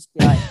 I would just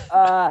be like,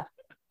 but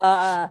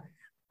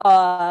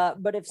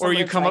if or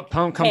you come like,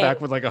 back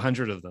with like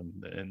 100 of them,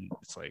 and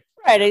it's like,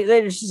 right,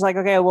 they're just like,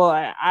 okay, well,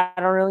 I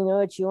don't really know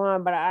what you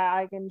want, but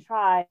I can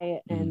try.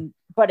 And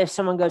but if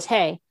someone goes,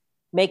 hey,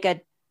 make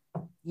a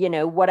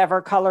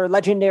whatever color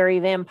legendary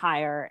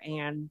vampire,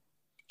 and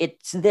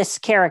it's this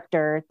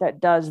character that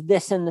does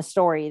this in the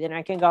story, then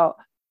I can go,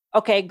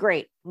 okay,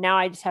 great. Now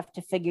I just have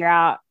to figure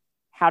out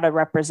how to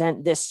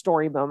represent this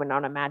story moment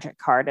on a magic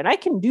card. And I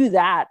can do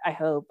that, I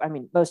hope. I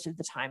mean, most of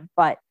the time,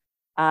 but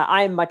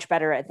I'm much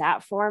better at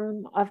that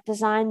form of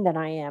design than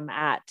I am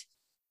at,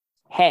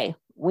 hey,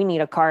 we need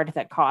a card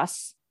that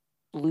costs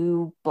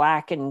blue,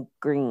 black, and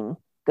green.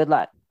 Good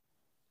luck.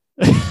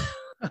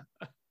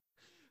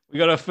 We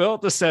got to fill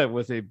out the set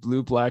with a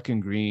blue, black,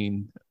 and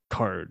green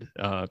card.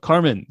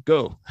 Carmen,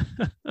 go.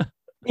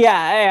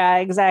 Yeah,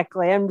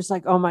 exactly. I'm just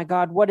like, oh my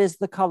God, what is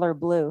the color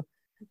blue?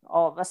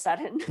 All of a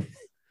sudden.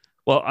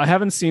 Well, I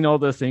haven't seen all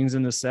the things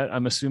in the set.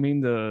 I'm assuming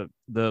the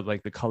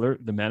color,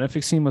 the mana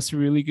fixing must be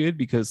really good,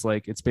 because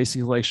like it's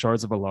basically like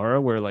Shards of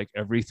Alara, where like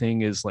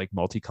everything is like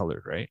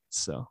multicolored, right?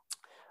 So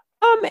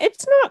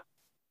it's not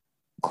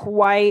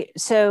quite.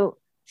 So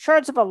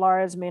Shards of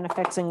Alara's mana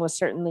fixing was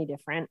certainly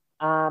different.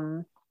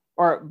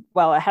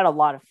 It had a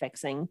lot of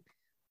fixing.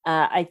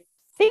 I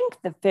think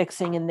the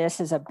fixing in this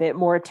is a bit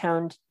more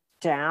toned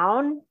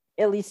down,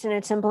 at least in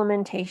its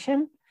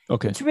implementation.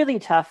 Okay. It's really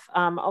tough.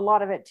 A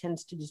lot of it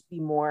tends to just be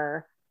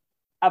more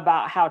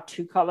about how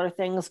 2-color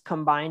things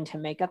combine to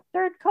make a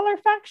 3rd color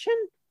faction.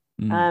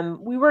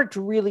 We worked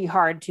really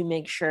hard to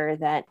make sure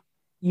that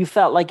you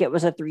felt like it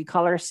was a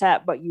 3-color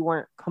set, but you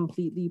weren't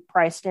completely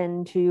priced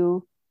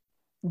into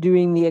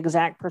doing the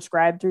exact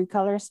prescribed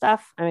 3-color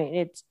stuff. I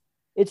mean,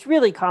 it's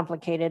really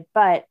complicated,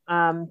 but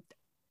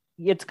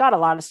it's got a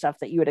lot of stuff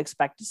that you would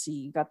expect to see.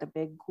 You got the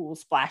big, cool,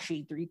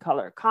 splashy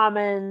 3-color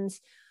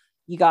commons.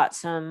 You got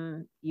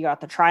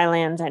the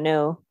Tri-lands. I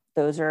know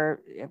those have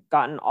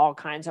gotten all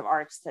kinds of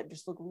arts that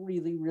just look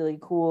really, really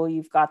cool.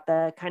 You've got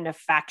the kind of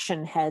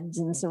faction heads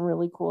and some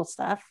really cool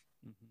stuff.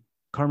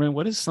 Carmen,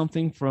 what is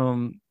something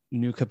from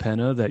New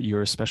Capenna that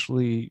you're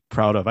especially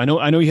proud of? I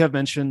know you have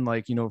mentioned,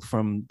 like,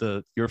 from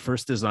your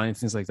first design,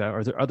 things like that.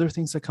 Are there other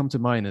things that come to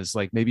mind as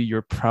like maybe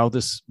your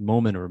proudest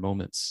moment or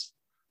moments?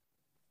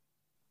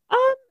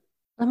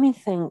 Let me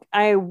think.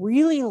 I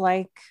really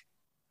like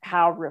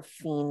how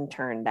Rafine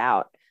turned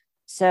out.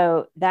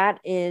 So that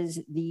is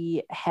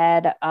the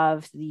head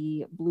of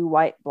the blue,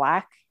 white,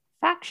 black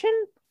faction.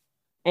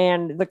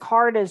 And the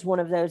card is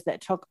one of those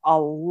that took a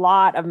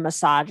lot of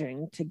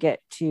massaging to get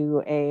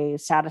to a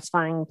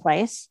satisfying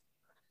place.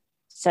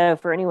 So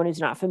for anyone who's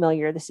not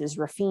familiar, this is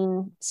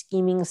Rafine,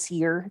 Scheming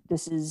Seer.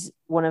 This is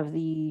one of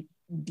the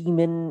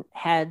demon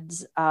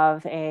heads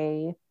of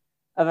a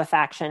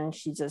faction.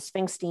 She's a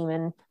Sphinx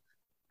demon.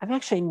 I'm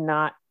actually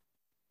not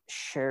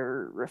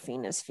sure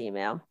Rafine is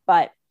female,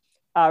 but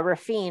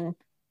Rafine,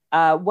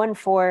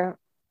 1/4,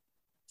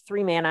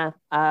 3 mana,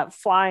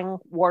 flying,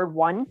 ward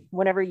 1.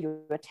 Whenever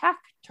you attack,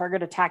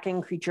 target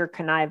attacking creature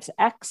connives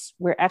X,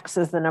 where X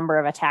is the number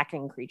of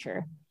attacking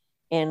creature.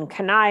 And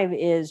connive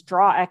is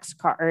draw X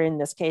card, or in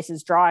this case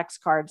is draw X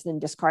cards, then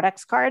discard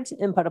X cards,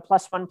 and put a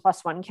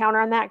 +1/+1 counter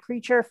on that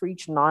creature for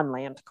each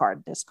non-land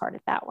card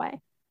discarded that way.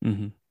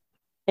 Mm-hmm.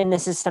 And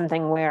this is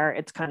something where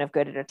it's kind of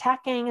good at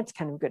attacking. It's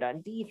kind of good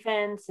on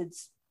defense.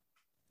 It's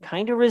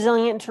kind of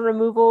resilient to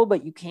removal,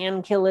 but you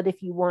can kill it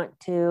if you want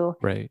to.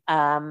 Right.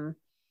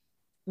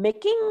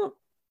 Making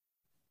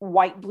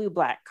white, blue,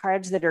 black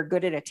cards that are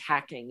good at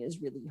attacking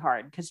is really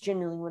hard, because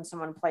generally when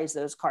someone plays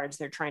those cards,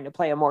 they're trying to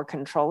play a more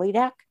control-y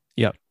deck.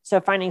 Yeah. So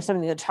finding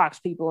something that talks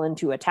people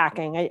into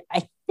attacking,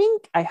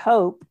 I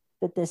hope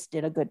that this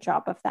did a good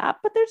job of that,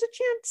 but there's a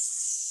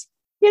chance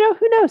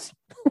Who knows?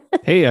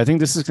 Hey, I think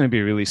this is going to be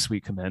a really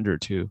sweet commander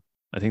too.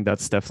 I think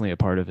that's definitely a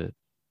part of it.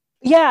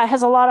 Yeah, it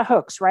has a lot of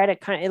hooks, right?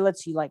 It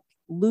lets you like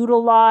loot a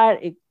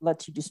lot. It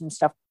lets you do some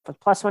stuff with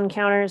 +1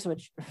 counters,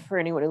 which for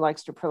anyone who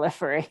likes to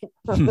proliferate,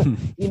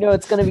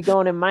 it's going to be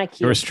going in my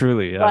cube. Yours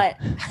truly, yeah.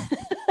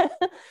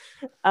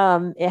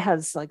 But it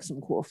has like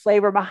some cool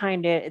flavor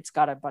behind it. It's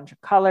got a bunch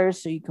of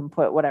colors, so you can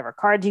put whatever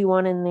cards you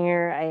want in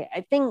there.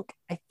 I think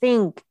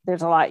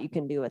there's a lot you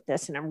can do with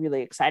this, and I'm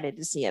really excited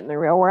to see it in the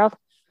real world.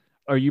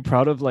 Are you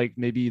proud of like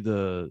maybe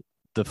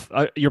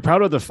you're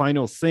proud of the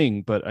final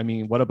thing, but I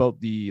mean, what about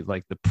the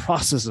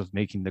process of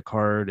making the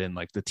card and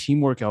like the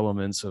teamwork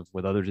elements of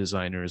with other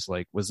designers?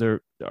 Like,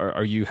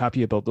 are you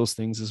happy about those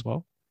things as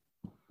well?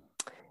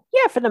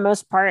 Yeah, for the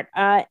most part.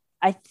 I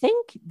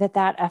think that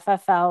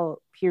FFL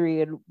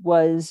period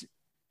was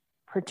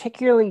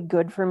particularly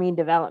good for me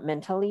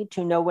developmentally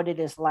to know what it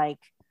is like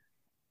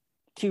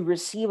to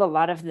receive a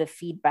lot of the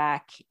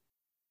feedback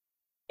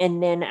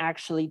and then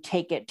actually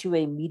take it to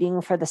a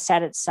meeting for the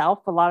set itself.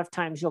 A lot of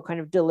times you'll kind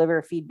of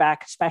deliver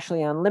feedback,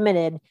 especially on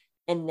limited,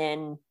 and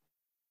then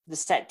the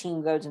set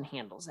team goes and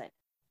handles it.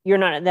 You're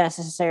not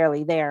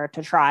necessarily there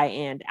to try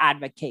and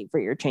advocate for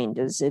your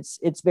changes.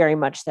 It's very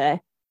much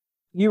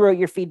you wrote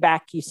your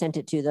feedback, you sent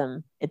it to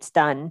them, it's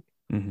done,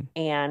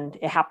 and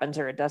it happens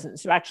or it doesn't.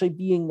 So actually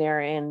being there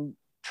and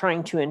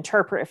trying to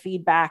interpret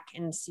feedback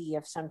and see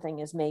if something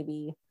is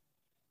maybe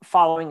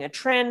following a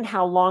trend,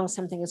 how long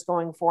something is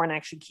going for, and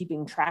actually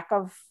keeping track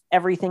of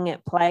everything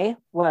at play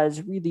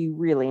was really,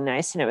 really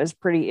nice. And it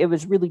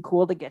was really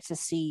cool to get to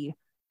see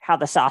how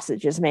the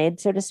sausage is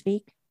made, so to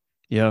speak.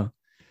 Yeah.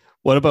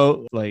 What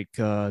about like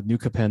New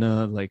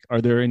Capenna? Like,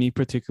 are there any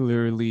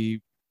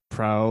particularly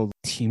proud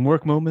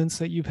teamwork moments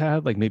that you've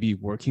had, like maybe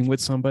working with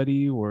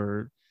somebody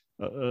or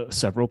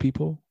several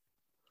people?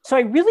 So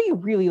I really,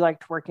 really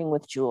liked working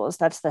with Jules.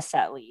 That's the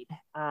set lead.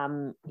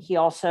 He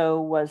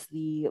also was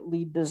the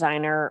lead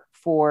designer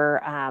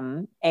for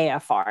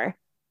AFR.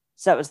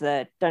 So it was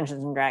the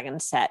Dungeons and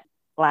Dragons set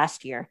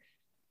last year.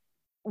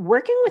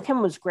 Working with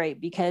him was great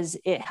because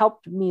it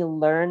helped me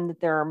learn that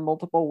there are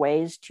multiple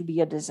ways to be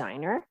a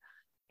designer.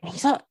 And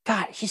he's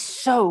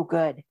so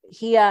good.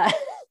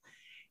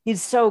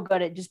 He's so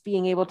good at just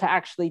being able to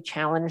actually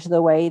challenge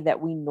the way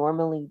that we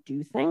normally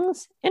do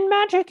things in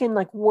Magic and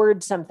like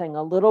word something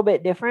a little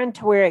bit different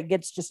to where it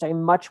gets just a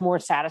much more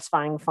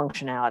satisfying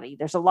functionality.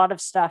 There's a lot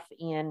of stuff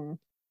in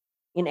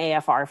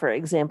AFR, for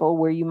example,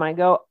 where you might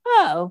go,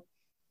 oh,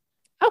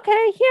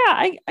 okay, yeah,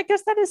 I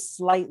guess that is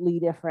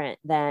slightly different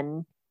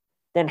than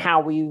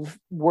how we've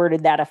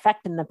worded that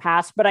effect in the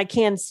past, but I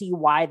can see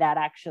why that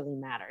actually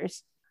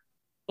matters.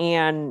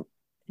 And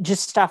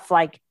just stuff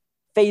like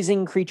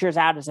phasing creatures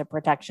out as a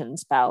protection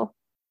spell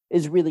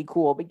is really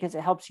cool because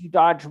it helps you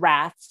dodge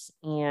wraths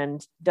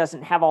and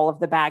doesn't have all of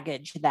the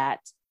baggage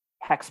that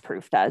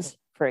Hexproof does,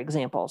 for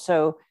example.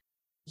 So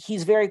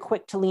he's very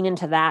quick to lean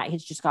into that.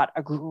 He's just got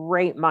a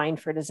great mind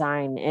for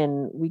design.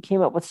 And we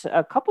came up with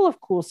a couple of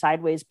cool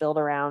sideways build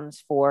arounds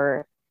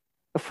for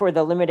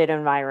the limited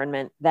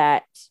environment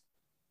that,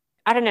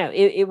 I don't know,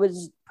 it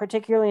was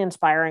particularly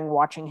inspiring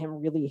watching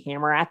him really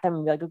hammer at them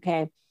and be like,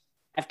 okay,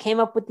 I've came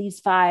up with these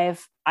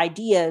 5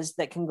 ideas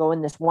that can go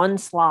in this one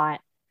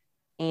slot.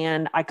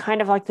 And I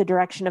kind of like the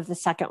direction of the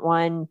second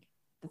one.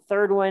 The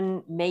third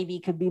one maybe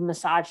could be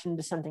massaged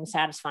into something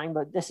satisfying,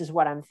 but this is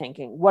what I'm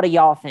thinking. What do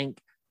y'all think?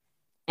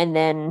 And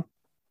then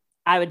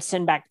I would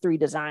send back 3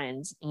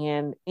 designs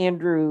and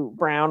Andrew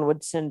Brown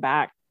would send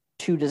back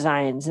 2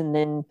 designs. And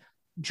then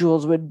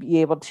Jules would be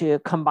able to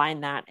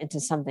combine that into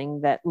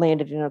something that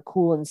landed in a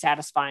cool and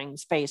satisfying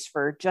space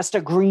for just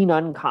a green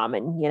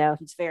uncommon.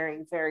 He's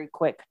very, very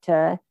quick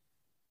to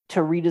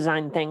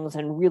redesign things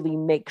and really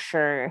make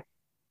sure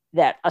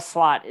that a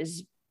slot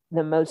is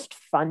the most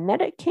fun that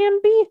it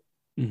can be.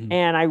 Mm-hmm.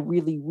 And I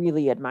really,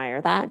 really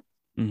admire that.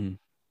 Mm-hmm.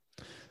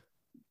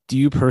 Do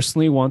you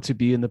personally want to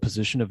be in the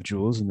position of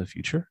Jules in the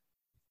future?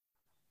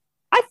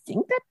 I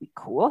think that'd be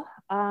cool.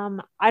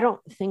 I don't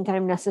think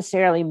I'm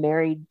necessarily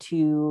married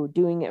to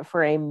doing it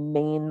for a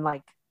main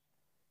like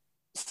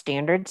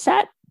standard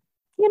set.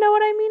 You know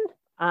what I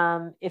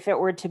mean? If it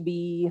were to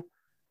be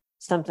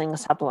something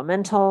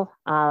supplemental,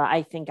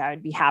 I think I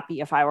would be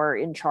happy if I were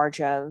in charge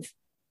of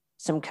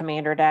some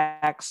commander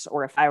decks,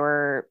 or if I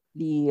were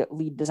the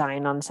lead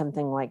design on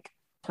something like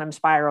Time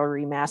Spiral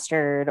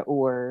Remastered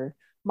or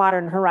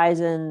Modern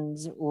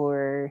Horizons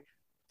or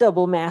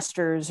Double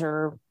Masters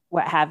or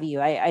what have you.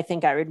 I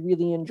think I would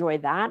really enjoy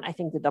that. I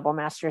think the Double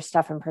Master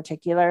stuff in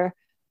particular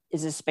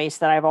is a space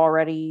that I've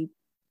already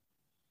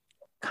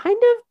kind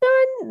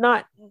of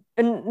done.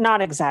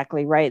 Not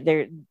exactly, right?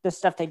 The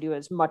stuff they do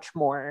is much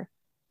more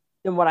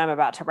than what I'm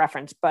about to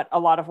reference, but a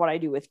lot of what I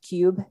do with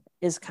Cube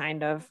is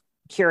kind of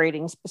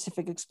curating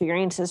specific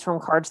experiences from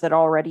cards that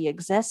already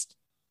exist,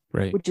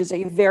 right? Which is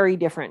a very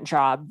different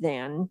job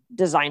than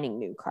designing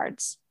new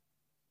cards.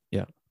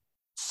 Yeah.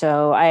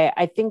 So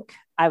I think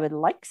I would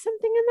like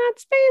something in that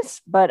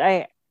space, but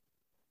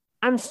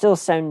I'm still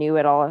so new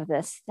at all of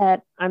this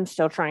that I'm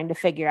still trying to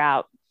figure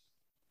out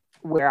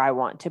where I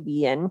want to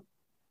be in.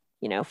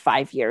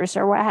 5 years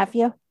or what have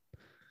you.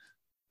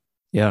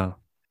 Yeah.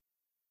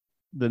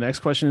 The next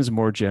question is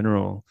more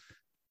general.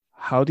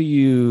 How do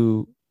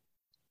you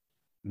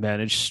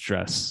manage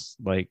stress?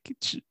 Like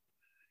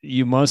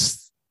you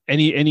must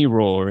any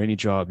role or any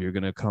job you're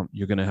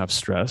gonna have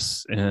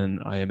stress.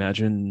 And I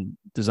imagine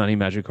designing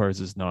magic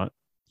cards is not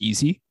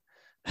easy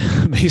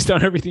based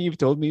on everything you've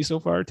told me so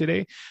far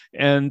today.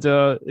 And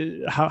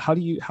how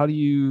do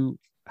you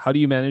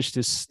manage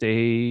to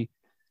stay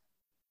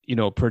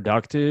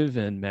productive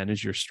and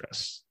manage your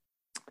stress?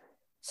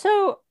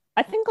 So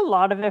I think a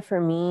lot of it for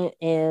me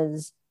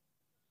is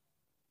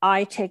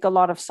I take a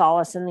lot of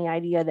solace in the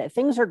idea that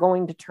things are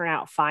going to turn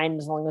out fine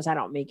as long as I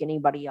don't make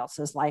anybody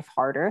else's life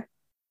harder.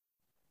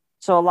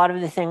 So a lot of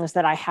the things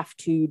that I have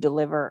to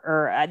deliver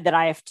or that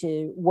I have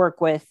to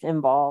work with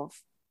involve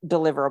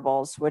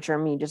deliverables, which are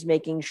me just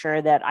making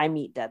sure that I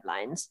meet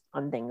deadlines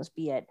on things,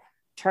 be it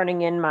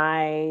turning in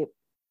my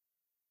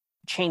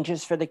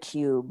changes for the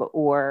cube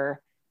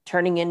or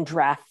turning in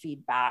draft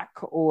feedback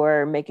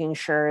or making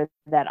sure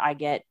that I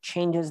get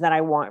changes that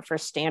I want for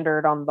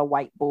standard on the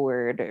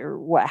whiteboard or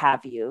what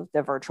have you,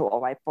 the virtual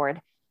whiteboard.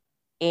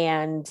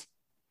 And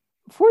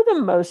for the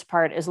most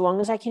part, as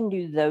long as I can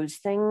do those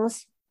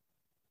things,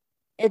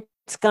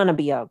 it's going to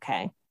be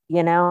okay.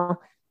 There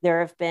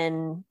have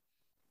been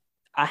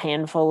a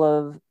handful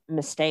of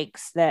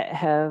mistakes that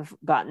have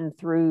gotten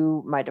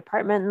through my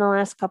department in the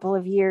last couple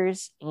of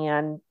years,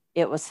 and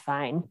it was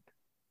fine,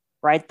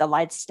 right? The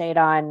lights stayed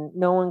on.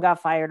 No one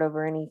got fired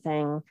over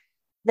anything.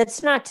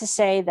 That's not to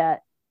say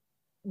that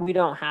we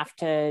don't have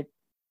to,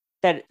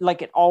 that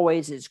like it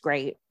always is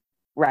great,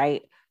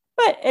 right?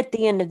 But at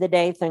the end of the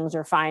day, things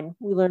are fine.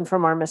 We learn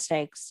from our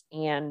mistakes.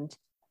 And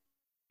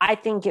I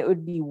think it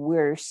would be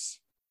worse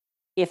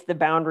if the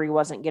boundary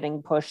wasn't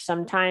getting pushed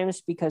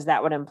sometimes, because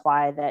that would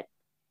imply that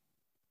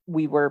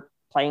we were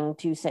playing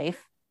too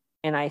safe.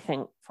 And I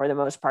think for the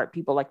most part,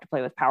 people like to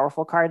play with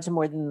powerful cards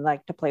more than they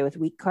like to play with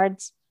weak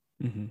cards.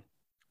 Mm-hmm.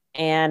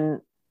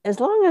 And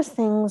as long as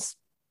things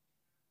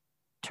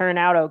turn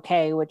out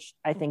okay, which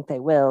I think they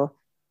will,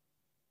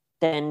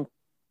 then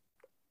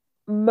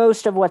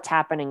most of what's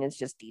happening is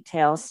just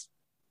details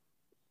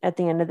at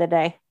the end of the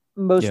day.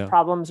 Most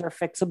problems are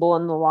fixable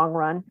in the long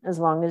run, as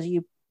long as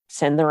you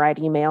send the right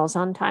emails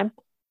on time.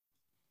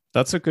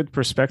 That's a good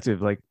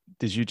perspective. Like,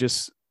 did you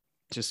just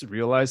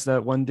realize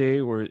that one day,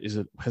 or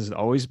has it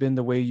always been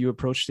the way you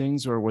approach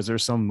things, or was there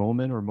some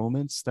moment or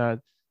moments that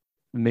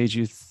made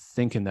you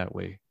think in that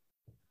way?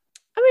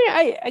 I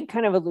mean, I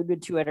kind of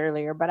alluded to it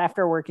earlier, but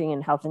after working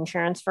in health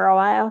insurance for a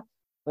while,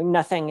 like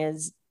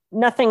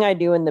nothing I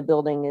do in the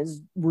building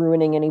is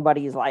ruining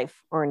anybody's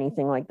life or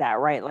anything like that,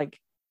 right? Like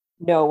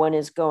no one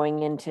is going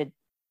into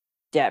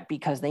debt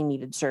because they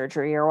needed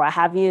surgery or what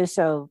have you.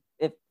 So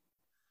if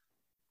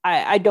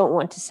I don't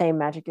want to say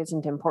magic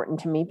isn't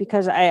important to me,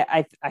 because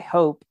I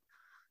hope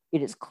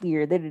it is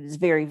clear that it is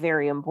very,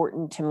 very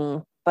important to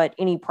me. But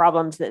any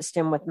problems that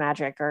stem with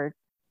magic are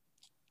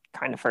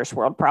kind of first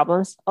world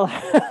problems a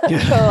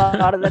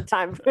lot of the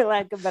time, for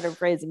lack of better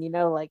phrasing.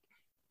 Like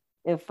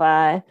if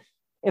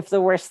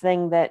the worst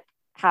thing that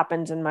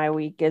happens in my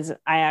week is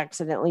I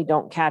accidentally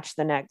don't catch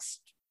the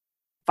next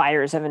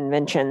fires of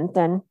invention,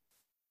 then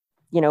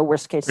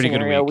worst case Pretty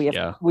scenario,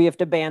 we have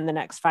to ban the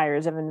next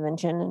fires of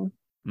invention,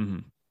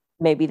 and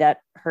maybe that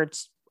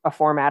hurts a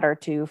format or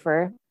two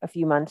for a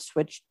few months,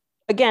 which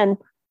again,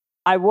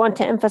 I want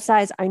to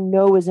emphasize, I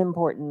know is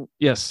important.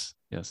 Yes.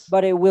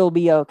 But it will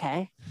be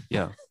okay.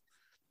 Yeah.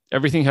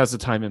 Everything has a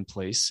time and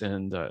place,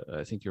 and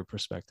I think your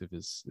perspective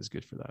is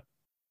good for that.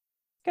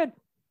 Good.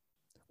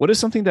 What is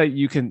something that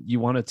you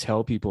want to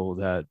tell people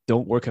that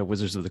don't work at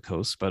Wizards of the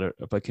Coast,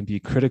 but can be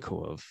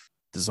critical of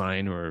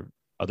design or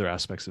other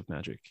aspects of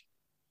magic?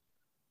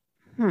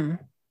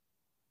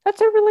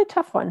 That's a really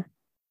tough one.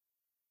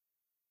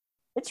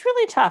 It's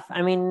really tough.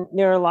 I mean,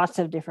 there are lots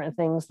of different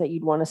things that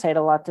you'd want to say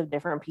to lots of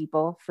different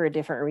people for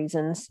different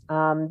reasons.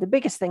 The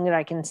biggest thing that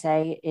I can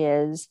say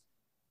is,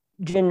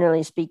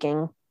 generally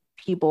speaking,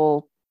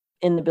 people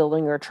in the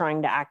building are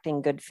trying to act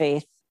in good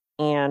faith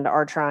and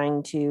are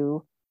trying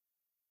to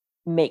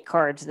make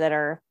cards that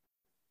are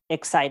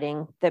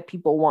exciting, that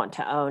people want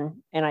to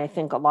own. And I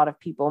think a lot of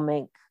people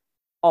make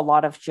a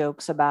lot of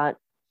jokes about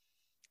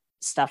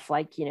stuff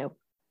like,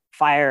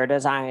 fire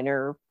design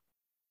or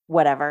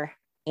whatever.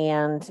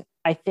 And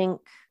I think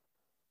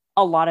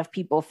a lot of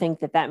people think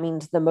that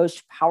means the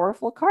most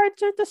powerful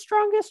cards are the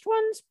strongest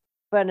ones.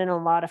 But in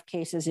a lot of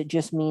cases, it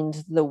just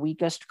means the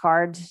weakest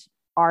cards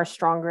are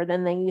stronger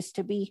than they used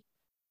to be,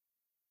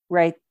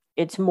 right?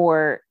 It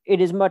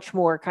is much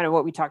more kind of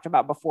what we talked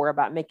about before,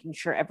 about making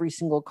sure every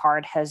single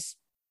card has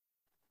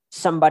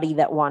somebody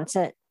that wants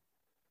it.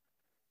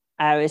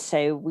 I always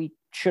say we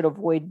should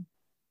avoid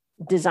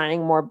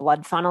designing more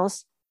blood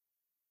funnels,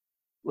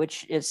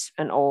 which is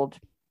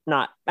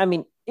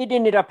it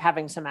ended up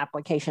having some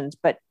applications,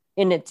 but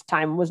in its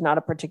time was not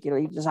a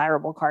particularly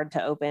desirable card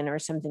to open or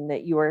something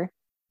that you were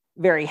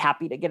very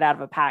happy to get out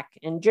of a pack.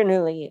 And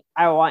generally,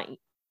 I want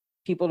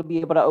people to be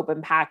able to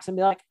open packs and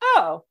be like,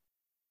 oh,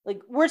 like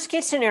worst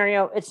case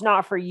scenario, it's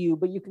not for you,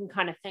 but you can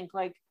kind of think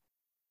like,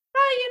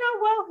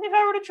 well, if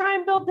I were to try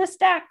and build this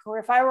deck, or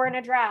if I were in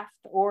a draft,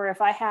 or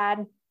if I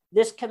had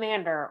this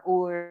commander,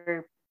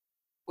 or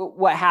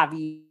what have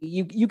you,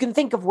 you can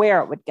think of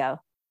where it would go.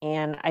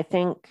 And I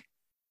think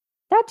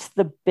that's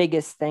the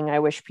biggest thing I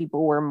wish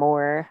people were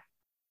more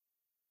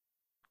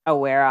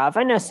aware of.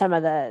 I know some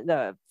of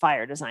the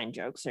fire design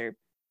jokes are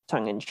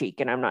tongue in cheek,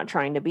 and I'm not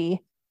trying to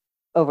be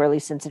overly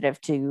sensitive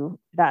to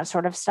that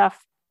sort of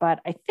stuff, but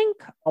I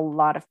think a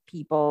lot of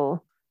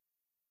people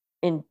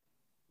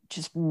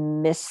just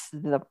miss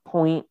the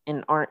point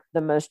and aren't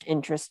the most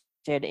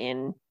interested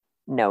in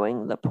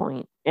knowing the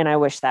point. And I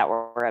wish that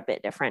were a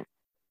bit different.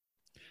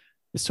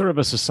 It's sort of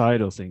a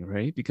societal thing,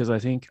 right? Because I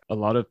think a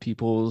lot of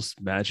people's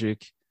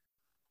Magic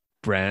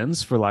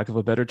brands, for lack of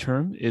a better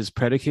term, is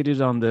predicated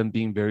on them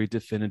being very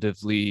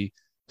definitively,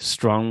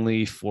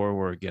 strongly for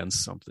or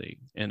against something.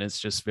 And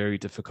it's just very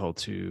difficult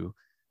to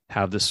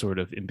have this sort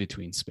of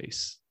in-between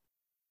space.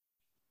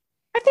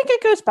 I think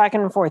it goes back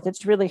and forth.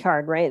 It's really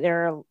hard, right?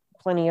 There are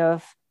plenty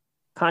of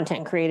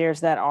content creators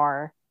that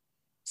are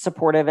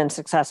supportive and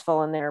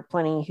successful, and there are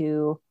plenty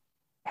who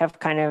have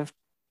kind of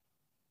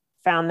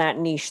found that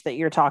niche that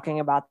you're talking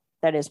about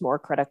that is more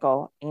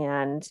critical.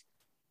 And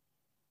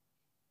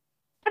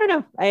I don't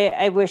know,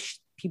 I wish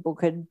people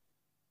could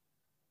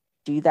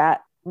do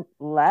that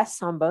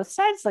less on both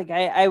sides. Like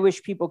I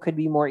wish people could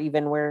be more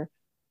even, where,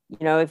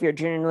 if you're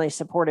genuinely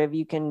supportive,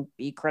 you can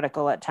be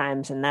critical at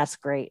times, and that's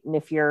great. And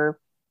if you're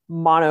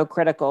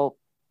monocritical,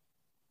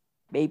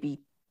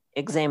 maybe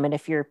examine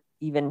if you're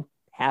even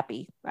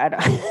happy. I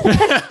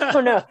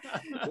don't know.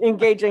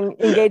 engaging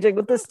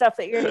with the stuff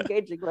that you're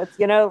engaging with,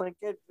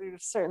 there's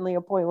certainly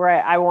a point where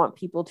I want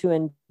people to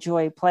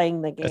enjoy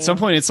playing the game. At some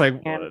point, it's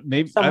like,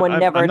 maybe someone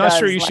I'm not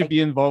sure you should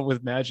be involved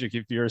with Magic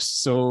if you're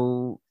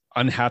so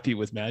unhappy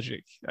with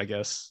Magic, I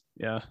guess.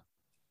 Yeah.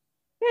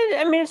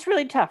 I mean, it's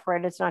really tough,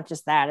 right? It's not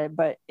just that,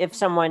 but if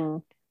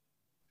someone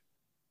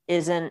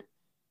isn't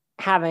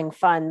having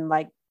fun,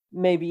 like,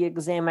 maybe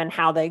examine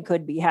how they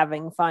could be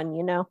having fun.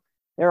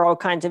 There are all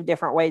kinds of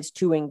different ways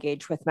to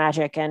engage with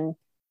Magic, and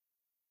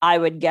I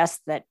would guess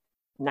that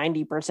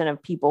 90%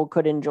 of people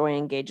could enjoy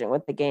engaging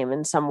with the game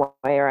in some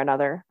way or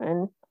another,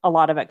 and a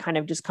lot of it kind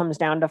of just comes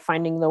down to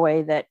finding the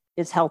way that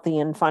is healthy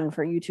and fun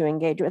for you to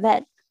engage with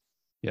it.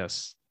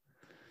 Yes.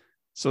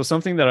 So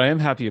something that I am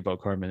happy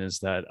about, Carmen, is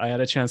that I had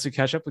a chance to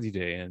catch up with you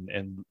today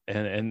and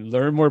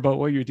learn more about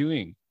what you're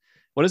doing.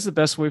 What is the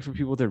best way for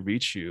people to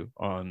reach you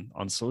on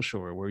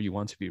social, or where you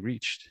want to be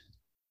reached?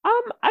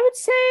 I would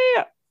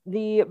say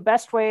the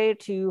best way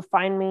to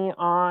find me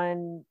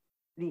on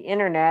the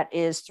internet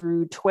is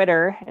through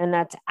Twitter, and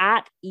that's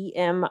at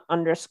EM_TEEGEE,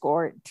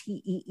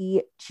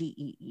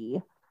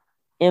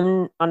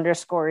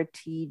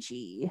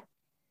 M_TG.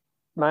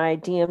 My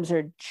DMs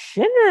are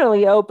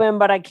generally open,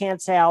 but I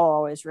can't say I'll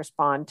always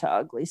respond to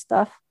ugly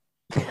stuff.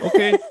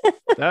 Okay.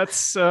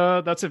 That's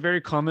a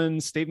very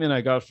common statement I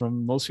got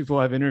from most people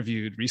I've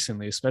interviewed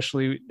recently,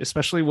 especially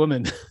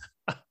women.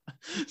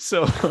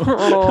 So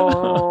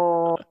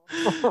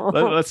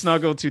let's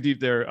not go too deep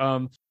there.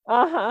 The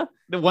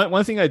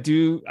one thing I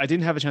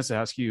didn't have a chance to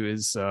ask you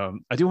is I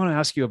do want to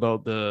ask you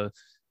about the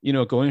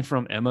going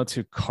from Emma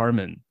to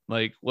Carmen.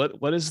 Like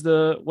what is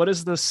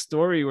the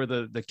story or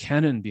the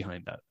canon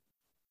behind that?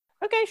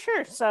 Okay,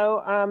 sure.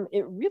 So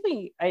it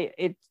really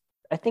I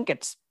think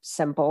it's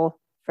simple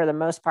for the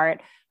most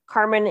part.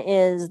 Carmen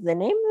is the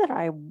name that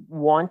I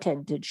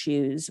wanted to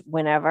choose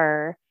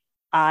whenever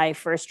I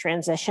first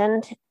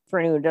transitioned. For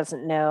anyone who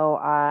doesn't know,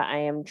 I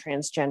am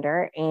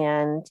transgender,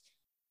 and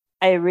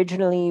I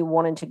originally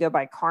wanted to go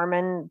by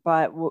Carmen,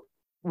 but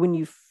when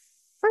you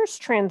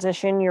first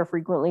transition, you're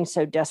frequently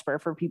so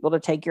desperate for people to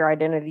take your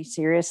identity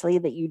seriously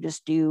that you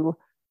just do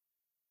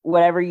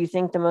whatever you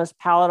think the most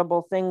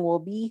palatable thing will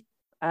be,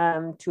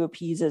 to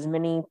appease as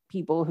many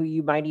people who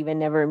you might even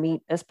never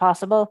meet as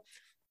possible.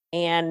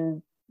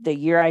 And the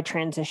year I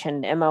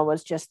transitioned, Emma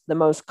was just the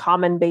most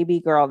common baby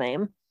girl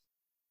name.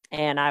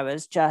 And I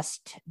was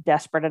just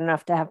desperate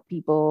enough to have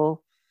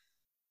people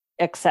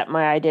accept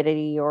my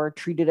identity or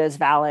treat it as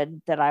valid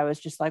that I was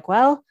just like,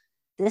 well,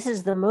 this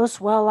is the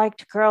most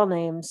well-liked girl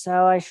name,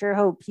 so I sure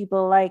hope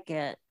people like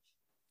it.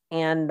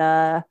 And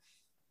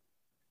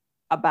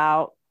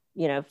about,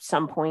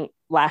 some point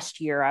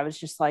last year, I was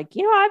just like,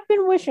 I've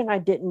been wishing I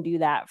didn't do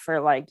that for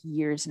like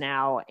years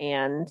now.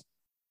 And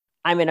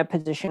I'm in a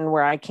position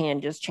where I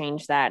can just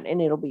change that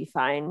and it'll be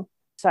fine.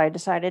 So I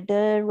decided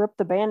to rip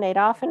the Band-Aid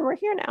off, and we're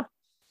here now.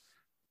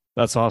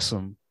 That's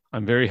awesome.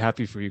 I'm very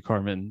happy for you,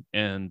 Carmen.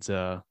 And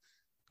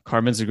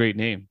Carmen's a great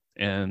name.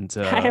 And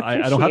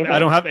I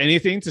don't have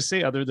anything to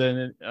say other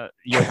than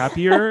you're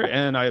happier,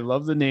 and I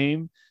love the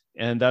name,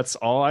 and that's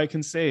all I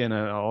can say, and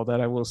all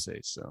that I will say.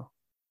 So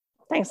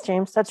thanks,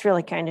 James. That's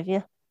really kind of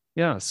you.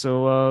 Yeah.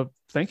 So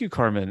thank you,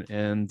 Carmen,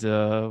 and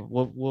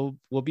we'll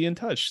be in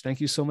touch.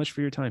 Thank you so much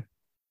for your time.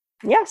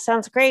 Yeah,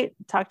 sounds great.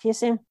 Talk to you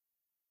soon.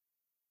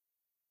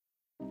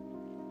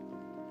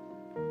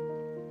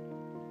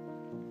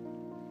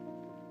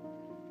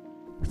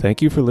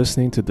 Thank you for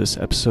listening to this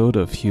episode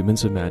of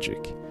Humans of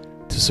Magic.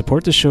 To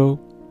support the show,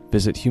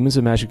 visit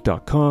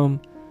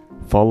humansofmagic.com,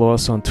 Follow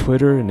us on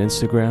Twitter and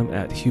Instagram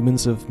at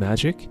Humans of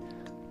Magic,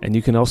 and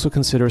you can also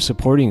consider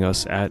supporting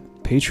us at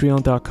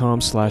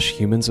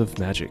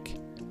patreon.com/humansofmagic.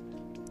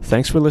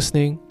 Thanks for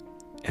listening,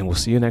 and we'll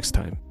see you next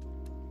time.